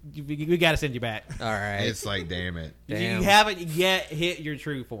 We got to send you back. All right. It's like, damn it. Damn. You haven't yet hit your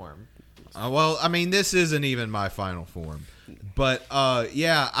true form." Well, I mean, this isn't even my final form, but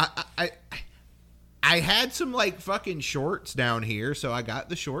yeah, I had some like fucking shorts down here, so I got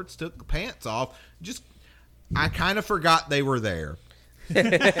the shorts, took the pants off. Just I kind of forgot they were there,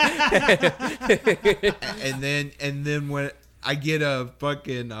 and then when I get a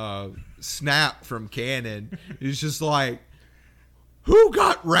fucking snap from Canon, it's just like, who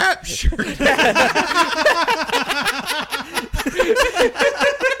got raptured?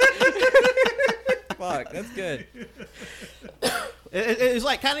 Fuck, that's good. It's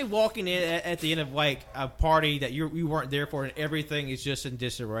like kind of walking in at the end of like a party that you weren't there for, and everything is just in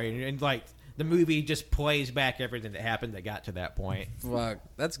disarray, and like the movie just plays back everything that happened that got to that point. Fuck,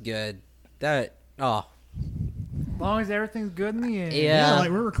 that's good. As long as everything's good in the end. Yeah. like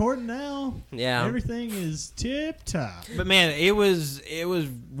we're recording now. Yeah. Everything is tip top. But man, it was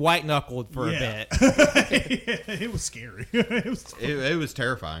white knuckled for a bit. It was scary. It was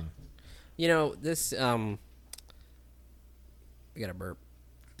terrifying. You know, this I got a burp.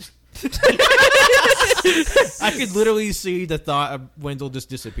 I could literally see the thought of Wendell just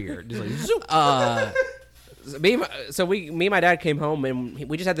disappeared. Just like, zoop. Me and my dad came home, and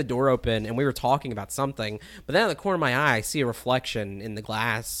we just had the door open, and we were talking about something. But then out of the corner of my eye, I see a reflection in the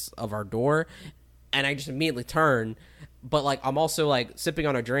glass of our door, and I just immediately turn. But like, I'm also like sipping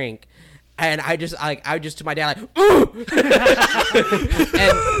on a drink, and I just to my dad like, ooh!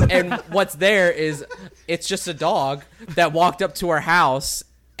 and what's there is it's just a dog that walked up to our house,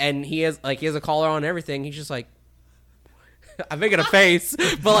 and he has a collar on and everything. He's just like, I'm making a face,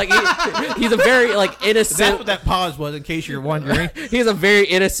 but like he's a very like innocent. That's what that pause was, in case you're wondering. He has a very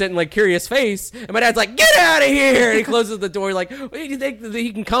innocent and like curious face, and my dad's like, "Get out of here!" And he closes the door. Like, "What, do you think that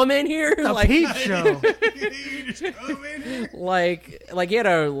he can come in here?" A Like, peep show. You just come in here. like he had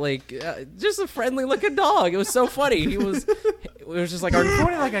a just a friendly looking dog. It was so funny. It was just like our. You're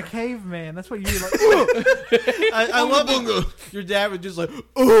pointing like a caveman. That's what you're like. I love it. Your dad was just like,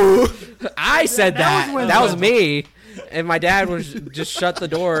 "Ooh." I said That that. was That was Wendell. me. And my dad was just shut the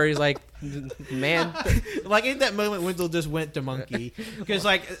door. He's like, man. Like in that moment, Wendell just went to monkey, because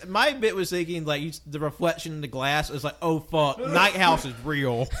like my bit was thinking like the reflection in the glass was like, oh fuck, Night House is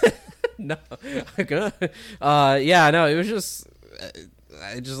real. No. Yeah, no, it was just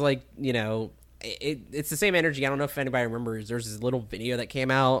like, you know, it's the same energy. I don't know if anybody remembers. There's this little video that came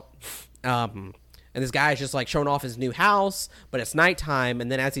out. And this guy's just like showing off his new house, but it's nighttime.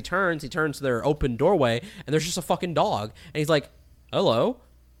 And then as he turns to their open doorway, and there's just a fucking dog. And he's like, hello.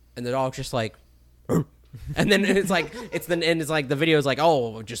 And the dog's just like, "Arr." And then it's like, the video is like,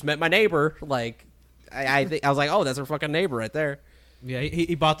 oh, just met my neighbor. Like, I was like, oh, that's our fucking neighbor right there. Yeah,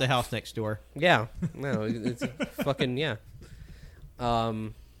 he bought the house next door. Yeah. No, it's fucking, yeah.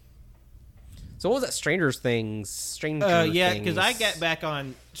 So what was that Stranger Things? Yeah, because I got back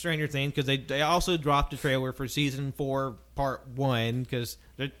on Stranger Things because they also dropped a trailer for season 4 part 1 because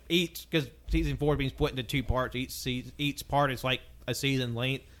season 4 is being split into 2 parts. Each part is like a season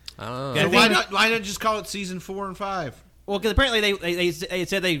length. Oh. Yeah, So why not just call it season 4 and 5? Well, because apparently they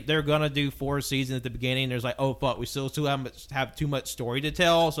said they're gonna do 4 seasons at the beginning. There's like, oh fuck, we still have too much story to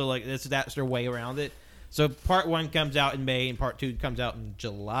tell. So like that's their way around it. So part 1 comes out in May and part 2 comes out in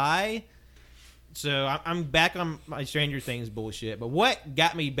July. So I'm back on my Stranger Things bullshit. But what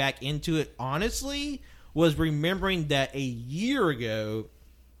got me back into it, honestly, was remembering that a year ago,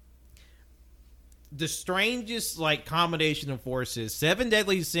 the strangest like combination of forces, Seven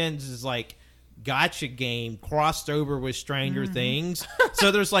Deadly Sins is like gotcha game crossed over with Stranger Things.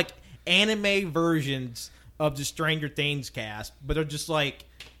 So there's like anime versions of the Stranger Things cast, but they're just like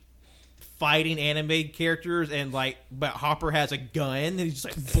fighting anime characters, and like, but Hopper has a gun and he's just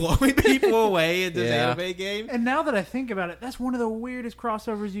like blowing people away in this anime game. And now that I think about it, that's one of the weirdest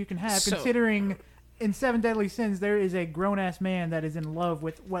crossovers you can have, considering in Seven Deadly Sins there is a grown-ass man that is in love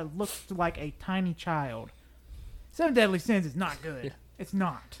with what looks like a tiny child. Seven Deadly Sins is not good. It's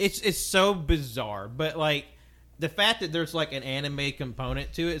not. It's so bizarre, but like the fact that there's like an anime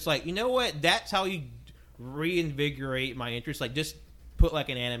component to it, it's like, you know what? That's how you reinvigorate my interest. Like, just put like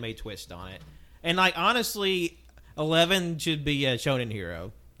an anime twist on it. And like, honestly, 11 should be a shonen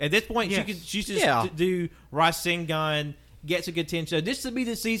hero at this point. Yes. She should just do Rasengan, gets a good tension. This should be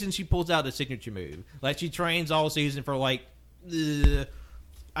the season she pulls out the signature move. Like, she trains all season for like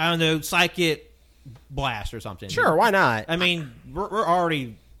I don't know, Psychic Blast or something. Sure, why not? I mean, we're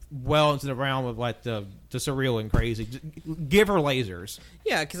already well into the realm of like the surreal and crazy. Just give her lasers.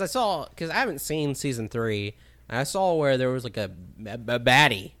 Yeah, because I haven't seen season 3. I saw where there was like a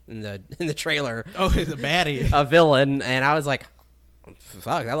baddie in the trailer. Oh, the baddie, a villain, and I was like,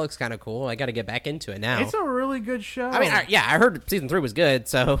 "Fuck, that looks kind of cool. I got to get back into it now." It's a really good show. I mean, I heard season 3 was good,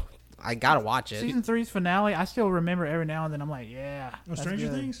 so I gotta watch it. Season 3's finale, I still remember every now and then. I'm like, yeah. Oh, Stranger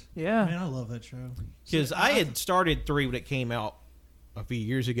good. Things? Yeah. Man, I love that show. because I had started 3 when it came out a few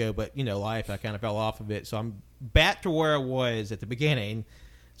years ago, but you know, life, I kind of fell off of it, so I'm back to where I was at the beginning.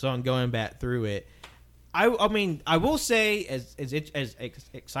 So I'm going back through it. I mean, I will say, as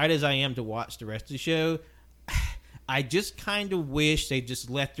excited as I am to watch the rest of the show, I just kind of wish they just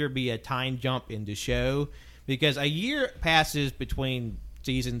let there be a time jump in the show, because a year passes between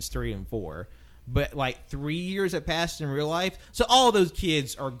seasons 3 and 4, but like 3 years have passed in real life, so all those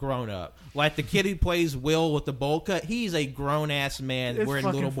kids are grown up. Like the kid who plays Will with the bowl cut, he's a grown ass man It's wearing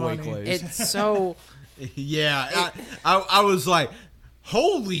fucking little boy funny. clothes. It's so Yeah, I was like,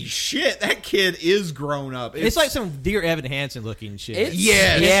 holy shit, that kid is grown up. It's like some Dear Evan Hansen looking shit.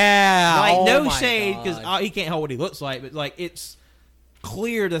 yeah, Like, oh no my shade, God. because he can't help what he looks like, but like, it's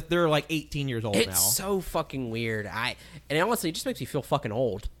clear that they're like 18 years old now. It's so fucking weird. And honestly, it just makes me feel fucking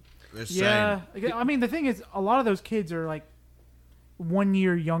old. Yeah. I mean, the thing is, a lot of those kids are like 1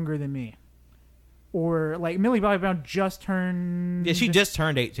 year younger than me. Or like Millie Bobby Brown just turned... Yeah, she just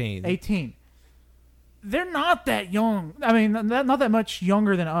turned 18. 18. They're not that young. I mean, not that much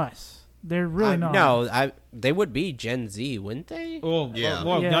younger than us. They're really not. No, they would be Gen Z, wouldn't they? Well, Yeah.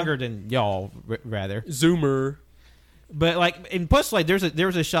 well, Yeah. younger than y'all, rather. Zoomer. But like, and plus, like, there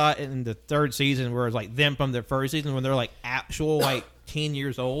was a shot in the 3rd season where it's like them from the 1st season when they're like actual like 10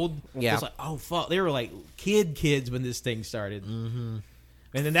 years old. Yeah. It's like, oh fuck, they were like kids when this thing started. Mm-hmm.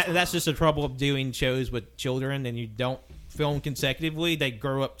 And then that's just the trouble of doing shows with children, and you don't film consecutively. They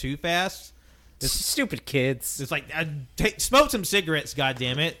grow up too fast. Stupid kids. It's like, smoke some cigarettes,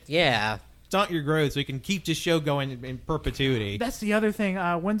 goddammit. Yeah. Stunt your growth so you can keep this show going in perpetuity. That's the other thing.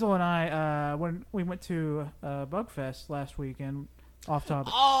 Wenzel and I, when we went to Bugfest last weekend, off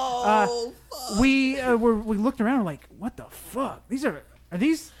topic. Oh, We looked around and like, what the fuck? Are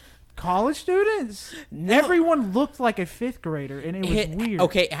these college students? No. Everyone looked like a 5th grader, and it was weird.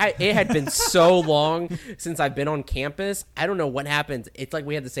 Okay, it had been so long since I've been on campus. I don't know what happened. It's like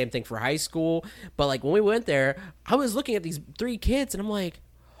we had the same thing for high school, but like when we went there, I was looking at these 3 kids, and I'm like,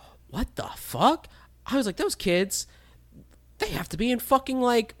 what the fuck? I was like, those kids, they have to be in fucking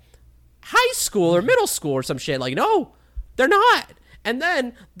like high school or middle school or some shit. Like, no, they're not. And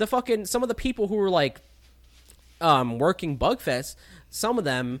then some of the people who were like working Bugfest, some of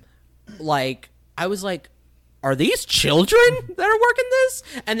them, like, I was like, are these children that are working this?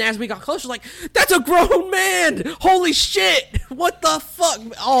 And as we got closer, like, that's a grown man. Holy shit. What the fuck?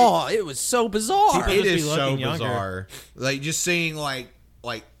 Oh, it was so bizarre. People It just be is so looking younger. bizarre. Like, just seeing like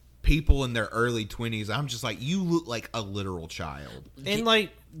people in their early 20s, I'm just like, you look like a literal child. And like,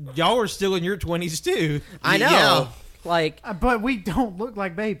 y'all are still in your 20s too. I know. Yeah. Like, But we don't look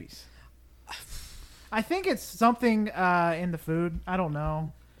like babies. I think it's something in the food. I don't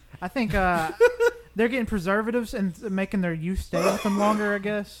know. I think they're getting preservatives and making their youth stay with them longer, I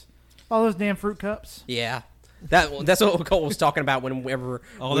guess. All those damn fruit cups. yeah. That's what Cole was talking about whenever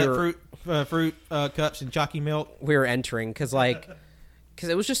All that fruit cups and chalky milk. we were entering, because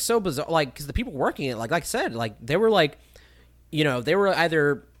it was just so bizarre. Like, because the people working it, like I said, like they were like, they were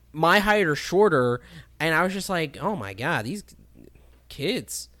either my height or shorter, and I was just like, oh my god, these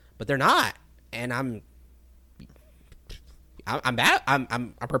kids, but they're not, and I'm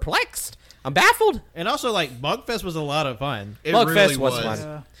perplexed. I'm baffled. And also, like, Bugfest was a lot of fun. It Bugfest really was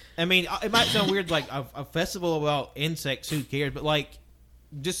fun. I mean, it might sound weird, like a festival about insects. Who cares? But like,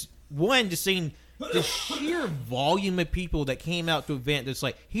 just seeing the sheer volume of people that came out to event. That's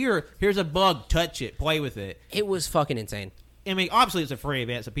like, here's a bug, touch it, play with it. It was fucking insane. I mean, obviously it's a free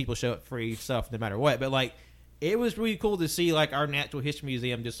event, so people show up free stuff no matter what. But like, it was really cool to see like our Natural History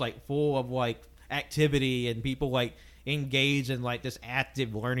Museum just like full of like activity and people like engaged in like this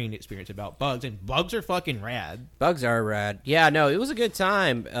active learning experience about bugs. And bugs are fucking rad. Bugs are rad. Yeah, no, it was a good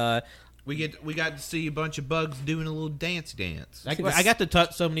time. We got to see a bunch of bugs doing a little dance. I got to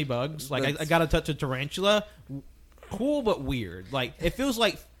touch so many bugs. Like I got to touch a tarantula. Cool but weird. Like it feels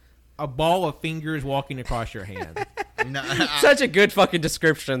like a ball of fingers walking across your hand. Such a good fucking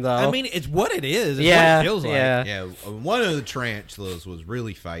description, though. I mean, it's what it is. It's yeah, what it feels like. Yeah, one of the tarantulas was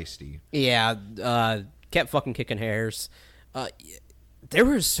really feisty. Yeah, kept fucking kicking hairs. There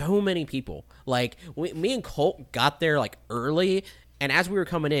were so many people. Like, me and Colt got there, like, early, and as we were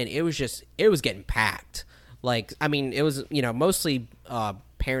coming in, it was getting packed. Like, I mean, it was, mostly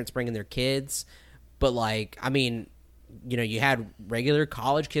parents bringing their kids, but, like, I mean, you had regular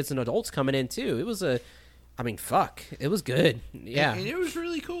college kids and adults coming in, too. It was it was good. Yeah. And it was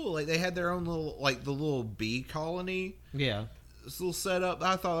really cool. Like, they had their own little, like, the little bee colony. Yeah. This little setup.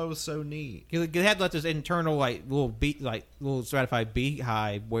 I thought it was so neat. It had like this internal, like, little stratified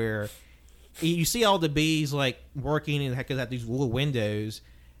beehive where you see all the bees, like, working and because at these little windows.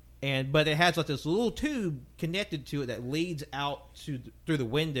 But it has, like, this little tube connected to it that leads out through the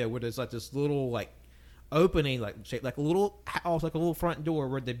window where there's, like, this little, like, opening, like shaped like a little house, like a little front door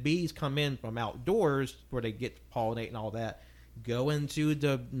where the bees come in from outdoors where they get to pollinate and all that, go into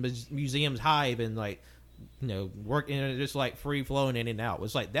the museum's hive and like work, and it's just like free flowing in and out.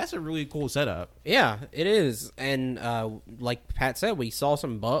 It's like that's a really cool setup. Yeah, it is. And like Pat said, we saw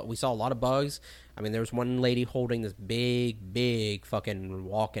a lot of bugs. I mean, there was one lady holding this big fucking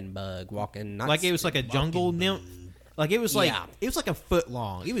walking bug, like it was like a jungle nymph. Like it was like a foot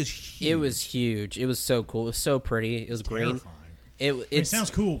long. It was huge. It was huge. It was so cool. It was so pretty. It was green. It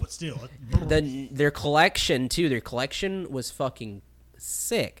sounds cool, but still. Their collection too. Their collection was fucking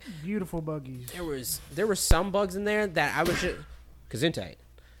sick. Beautiful buggies. There were some bugs in there that I was just Gesundheit.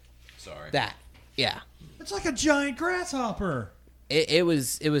 Sorry. That. Yeah. It's like a giant grasshopper. It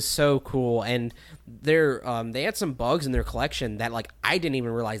was so cool, and they had some bugs in their collection that like I didn't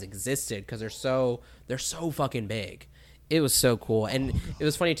even realize existed because they're so fucking big. It was so cool, and it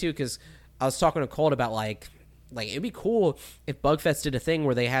was funny too because I was talking to Colt about like it'd be cool if Bugfest did a thing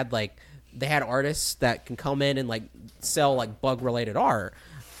where they had artists that can come in and like sell like bug related art.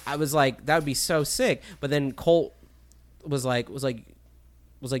 I was like, that would be so sick. But then Colt was like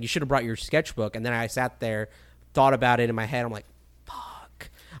you should have brought your sketchbook, and then I sat there, thought about it in my head. I'm like,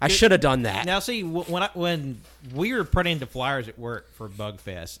 I should have done that. Now, see, when we were printing the flyers at work for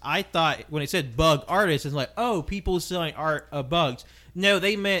Bugfest, I thought when it said bug artists, it's like, oh, people selling art of bugs. No,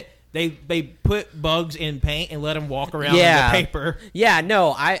 they meant they put bugs in paint and let them walk around on the paper. Yeah,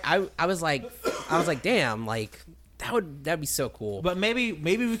 no, I was like, damn, like that'd be so cool. But maybe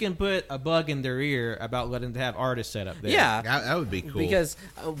we can put a bug in their ear about letting them have artists set up there. Yeah, that would be cool. Because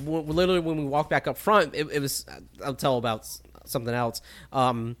literally when we walked back up front, it was. I'll tell about something else.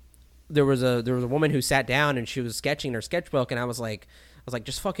 There was a woman who sat down and she was sketching her sketchbook, and I was like,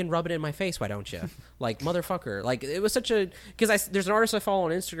 just fucking rub it in my face, why don't you? Like, motherfucker. Like, it was such a because there's an artist I follow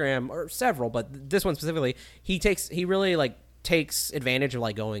on Instagram, or several, but this one specifically, he really like takes advantage of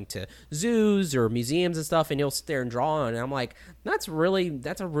like going to zoos or museums and stuff, and he'll sit there and draw on. And I'm like, that's a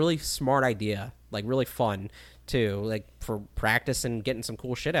really smart idea, like really fun too, like for practice and getting some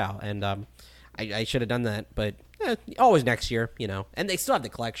cool shit out. And I should have done that, but always next year, and they still have the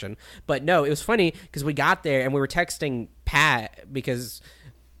collection. But no, it was funny because we got there and we were texting Pat because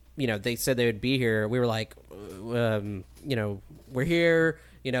they said they would be here. We were like, we're here,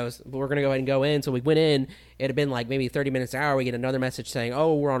 we're gonna go ahead and go in. So we went in. It had been like maybe 30 minutes an hour. We get another message saying,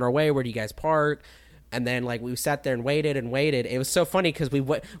 oh, we're on our way, where do you guys park? And then like we sat there and waited. It was so funny because we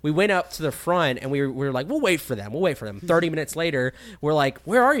went up to the front and we were like, we'll wait for them 30 minutes later, we're like,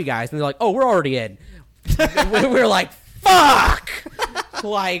 where are you guys? And they're like, oh, we're already in. We were like, fuck.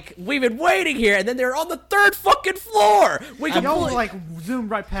 Like, we've been waiting here, and then they're on the 3rd fucking floor. We Y'all completely like zoomed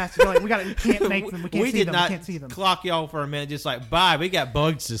right past it. You're like, we can't make them. We can't see did them. not We can't see them. clock y'all for a minute. Just like, bye. We got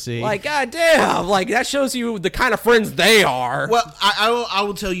bugs to see. like, goddamn, like that shows you the kind of friends they are. Well, I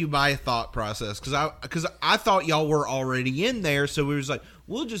will tell you my thought process because I thought y'all were already in there, so we was like,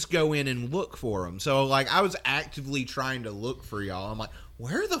 we'll just go in and look for them. So like I was actively trying to look for y'all. I'm like,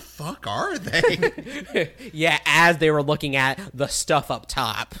 where the fuck are they? Yeah, as they were looking at the stuff up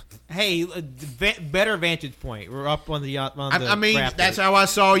top. hey, better vantage point. We're up on the I mean, rafters. that's how I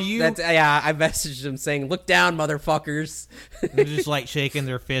saw you. That's I messaged them saying, "Look down, motherfuckers." They're just like shaking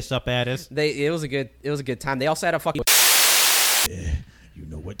their fists up at us. It was a good time. They also had a fucking. You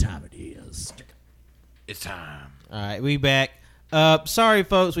know what time it is. It's time. All right, we back. Sorry,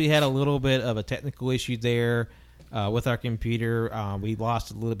 folks, we had a little bit of a technical issue there with our computer. We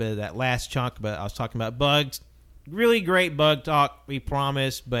lost a little bit of that last chunk, but I was talking about bugs. Really great bug talk, we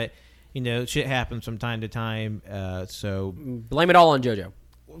promise, but, shit happens from time to time, so... Blame it all on JoJo.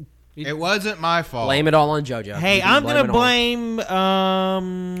 It wasn't my fault. Blame it all on JoJo. Hey, You can I'm going to it all. blame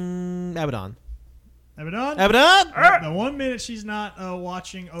Abaddon. Abaddon? Abaddon? The 1 minute she's not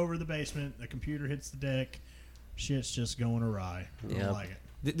watching over the basement, the computer hits the deck, shit's just going awry. I Yep. don't like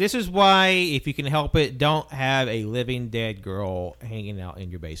it. This is why, if you can help it, don't have a living dead girl hanging out in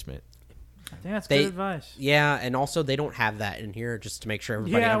your basement. I think that's They- good advice. Yeah, and also they don't have that in here, just to make sure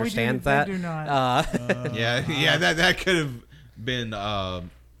everybody Yeah, we understands do. They that. do not. Yeah, that could have been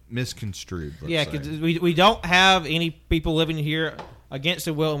misconstrued. let's Yeah, say. because we don't have any people living here against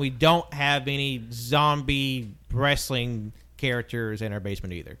their will, and we don't have any zombie wrestling characters in our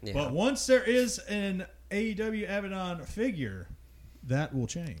basement either. Yeah. But once there is an AEW Abaddon figure, that will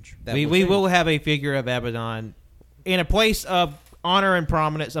change. That We change. will have a figure of Abaddon in a place of honor and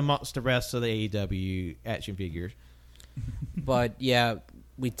prominence amongst the rest of the AEW action figures. But yeah,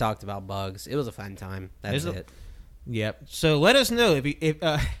 we talked about bugs. It was a fun time. That's Is it? it. Yep. So let us know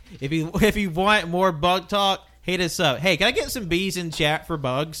if you want more bug talk. Hit us up. Hey, can I get some bees in chat for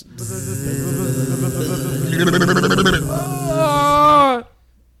bugs?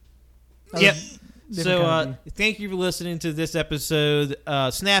 Yep. So thank you for listening to this episode.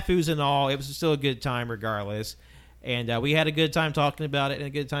 Snafus and all, it was still a good time regardless. And we had a good time talking about it and a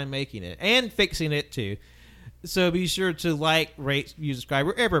good time making it and fixing it too. So be sure to like, rate, view, subscribe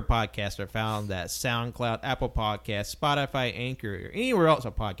wherever podcasts are found. That's SoundCloud, Apple Podcasts, Spotify, Anchor, or anywhere else a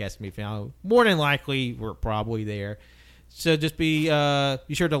podcast can be found. More than likely, we're probably there. So just be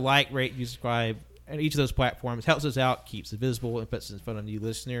sure to like, rate, view, subscribe on each of those platforms. Helps us out, keeps it visible, and puts us in front of new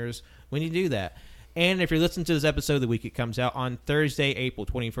listeners when you do that. And if you're listening to this episode the week it comes out on Thursday, April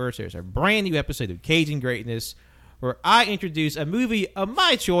 21st, there's a brand new episode of Cajun Greatness where I introduce a movie of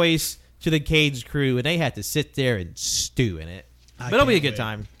my choice to the Cage crew, and they had to sit there and stew in it. But it'll be a good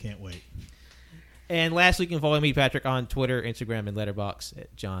time. Can't wait. And lastly, you can follow me, Patrick, on Twitter, Instagram, and Letterboxd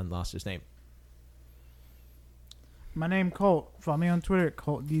at John Lost His Name. My name Colt. Follow me on Twitter at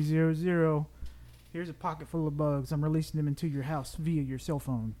ColtD00. Here's a pocket full of bugs. I'm releasing them into your house via your cell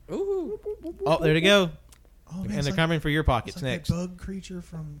phone. Ooh. Oh, there they go. Oh, man, And they're coming for your pockets it's like next. that bug creature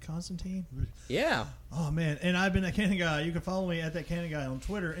from Constantine. Yeah. Oh man, and I've been that Cannon Guy. You can follow me at that Cannon Guy on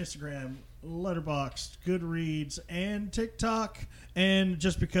Twitter, Instagram, Letterboxd, Goodreads, and TikTok. And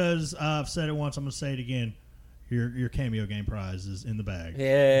just because I've said it once, I'm gonna say it again. Your cameo game prize is in the bag.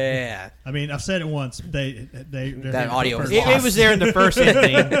 Yeah. I mean, I've said it once. They're That audio was It was there in the first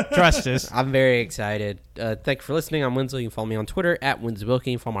ending. Trust us. I'm very excited. Thank you for listening. I'm Winslow. You can follow me on Twitter at Winslow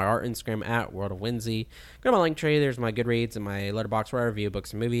Wilkie. You can follow my art Instagram at World of Winsy. Go to my link tree. There's my Goodreads and my Letterboxd where I review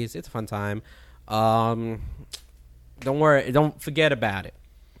books and movies. It's a fun time. Don't worry. Don't forget about it.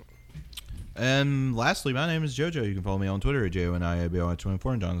 And lastly, my name is JoJo. You can follow me on Twitter at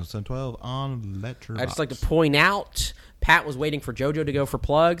JONIABO24 and Jonathan12 on Letterboxd. I just like to point out, Pat was waiting for JoJo to go for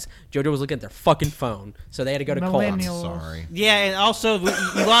plugs. JoJo was looking at their fucking phone, so they had to go to Colt. Millennial. Sorry. Yeah, and also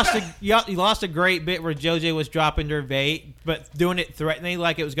you lost a great bit where JoJo was dropping their bait, but doing it threatening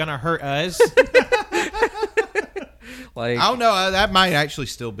like it was going to hurt us. Like, I don't know. That might actually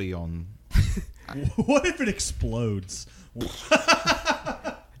still be on. What if it explodes?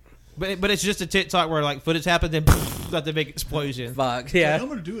 But it's just a TikTok where like footage happened, then got the big explosion. fuck. I'm Yeah.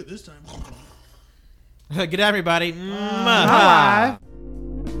 gonna do it this time. Good night, everybody. Bye.